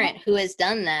a parent who has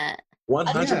done that. 100%.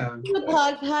 I listened to a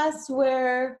podcast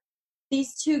where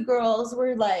these two girls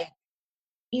were like,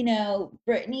 you know,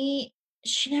 Britney,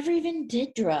 she never even did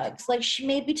drugs. Like, she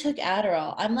maybe took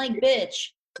Adderall. I'm like, bitch,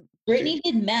 Britney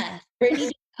did meth. Britney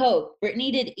did coke.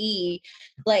 Britney did E.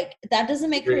 Like, that doesn't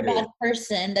make her a bad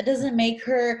person. That doesn't make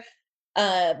her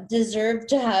deserve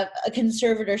to have a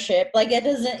conservatorship. Like, it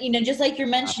doesn't, you know, just like you're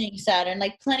mentioning, Saturn,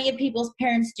 like plenty of people's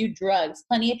parents do drugs.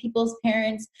 Plenty of people's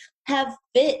parents have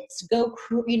fits,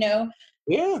 you know,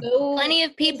 Yeah. Plenty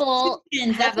of people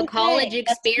have a college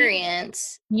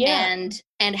experience and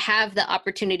have the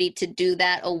opportunity to do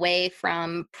that away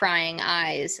from prying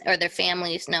eyes or their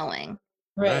families knowing.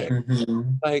 Right.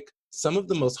 Like, some of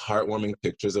the most heartwarming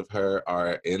pictures of her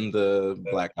are in the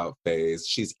blackout phase.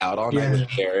 She's out all night with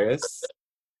Paris.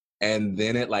 And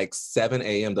then at like 7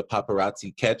 a.m., the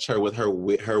paparazzi catch her with her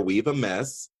weave a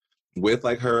mess, with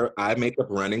like her eye makeup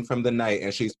running from the night,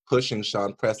 and she's pushing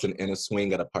Sean Preston in a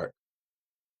swing at a park.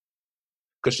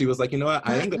 Because she was like, you know what?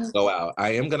 I am going to go out. I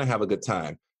am going to have a good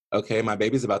time. Okay, my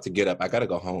baby's about to get up. I got to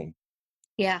go home.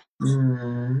 Yeah.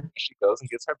 She goes and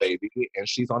gets her baby, and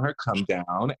she's on her come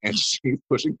down, and she's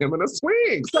pushing him in a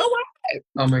swing. So what?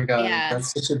 Oh my God,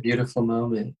 that's such a beautiful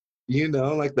moment. You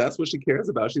know, like, that's what she cares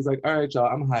about. She's like, all right,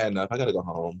 y'all, I'm high enough. I got to go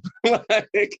home.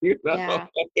 Like, you know,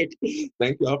 like,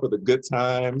 thank y'all for the good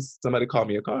times. Somebody call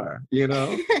me a car, you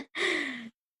know?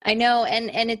 I know.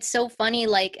 And it's so funny,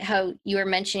 like how you were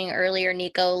mentioning earlier,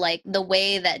 Nico, like the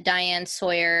way that Diane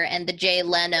Sawyer and the Jay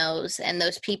Lenos and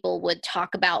those people would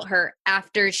talk about her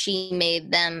after she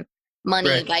made them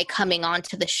money by coming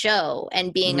onto the show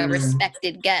and being a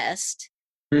respected guest,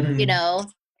 you know?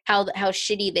 How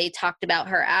shitty they talked about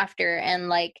her after, and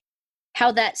like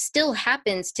how that still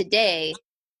happens today,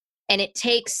 and it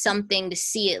takes something to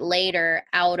see it later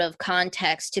out of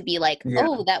context to be like,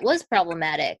 oh, that was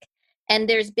problematic. And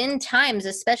there's been times,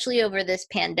 especially over this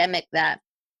pandemic, that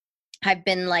I've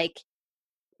been like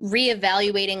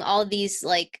reevaluating all these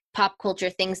like pop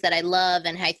culture things that I love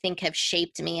and I think have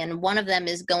shaped me, and one of them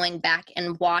is going back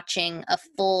and watching a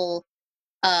full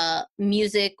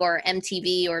music or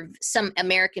MTV or some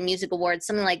American Music Awards,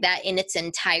 something like that, in its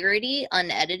entirety,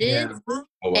 unedited. Oh,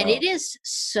 wow. And it is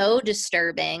so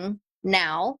disturbing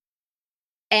now.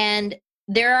 And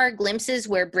there are glimpses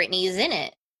where Britney is in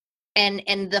it.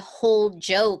 And the whole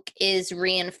joke is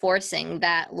reinforcing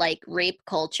that like rape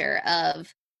culture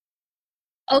of,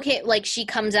 okay, like she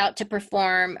comes out to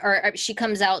perform or she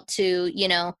comes out to, you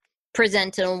know,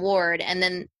 present an award, and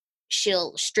then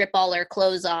she'll strip all her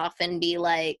clothes off and be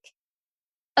like,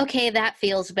 okay, that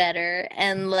feels better.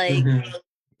 And like,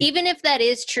 even if that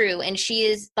is true and she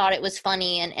is thought it was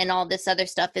funny and all this other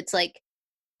stuff, it's like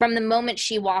from the moment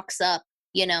she walks up,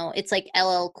 you know, it's like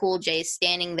LL Cool J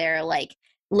standing there like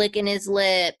licking his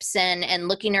lips and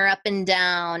looking her up and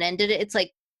down. And it's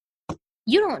like,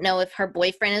 you don't know if her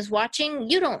boyfriend is watching.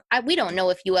 We don't know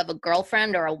if you have a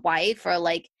girlfriend or a wife, or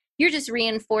like, you're just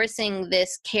reinforcing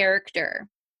this character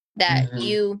that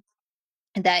you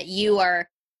are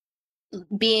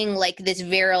being like this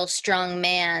virile, strong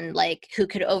man, like who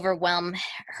could overwhelm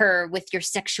her with your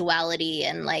sexuality.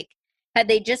 And like, had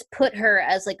they just put her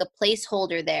as like a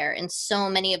placeholder there in so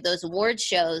many of those award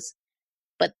shows,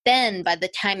 but then by the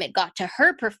time it got to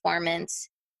her performance,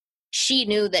 she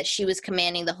knew that she was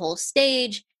commanding the whole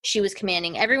stage. She was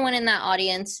commanding everyone in that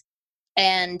audience,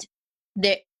 and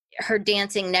her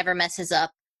dancing never messes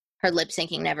up. Her lip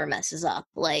syncing never messes up.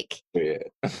 Like,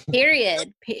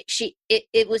 period.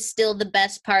 It was still the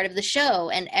best part of the show,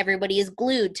 and everybody is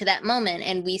glued to that moment.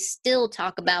 And we still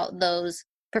talk about those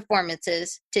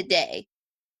performances today.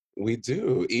 We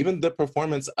do. Even the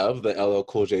performance of the LL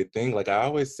Cool J thing. Like, I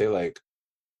always say, like,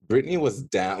 Britney was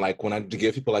down. Like, when I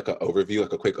give people like an overview,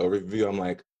 like a quick overview, I'm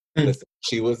like, listen,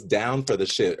 she was down for the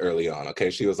shit early on. Okay,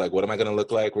 she was like, what am I gonna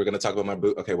look like? We're gonna talk about my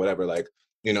boot. Okay, whatever. Like,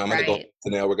 you know, I'm gonna go to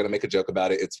Chanel. We're gonna make a joke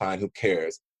about it. It's fine. Who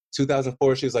cares?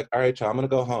 2004, she was like, all right, y'all, I'm gonna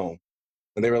go home.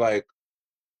 And they were like,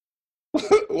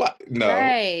 what? No.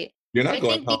 Right. You're not going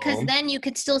home. I think because then you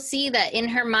could still see that in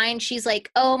her mind, she's like,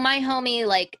 oh, my homie,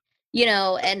 like, you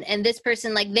know, and this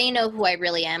person, like, they know who I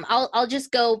really am. I'll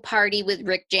just go party with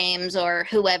Rick James or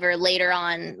whoever later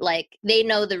on. Like, they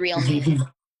know the real me.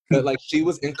 But like, she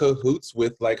was in cahoots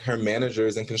with like her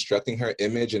managers and constructing her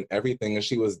image and everything, and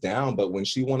she was down. But when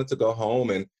she wanted to go home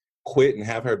and quit and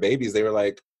have her babies, they were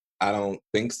like, I don't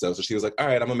think so. So she was like, all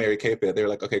right, I'm gonna marry K-Fed. They were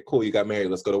like, okay, cool, you got married,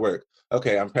 let's go to work.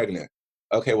 Okay, I'm pregnant.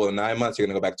 Okay, well, in 9 months, you're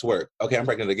gonna go back to work. Okay, I'm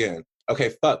pregnant again.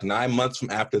 Okay, fuck, 9 months from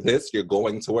after this, you're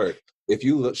going to work. If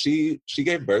you look, she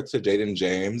gave birth to Jaden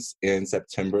James in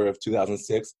September of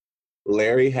 2006.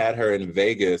 Larry had her in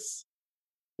Vegas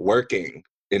working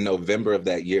in November of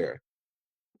that year.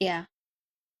 Yeah.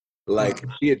 Like,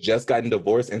 she had just gotten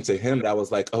divorced, and to him, that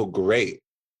was like, oh, great,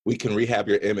 we can rehab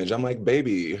your image. I'm like,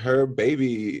 baby, her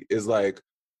baby is like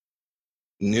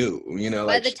new, you know?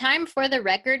 By like, the time For the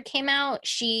Record came out,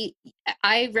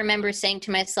 I remember saying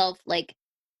to myself, like,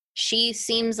 she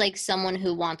seems like someone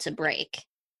who wants a break.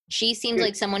 She seems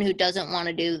like someone who doesn't want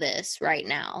to do this right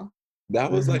now.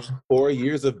 That was like Mhm. 4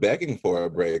 years of begging for a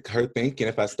break. Her thinking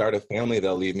if I start a family,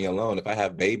 they'll leave me alone. If I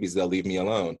have babies, they'll leave me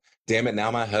alone. Damn it,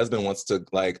 now my husband wants to,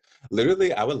 like,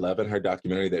 literally, I would love in her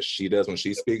documentary that she does when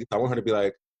she speaks, I want her to be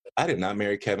like, I did not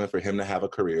marry Kevin for him to have a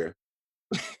career.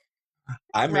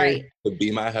 I married Right. him to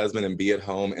be my husband and be at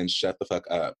home and shut the fuck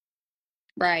up.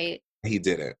 Right. He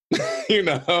didn't. You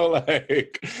know,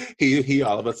 like he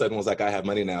all of a sudden was like, I have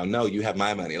money now. No, you have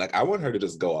my money. Like, I want her to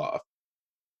just go off.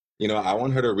 You know, I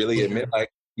want her to really admit,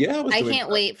 like, yeah, I was I doing can't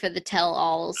wait for the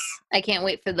tell-alls. I can't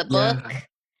wait for the book. Yeah.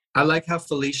 I like how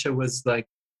Felicia was like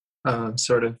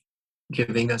sort of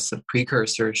giving us a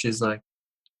precursor. She's like,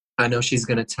 I know she's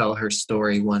gonna tell her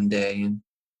story one day, and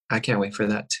I can't wait for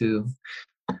that too.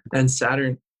 And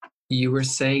Saturn, you were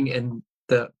saying in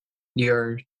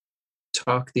your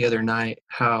talk the other night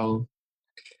how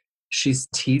she's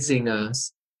teasing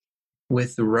us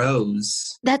with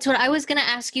Rose. That's what I was going to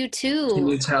ask you Can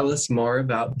you too. tell us more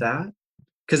about that?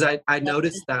 Because I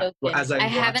noticed that as I I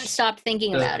haven't watched, stopped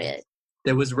thinking about it.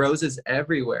 there was roses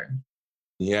everywhere.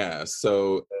 Yeah,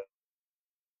 so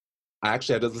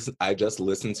actually, I just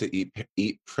listened to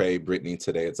Eat, Pray, Britney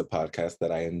today. It's a podcast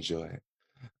that I enjoy.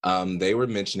 They were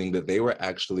mentioning that they were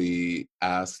actually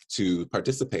asked to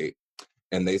participate,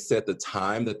 and they said the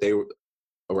time that they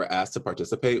were asked to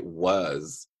participate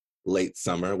was late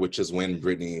summer, which is when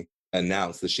Britney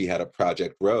announced that she had a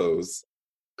Project Rose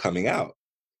coming out.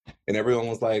 And everyone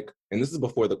was like, and this is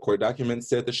before the court document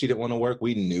said that she didn't want to work.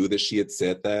 We knew that she had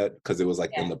said that because it was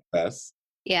like in the press.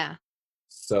 Yeah.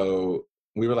 So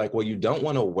we were like, well, you don't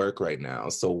want to work right now.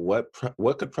 So what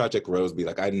could Project Rose be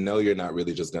like? I know you're not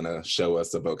really just gonna show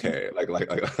us a bouquet, like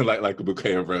a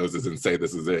bouquet of roses and say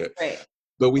this is it. Right.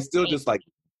 But we still just like,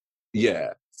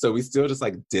 yeah. So we still just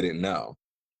like didn't know.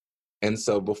 And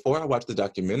so before I watched the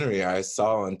documentary, I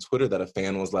saw on Twitter that a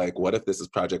fan was like, what if this is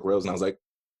Project Rose? And I was like,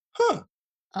 huh.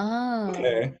 Oh.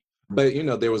 Okay. But you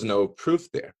know, there was no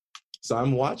proof there. So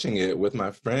I'm watching it with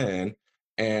my friend,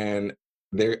 and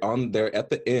they're at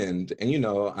the end, and you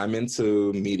know, I'm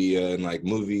into media and like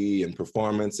movie and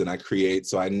performance, and I create,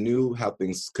 so I knew how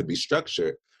things could be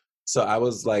structured. So I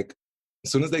was like,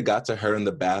 as soon as they got to her in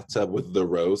the bathtub with the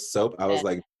rose soap, I was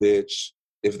like, bitch,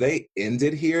 if they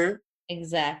ended here,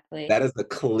 Exactly. that is a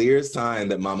clear sign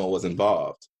that mama was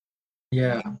involved.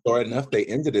 Yeah. Sure enough, they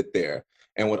ended it there.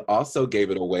 And what also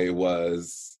gave it away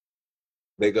was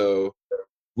they go,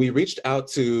 we reached out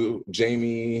to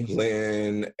Jamie,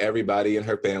 Lynn, everybody in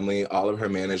her family, all of her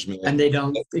management. And they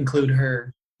don't include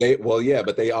her.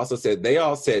 But they also said, they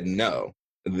all said no.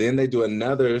 Then they do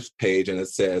another page and it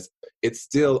says, it's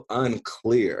still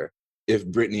unclear if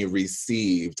Britney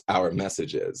received our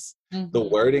messages. Mm-hmm. The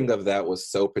wording of that was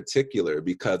so particular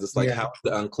because it's like, how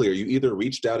is it unclear? You either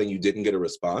reached out and you didn't get a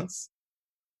response.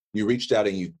 You reached out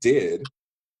and you did.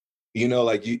 You know,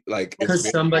 because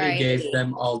somebody gave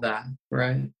them all that,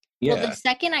 right? Yeah. Well, the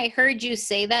second I heard you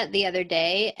say that the other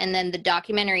day, and then the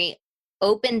documentary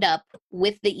opened up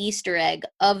with the Easter egg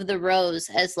of the rose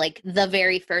as like the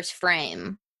very first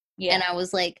frame. Yeah. And I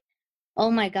was like, oh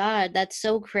my God, that's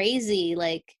so crazy.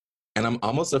 Like, and I'm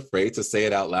almost afraid to say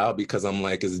it out loud because I'm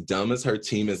like, as dumb as her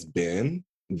team has been,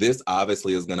 this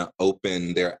obviously is going to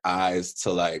open their eyes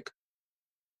to like,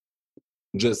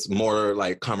 just more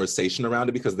like conversation around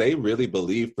it because they really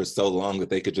believed for so long that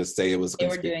they could just say it was they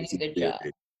were doing a good job.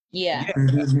 Yeah.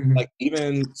 Like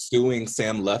even suing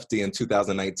Sam Lufty in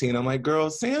 2019, I'm like, girl,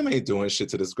 Sam ain't doing shit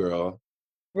to this girl.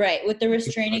 Right, with the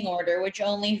restraining order, which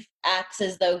only acts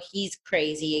as though he's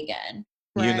crazy again.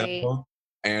 You know?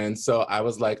 And so I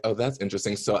was like, oh, that's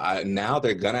interesting. So now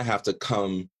they're gonna have to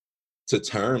come to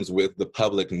terms with the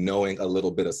public knowing a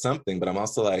little bit of something. But I'm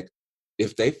also like,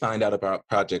 if they find out about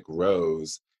Project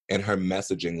Rose and her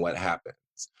messaging, what happens?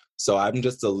 So I'm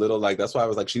just a little like, that's why I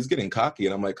was like, she's getting cocky.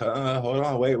 And I'm like, hold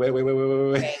on, wait.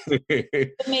 Right.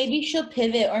 Maybe she'll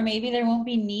pivot or maybe there won't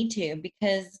be need to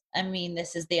because, I mean,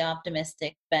 this is the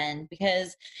optimistic bend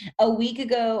because a week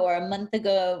ago or a month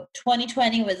ago,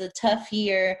 2020 was a tough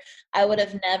year. I would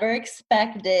have never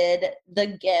expected the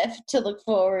gift to look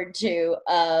forward to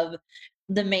of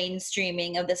the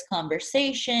mainstreaming of this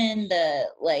conversation, the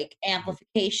like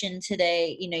amplification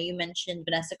today. You know, you mentioned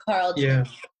Vanessa Carlton,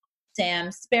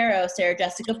 Sam Sparrow, Sarah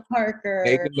Jessica Parker,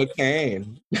 Meghan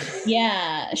McCain.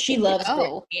 Yeah, she loves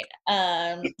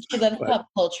it. She loves pop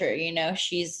culture. You know,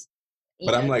 she's.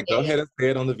 But I'm like, go ahead and say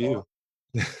it on The View.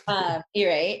 You're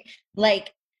right.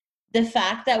 Like the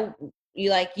fact that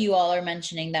you all are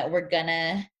mentioning that we're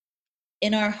gonna,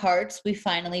 in our hearts, we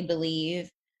finally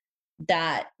believe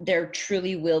that there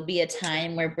truly will be a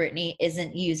time where Britney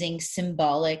isn't using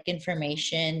symbolic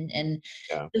information. And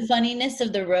the funniness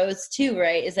of the rose too,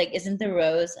 right, is like, isn't the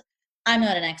rose I'm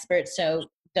not an expert, so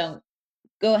don't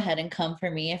go ahead and come for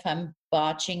me if I'm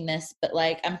botching this, but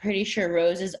like I'm pretty sure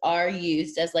roses are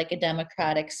used as like a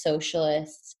democratic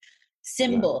socialist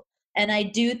symbol. Yeah. And I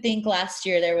do think last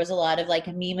year there was a lot of like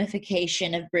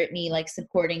memification of Britney like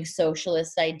supporting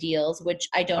socialist ideals, which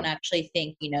I don't actually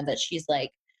think, that she's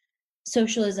like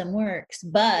socialism works,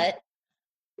 but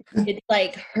it's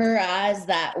like her as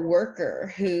that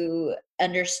worker who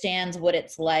understands what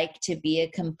it's like to be a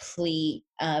complete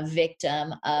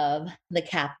victim of the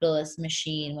capitalist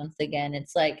machine. Once again,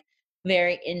 it's like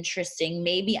very interesting.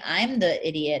 Maybe I'm the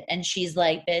idiot and she's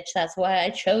like, bitch, that's why I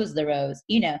chose the rose.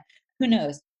 Who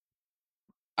knows?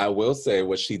 I will say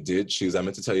what she did choose. I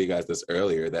meant to tell you guys this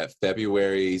earlier, that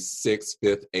February 6th,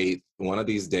 5th, 8th, one of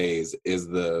these days is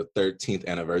the 13th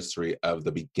anniversary of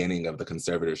the beginning of the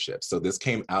conservatorship. So this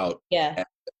came out at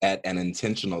an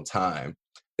intentional time,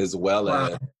 as well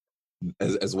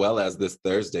as this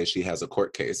Thursday, she has a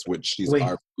court case, which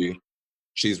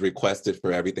she's requested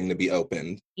for everything to be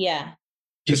opened. Yeah.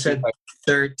 You said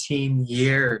 13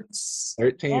 years.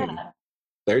 13. Yeah.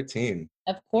 13.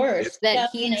 Of course.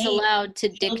 That he's allowed to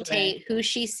dictate who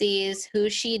she sees, who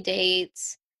she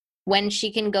dates, when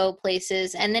she can go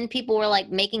places. And then people were like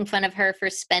making fun of her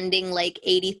for spending like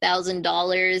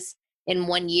 $80,000 in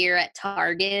 1 year at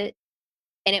Target.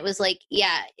 And it was like,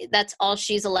 yeah, that's all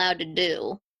she's allowed to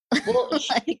do. Well,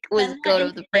 was go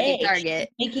to the freaking Target.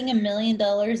 She's making $1 million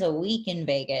a week in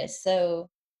Vegas. So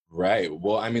right.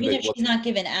 Well, I mean, if she's not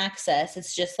given access,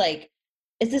 it's just like,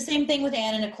 it's the same thing with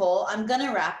Anna Nicole. I'm going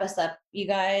to wrap us up, you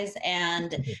guys.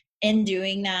 And in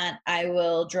doing that, I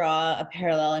will draw a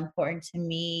parallel important to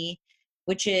me,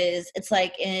 which is it's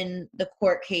like in the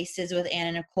court cases with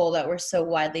Anna Nicole that were so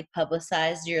widely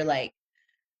publicized, you're like,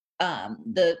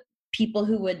 the people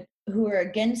who were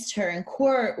against her in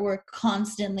court were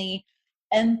constantly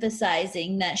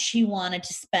emphasizing that she wanted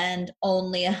to spend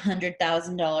only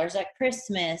 $100,000 at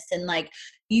Christmas and like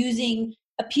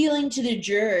appealing to the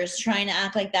jurors, trying to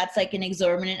act like that's like an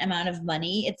exorbitant amount of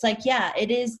money. It's like, yeah, it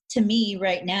is to me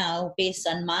right now, based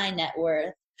on my net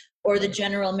worth or the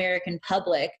general American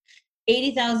public,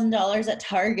 $80,000 at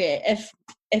Target.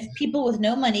 If people with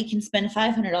no money can spend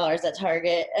 $500 at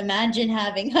Target, imagine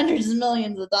having hundreds of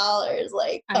millions of dollars.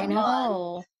 Like, I know.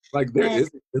 On. Like there is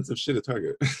expensive shit at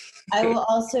Target. I will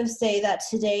also say that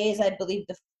today is, I believe,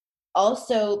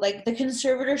 also like the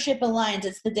conservatorship aligns.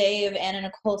 It's the day of Anna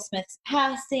Nicole Smith's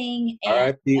passing.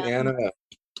 R.I.P. Anna.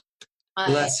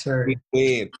 Bless her.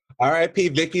 Queen. R.I.P.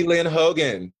 Vicki Lynn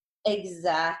Hogan.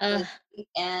 Exactly.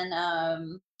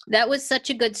 And that was such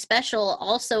a good special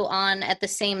also on at the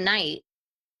same night,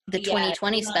 the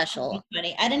 2020 special.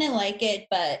 I didn't like it,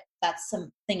 but that's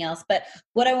something else. But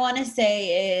what I want to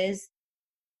say is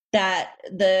that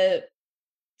the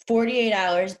 48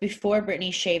 hours before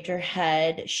Britney shaved her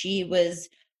head, she was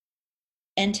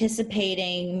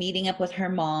anticipating meeting up with her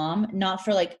mom, not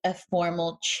for like a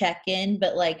formal check-in,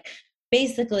 but like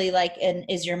basically like an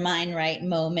is your mind right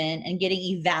moment and getting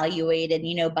evaluated,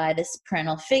 by this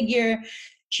parental figure.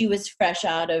 She was fresh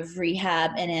out of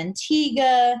rehab in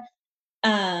Antigua.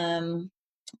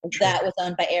 That was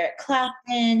owned by Eric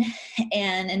Clapton.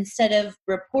 And instead of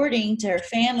reporting to her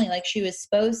family like she was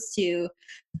supposed to,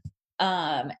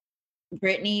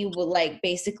 Britney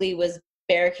basically was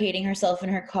barricading herself in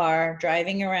her car,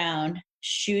 driving around,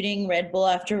 shooting Red Bull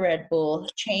after Red Bull,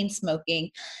 chain smoking,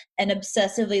 and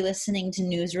obsessively listening to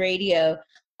news radio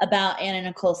about Anna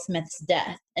Nicole Smith's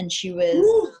death. And she was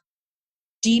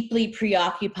deeply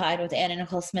preoccupied with Anna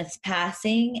Nicole Smith's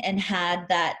passing and had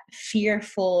that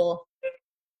fearful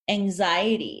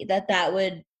anxiety that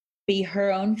would be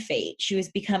her own fate. She was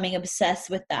becoming obsessed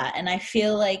with that. And I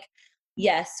feel like,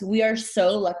 yes, we are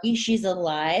so lucky she's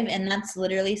alive. And that's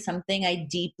literally something I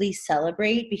deeply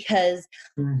celebrate because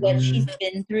what she's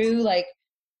been through,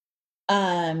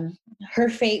 her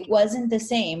fate wasn't the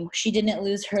same. She didn't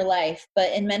lose her life.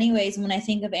 But in many ways, when I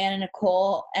think of Anna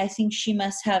Nicole, I think she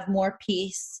must have more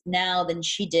peace now than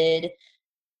she did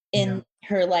in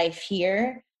her life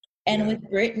here. And with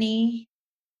Britney,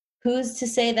 who's to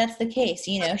say that's the case?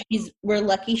 We're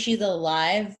lucky she's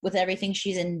alive with everything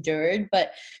she's endured,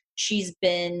 but she's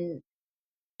been,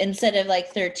 instead of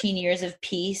 13 years of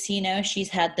peace, she's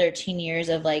had 13 years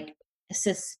of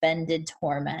suspended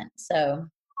torment. So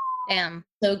damn,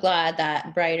 so glad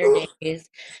that brighter days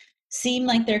seem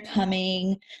like they're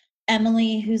coming.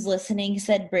 Emily, who's listening,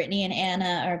 said Britney and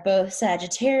Anna are both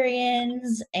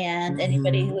Sagittarians, and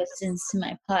anybody who listens to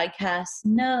my podcast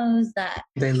knows that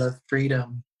they love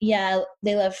freedom. Yeah,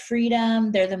 they love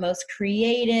freedom. They're the most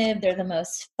creative. They're the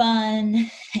most fun.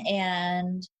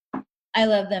 And I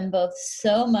love them both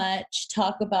so much.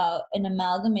 Talk about an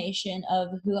amalgamation of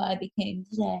who I became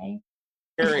today.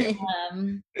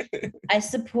 I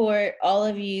support all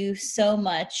of you so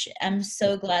much. I'm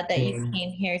so glad that you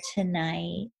came here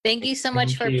tonight. Thank you so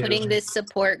much for putting this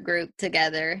support group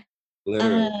together.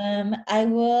 Literally. I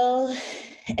will,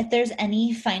 if there's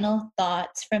any final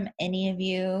thoughts from any of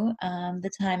you,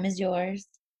 the time is yours.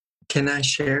 Can I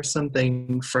share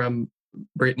something from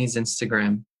Brittany's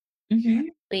Instagram? Mm-hmm.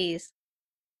 Please.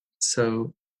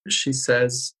 So she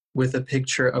says, with a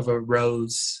picture of a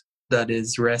rose that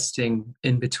is resting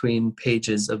in between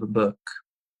pages of a book.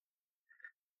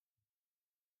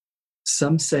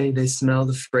 Some say they smell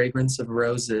the fragrance of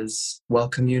roses while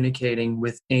communicating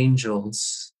with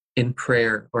angels in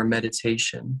prayer or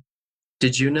meditation.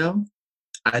 Did you know?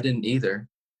 I didn't either.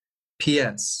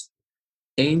 P.S.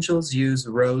 Angels use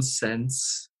rose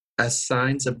scents as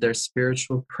signs of their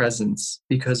spiritual presence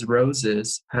because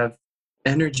roses have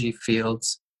energy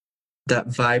fields that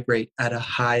vibrate at a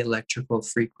high electrical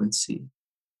frequency,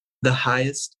 the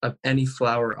highest of any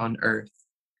flower on earth.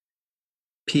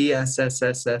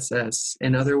 PSSSSS.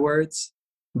 In other words,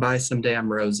 buy some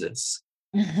damn roses.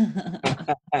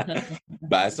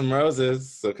 Buy some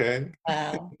roses, okay?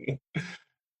 Wow.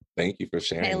 Thank you for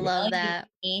sharing. I love that.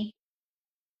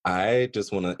 I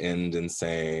just want to end in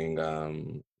saying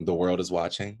the world is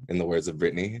watching, in the words of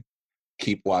Brittany.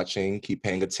 Keep watching, keep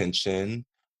paying attention,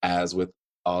 as with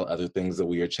all other things that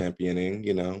we are championing,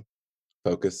 you know,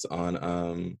 focus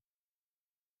on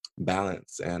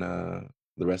balance and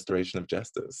the restoration of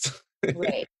justice.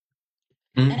 Right.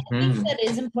 And I think that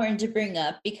is important to bring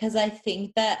up because I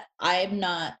think that I'm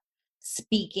not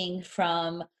speaking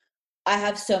from, I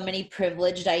have so many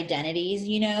privileged identities,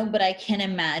 you know, but I can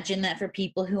imagine that for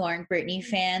people who aren't Britney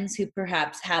fans, who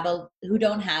perhaps who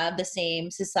don't have the same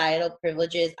societal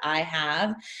privileges I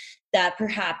have, that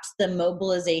perhaps the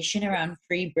mobilization around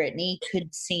Free Britney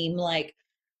could seem like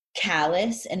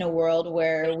callous in a world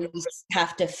where we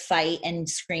have to fight and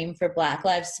scream for Black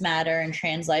Lives Matter and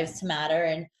Trans Lives to Matter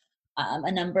and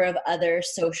a number of other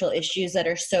social issues that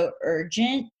are so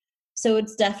urgent. So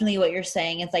it's definitely what you're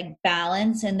saying. It's like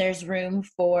balance, and there's room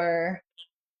for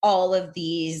all of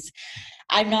these.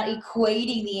 I'm not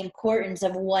equating the importance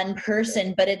of one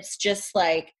person, but it's just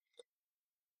like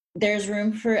there's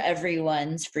room for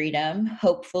everyone's freedom,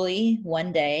 hopefully,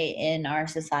 one day in our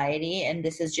society. And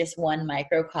this is just one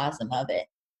microcosm of it.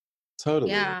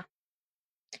 Totally. Yeah.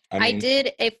 I mean, I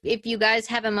did. If you guys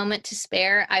have a moment to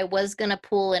spare, I was gonna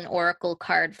pull an oracle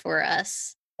card for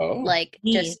us, like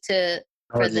just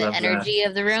for the energy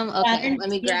of the room. Okay, let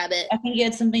me grab it. I think you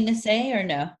had something to say, or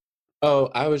no? Oh,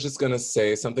 I was just gonna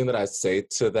say something that I say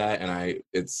to that, and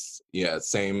it's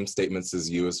same statements as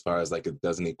you as far as like it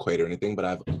doesn't equate or anything, but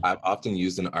I've often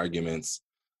used in arguments.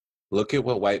 Look at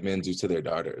what white men do to their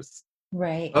daughters.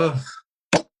 Right. Oh.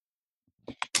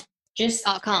 Just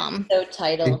 .com. So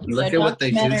title. Look at what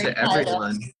they do to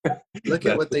everyone. Look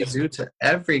at what they do to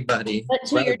everybody. But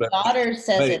to your daughter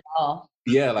says it all.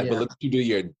 Yeah, like, but look what you do to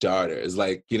your daughters.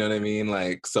 Like, you know what I mean?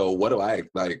 Like, so what do I,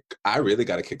 like, I really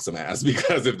got to kick some ass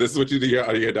because if this is what you do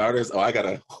to your daughters, I got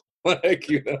to, like,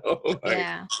 you know. Like,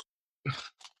 yeah.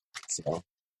 So.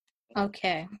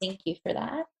 Okay. Thank you for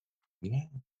that. Yeah.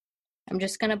 I'm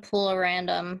just going to pull a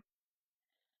random.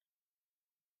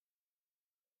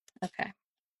 Okay.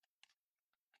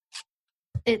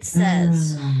 It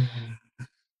says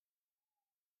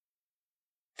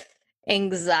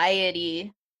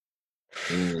anxiety.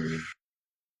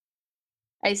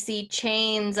 I see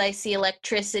chains. I see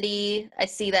electricity. I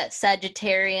see that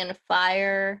Sagittarian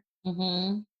fire.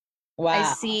 Mm-hmm. Wow. I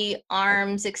see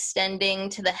arms extending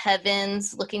to the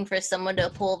heavens, looking for someone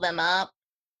to pull them up.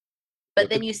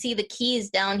 But then you see the keys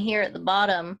down here at the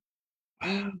bottom.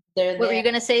 What were you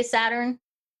going to say, Saturn?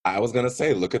 I was going to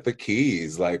say, look at the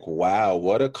keys. Like, wow,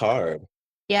 what a card.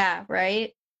 Yeah,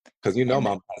 right? Because you know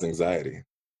Mom has anxiety.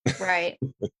 Right.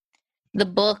 The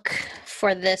book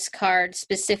for this card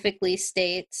specifically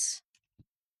states,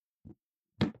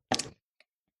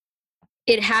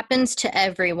 it happens to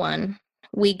everyone.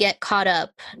 We get caught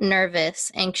up,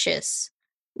 nervous, anxious.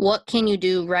 What can you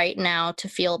do right now to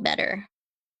feel better?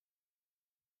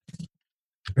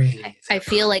 I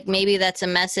feel like maybe that's a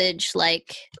message,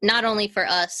 like, not only for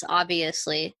us,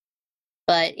 obviously,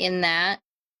 but in that,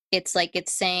 it's like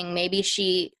it's saying maybe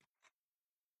she,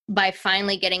 by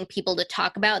finally getting people to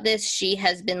talk about this, she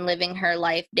has been living her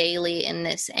life daily in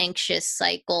this anxious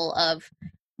cycle of,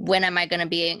 when am I going to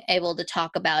be able to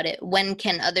talk about it? When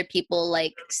can other people,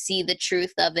 like, see the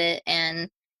truth of it and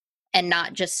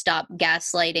not just stop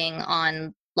gaslighting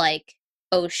on, like,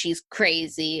 oh, she's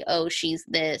crazy, oh, she's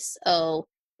this, oh,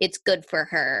 it's good for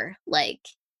her. Like,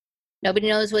 nobody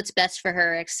knows what's best for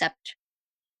her except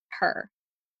her.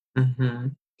 Mm-hmm.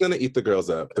 Gonna eat the girls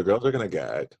up. The girls are gonna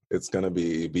gag. It's gonna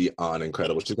be beyond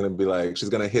incredible. She's gonna be like, she's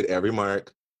gonna hit every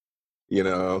mark. You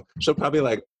know, she'll probably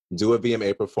like do a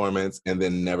VMA performance and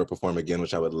then never perform again,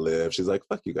 which I would live. She's like,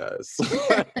 fuck you guys.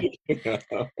 You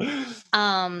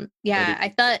know? Yeah,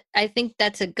 I think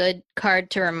that's a good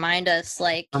card to remind us,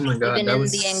 like, Oh my God, even that in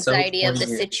was the so anxiety of the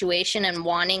poignant. situation and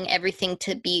wanting everything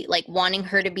to be like wanting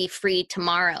her to be free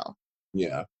tomorrow.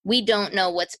 Yeah. We don't know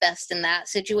what's best in that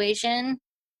situation,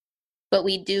 but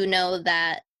we do know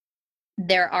that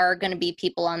there are going to be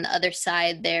people on the other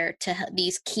side there to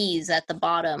these keys at the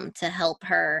bottom to help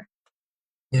her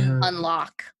Yeah.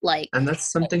 unlock, like, And that's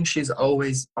something she's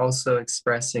always also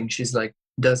expressing. She's like,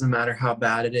 doesn't matter how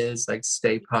bad it is, like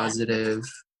stay positive.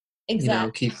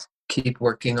 Exactly. You know, keep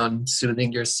working on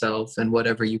soothing yourself and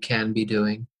whatever you can be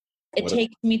doing. It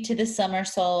takes me to the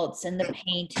somersaults and the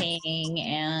painting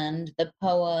and the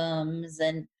poems,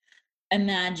 and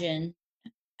imagine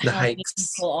The how hikes.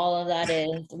 meaningful all of that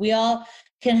is. We all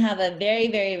can have a very,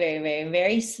 very, very, very,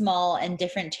 very small and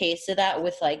different taste of that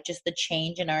with like just the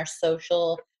change in our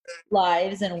social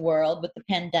lives and world with the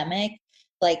pandemic,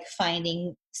 like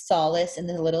finding solace in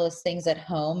the littlest things at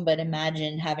home. But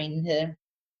imagine having to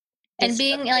and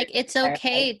being like, it's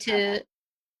okay to,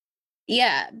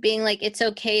 being like, it's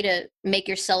okay to make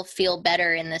yourself feel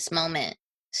better in this moment.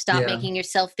 Stop making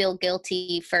yourself feel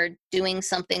guilty for doing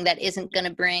something that isn't going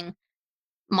to bring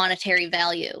monetary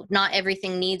value. Not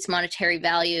everything needs monetary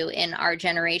value in our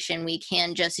generation. We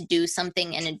can just do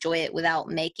something and enjoy it without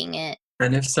making it.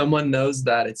 And if someone knows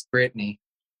that, it's Britney.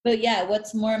 But yeah,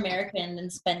 what's more American than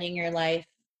spending your life?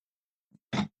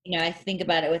 You know, I think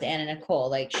about it with Anna Nicole.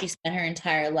 Like, she spent her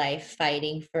entire life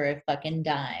fighting for a fucking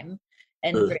dime.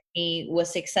 And Britney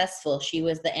was successful. She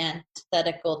was the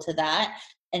antithetical to that.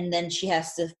 And then she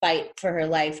has to fight for her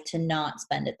life to not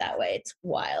spend it that way. It's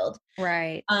wild.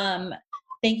 Right.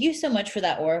 Thank you so much for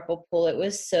that Oracle pull. It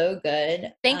was so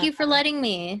good. Thank you for letting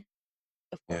me.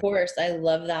 Of course. I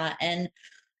love that. And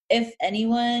if any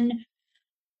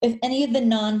of the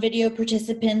non-video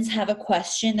participants have a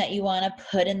question that you want to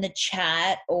put in the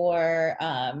chat, or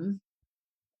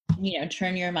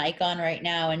turn your mic on right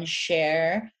now and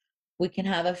share, we can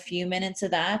have a few minutes of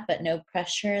that, but no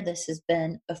pressure. This has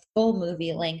been a full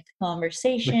movie length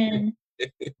conversation.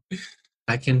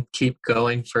 I can keep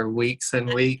going for weeks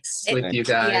and weeks with you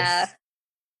guys. Yeah.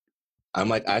 I'm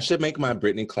like, I should make my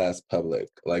Britney class public.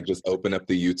 Like, just open up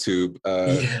the YouTube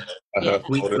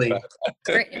weekly.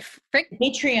 Patreon.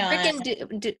 Freaking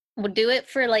do it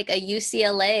for like a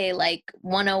UCLA, like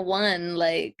 101,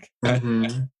 like.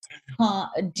 Mm-hmm.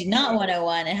 Do not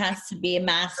 101. It has to be a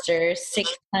master's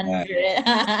 600.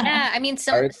 Yeah, I mean,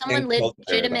 someone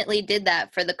legitimately did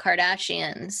that for the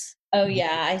Kardashians. Oh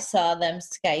yeah, I saw them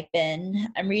Skype in.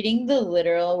 I'm reading the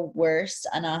literal worst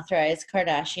unauthorized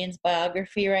Kardashians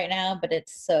biography right now, but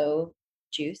it's so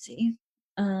juicy.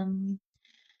 I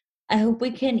hope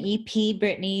we can EP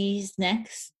Britney's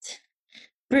next.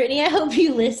 Britney, I hope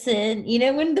you listen. You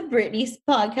know, when the Britney's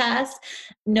podcast,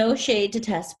 no shade to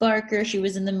Tess Barker. She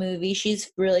was in the movie.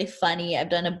 She's really funny. I've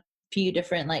done a few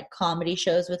different like comedy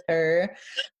shows with her.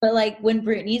 But like when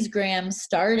Britney's Graham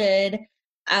started,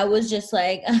 I was just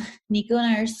like, Nico and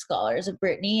I are scholars of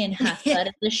Britney, and half that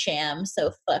is a sham,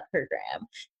 so fuck her, Graham.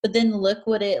 But then look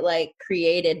what it like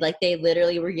created. Like they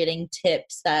literally were getting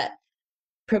tips that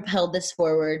propelled this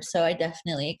forward. So I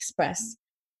definitely express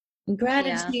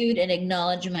gratitude and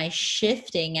acknowledge my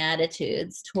shifting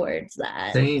attitudes towards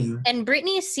that. Same. And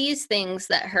Britney sees things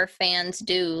that her fans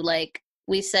do. Like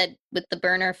we said with the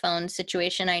burner phone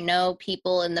situation, I know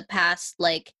people in the past,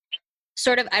 like,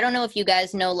 sort of, I don't know if you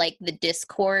guys know like the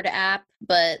Discord app,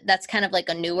 but that's kind of like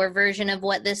a newer version of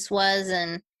what this was,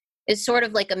 and it's sort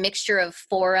of like a mixture of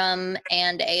forum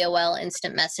and AOL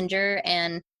Instant Messenger.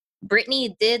 And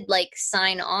Britney did like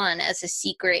sign on as a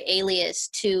secret alias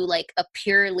to like a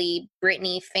purely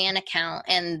Britney fan account,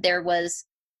 and there was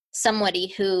somebody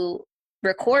who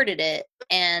recorded it,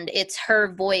 and it's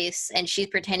her voice, and she's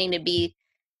pretending to be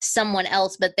someone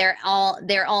else, but they're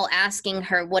all asking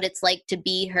her what it's like to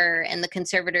be her and the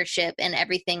conservatorship and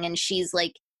everything, and she's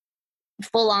like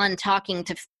full on talking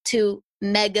to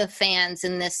mega fans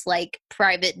in this like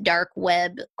private dark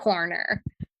web corner.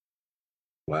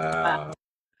 Wow.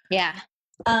 Yeah.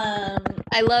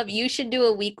 You should do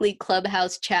a weekly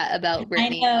Clubhouse chat about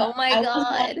Britney. Oh my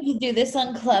God. We do this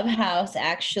on Clubhouse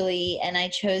actually, and I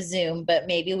chose Zoom, but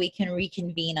maybe we can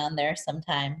reconvene on there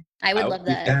sometime. I would love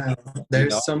that. Yeah,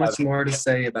 there's so much more to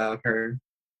say about her.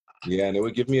 Yeah, and it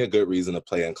would give me a good reason to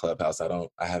play in Clubhouse. I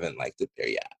haven't liked it there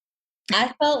yet.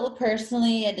 I felt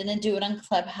personally I didn't do it on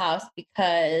Clubhouse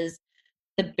because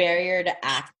the barrier to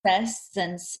access,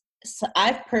 since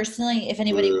I've personally, if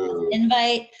anybody wants to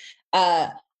invite,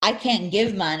 I can't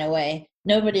give mine away.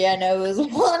 Nobody I know is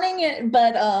wanting it,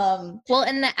 but well,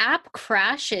 and the app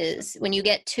crashes when you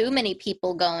get too many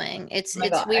people going. It's Oh my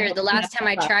God, I weird. hope The we last have time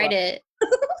I that tried one. it,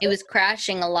 it was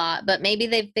crashing a lot, but maybe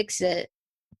they fixed it.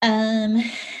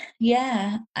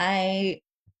 Yeah,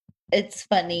 it's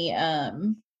funny.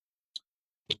 Well,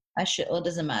 it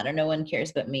doesn't matter. No one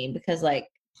cares but me, because like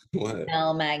What?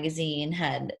 Elle magazine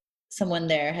had someone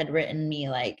there had written me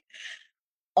like,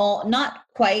 oh, not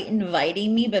quite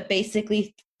inviting me, but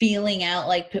basically feeling out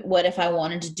like, what if I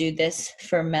wanted to do this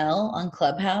for Mel on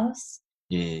Clubhouse?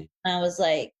 Mm. And I was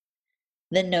like,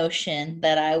 the notion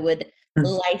that I would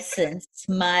license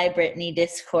my Britney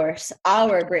discourse,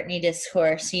 our Britney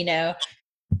discourse, you know,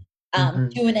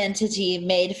 to an entity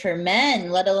made for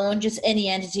men, let alone just any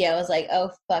entity. I was like,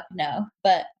 oh, fuck no.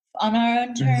 But on our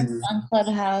own terms, on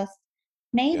Clubhouse,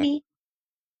 maybe.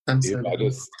 I'm Yeah,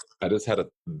 sorry. I just had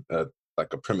a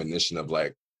like a premonition of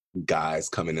like guys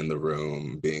coming in the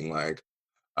room being like,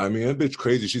 I mean, that bitch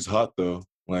crazy. She's hot though.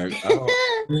 Like,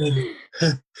 I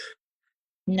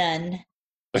None.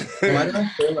 Why do I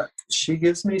feel like she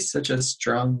gives me such a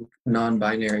strong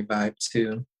non-binary vibe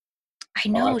too? I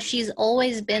know, she's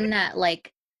always been that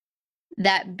like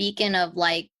that beacon of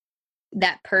like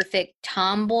that perfect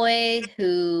tomboy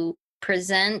who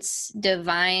presents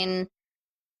divine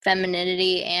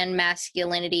femininity and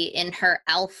masculinity in her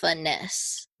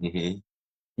alpha-ness. mm-hmm.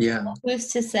 Yeah. Who's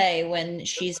to say when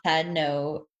she's had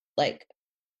no like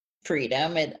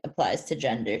freedom? It applies to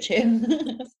gender too.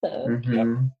 So,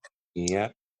 Yeah.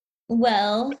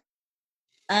 well,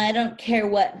 I don't care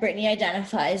what Britney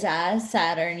identifies as.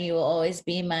 Saturn, you will always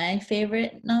be my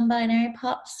favorite non-binary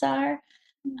pop star.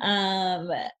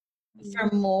 For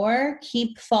more,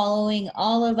 keep following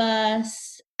all of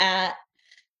us at,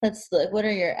 let's look, what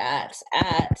are your ats?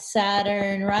 At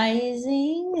Saturn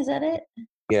Rising, is that it?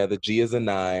 Yeah, the G is a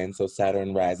 9, so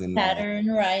Saturn Rising 9.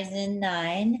 Saturn Rising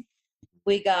 9.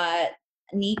 We got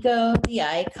Nico the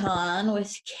Icon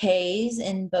with K's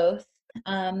in both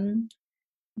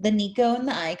the Nico and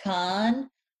the Icon.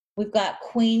 We've got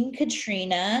Queen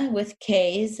Katrina with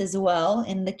K's as well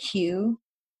in the Q,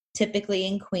 typically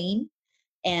in Queen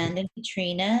and in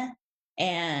Katrina.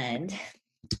 And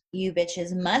you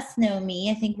bitches must know me.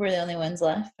 I think we're the only ones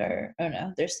left. Or, oh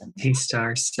no, there's some.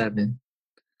 T-Star 7.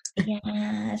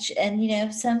 Yeah. And, you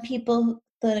know, some people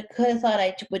could have thought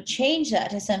I would change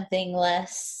that to something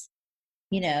less,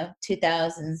 you know,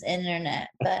 2000s internet.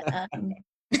 But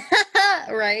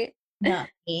Right. not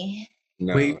me.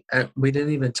 No. We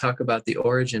didn't even talk about the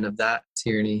origin of that,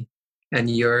 Tierney, and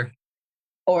your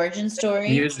Origin story.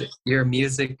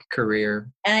 music career.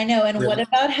 And I know. And what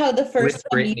about how the first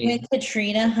time you Britney. and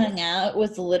Katrina hung out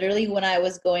was literally when I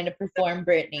was going to perform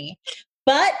Britney?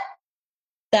 But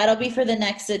that'll be for the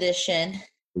next edition.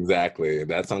 Exactly.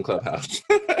 That's on Clubhouse.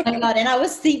 Oh my God. And I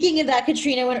was thinking of that,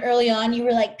 Katrina, when early on you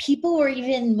were like, people were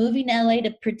even moving to LA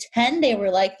to pretend they were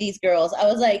like these girls. I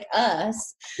was like,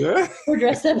 us. We're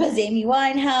dressed up as Amy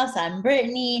Winehouse. I'm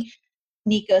Britney.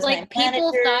 Nico's like my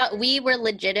people manager. thought we were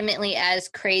legitimately as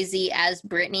crazy as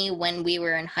Britney when we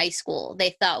were in high school.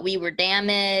 They thought we were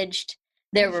damaged.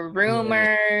 There were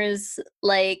rumors.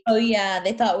 Like, oh yeah,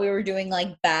 they thought we were doing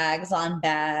like bags on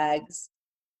bags.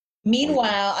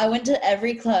 Meanwhile, I went to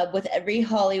every club with every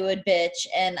Hollywood bitch,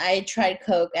 and I tried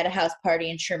coke at a house party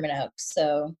in Sherman Oaks.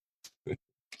 So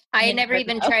I You never never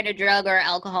even know. tried a drug or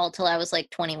alcohol till I was like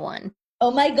 21. oh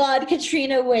my God,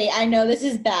 Katrina, wait, I know this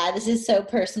is bad. This is so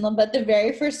personal, but the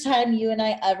very first time you and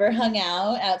I ever hung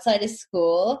out outside of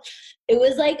school, it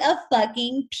was like a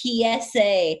fucking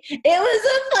PSA. It was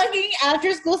a fucking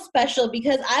after school special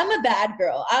because I'm a bad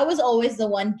girl. I was always the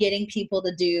one getting people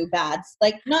to do bad,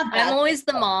 like not bad. I'm always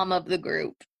the mom of the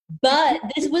group. But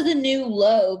this was a new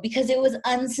low because it was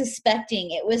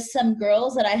unsuspecting. It was some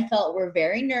girls that I felt were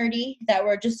very nerdy that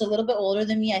were just a little bit older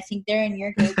than me. I think they're in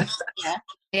your group. Yeah.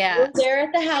 Yeah. We're there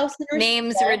at the house. In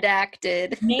Names Reseda.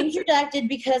 redacted. Names redacted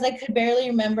because I could barely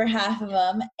remember half of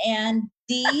them. And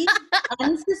these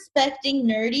unsuspecting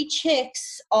nerdy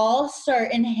chicks all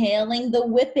start inhaling the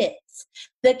whippets,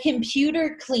 the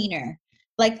computer cleaner,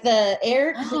 like the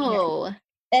air cleaner. Oh.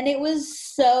 And it was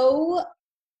so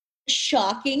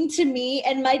shocking to me.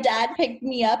 And my dad picked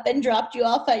me up and dropped you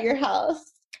off at your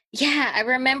house. Yeah, I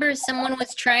remember someone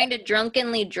was trying to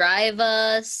drunkenly drive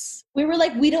us. We were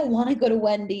like, we don't want to go to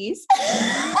Wendy's.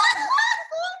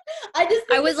 I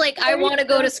I was like, I want to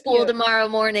go to school cute. tomorrow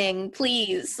morning,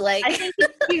 please. Like, I think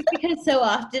it's cute because so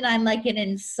often I'm like an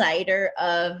insider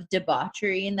of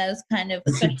debauchery in those kind of,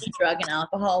 especially drug and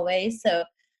alcohol ways. So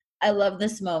I love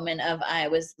this moment of I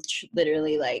was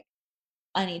literally like,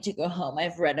 I need to go home.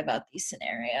 I've read about these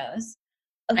scenarios.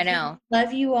 I know.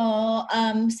 Love you all.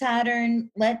 Saturn,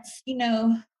 let's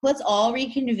all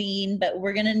reconvene, but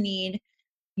we're going to need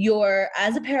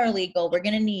as a paralegal, we're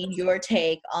going to need your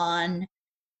take on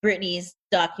Britney's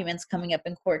documents coming up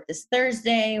in court this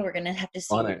Thursday. We're going to have to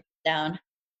see On what it. down.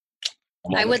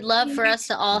 I would love for us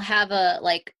to all have a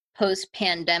like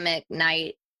post-pandemic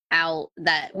night out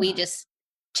that we just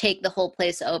take the whole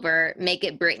place over, make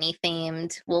it Britney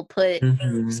themed. We'll put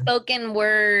spoken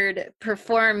word,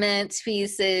 performance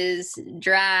pieces,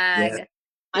 drag. Yeah.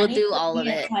 We'll do all of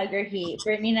it. Tiger Heat.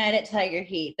 Britney night at Tiger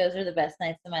Heat. Those are the best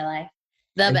nights of my life.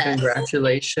 The And best.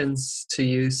 congratulations to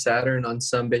you, Saturn, on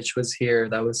Some Bitch Was Here.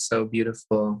 That was so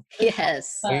beautiful.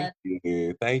 Yes. Thank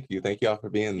you. Thank you all for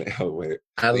being there. Oh, wait.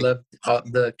 I loved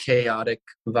the chaotic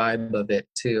vibe of it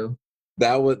too.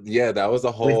 That was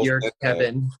a whole With your set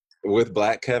Kevin. with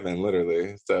Black Kevin,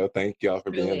 literally. So thank y'all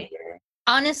for being Really? there.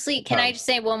 Honestly, can I just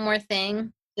say one more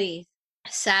thing? Please.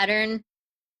 Saturn,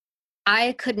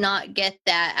 I could not get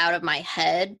that out of my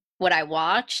head, what I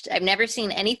watched. I've never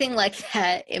seen anything like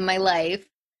that in my life.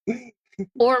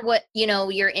 Or what,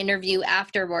 your interview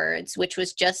afterwards, which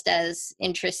was just as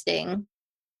interesting.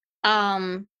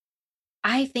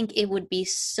 I think it would be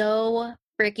so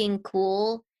freaking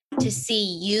cool to see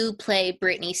you play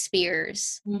Britney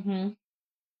Spears Mm-hmm.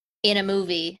 in a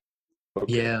movie.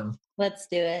 Okay. Yeah, Let's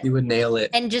do it. you would nail it.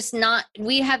 And just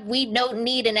we don't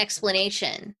need an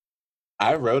explanation.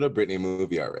 I wrote a Britney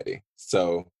movie already.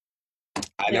 So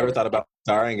I never thought about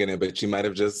starring in it, but you might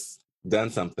have just done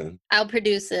something. I'll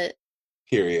produce it.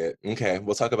 Period. Okay,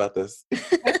 we'll talk about this.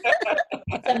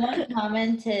 Someone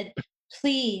commented,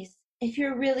 please, if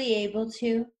you're really able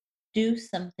to, do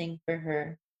something for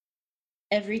her.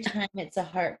 Every time it's a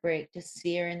heartbreak to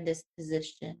see her in this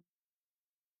position.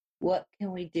 What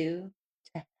can we do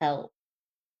to help?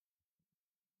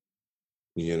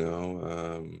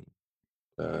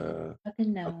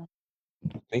 Fucking no.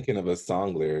 Thinking of a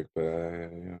song lyric, but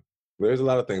there's a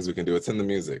lot of things we can do. It's in the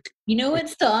music. You know what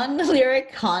song the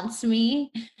lyric haunts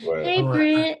me? What? Hey,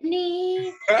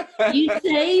 Britney, you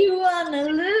say you want to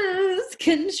lose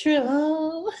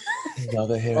control.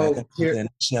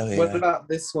 What about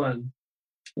this one?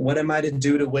 What am I to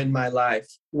do to win my life?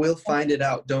 We'll find it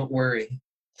out. Don't worry.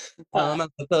 How am I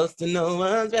supposed to know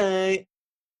what's right?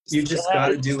 You just got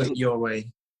to do it your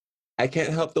way. I can't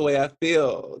help the way I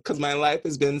feel because my life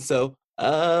has been so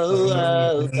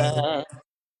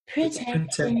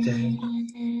Protected.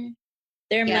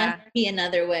 There must be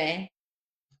another way.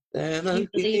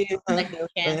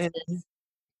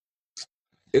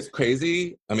 It's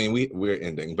crazy. I mean, we're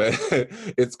ending, but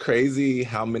it's crazy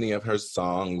how many of her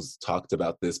songs talked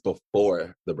about this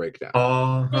before the breakdown.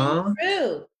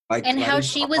 True. And how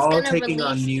she was all going to taking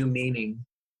on release new meaning.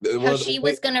 how she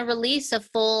was going to release a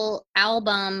full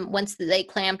album once they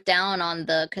clamped down on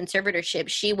the conservatorship.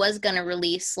 She was going to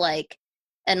release like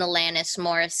an Alanis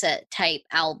Morissette type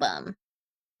album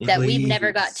that we've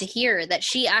never got to hear, that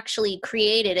she actually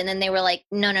created, and then they were like,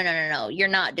 no, you're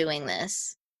not doing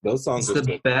this. Those songs It's are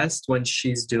the best when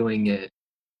she's doing it.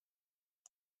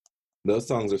 Those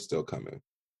songs are still coming.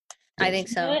 I think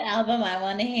You know so. what album I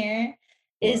want to hear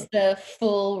is the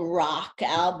full rock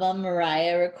album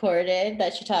Mariah recorded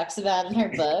that she talks about in her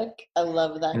book. I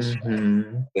love that shit.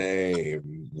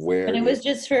 Same. Where? But it was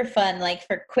just for fun, like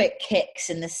for quick kicks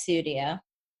in the studio.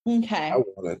 Okay. I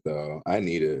want it though. I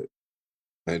need it.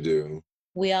 I do.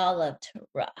 We all love to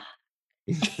rock.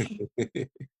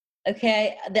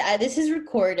 Okay. This is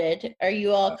recorded. Are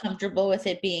you all comfortable with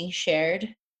it being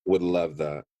shared? Would love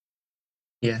that.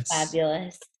 Yes.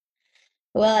 Fabulous.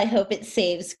 Well, I hope it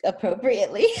saves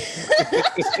appropriately.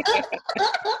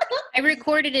 I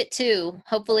recorded it too.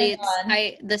 Hopefully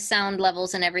the sound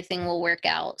levels and everything will work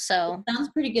out. So Sounds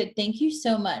pretty good. Thank you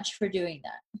so much for doing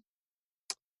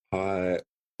that.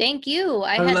 thank you.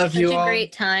 I love had such you a all.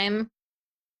 great time.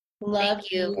 Love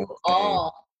Thank you. you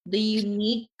all. The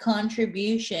unique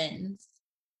contributions.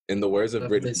 In the words of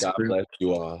Love Britney, this God group. bless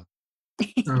you all.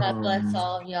 God bless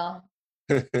all of y'all.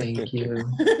 Thank you.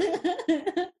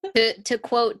 To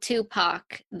quote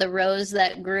Tupac, the rose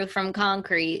that grew from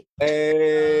concrete.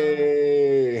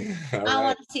 Hey. All I right.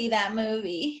 want to see that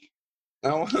movie.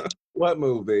 What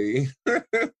movie?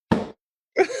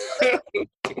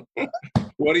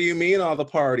 What do you mean all the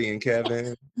partying,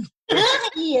 Kevin?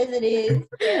 Yes, it is.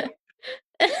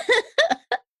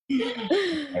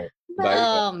 Bye.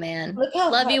 Oh man. Look Look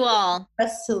how Love you hard all.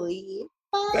 us to leave.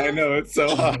 I know it's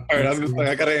so hard. I'm just like,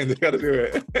 I gotta end it. Gotta do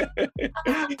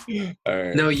it. All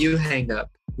right. No, you hang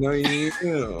up. No, you.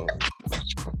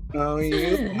 No,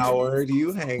 you. Howard,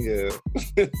 you hang up.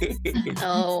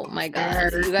 Oh my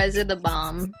god. You guys are the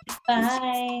bomb.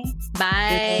 Bye.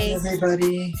 Bye.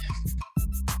 Everybody.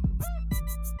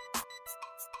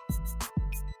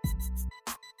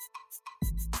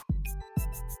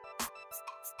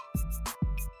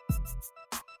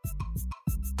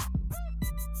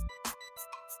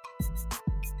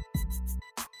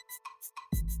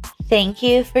 Thank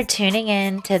you for tuning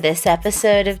in to this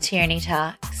episode of Tierney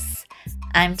Talks.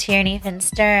 I'm Tierney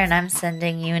Finster, and I'm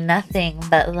sending you nothing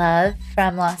but love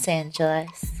from Los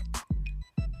Angeles.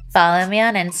 Follow me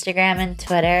on Instagram and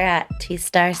Twitter at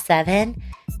tstar7,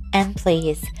 and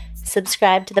please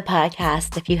subscribe to the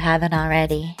podcast if you haven't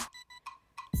already.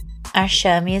 Our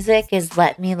show music is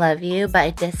Let Me Love You by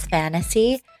Dis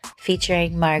Fantasy,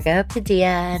 featuring Margot Padilla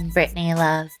and Brittany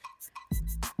Love.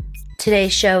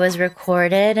 Today's show was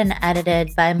recorded and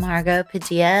edited by Margot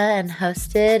Padilla and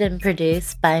hosted and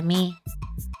produced by me.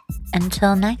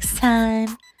 Until next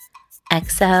time,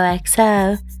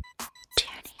 XOXO.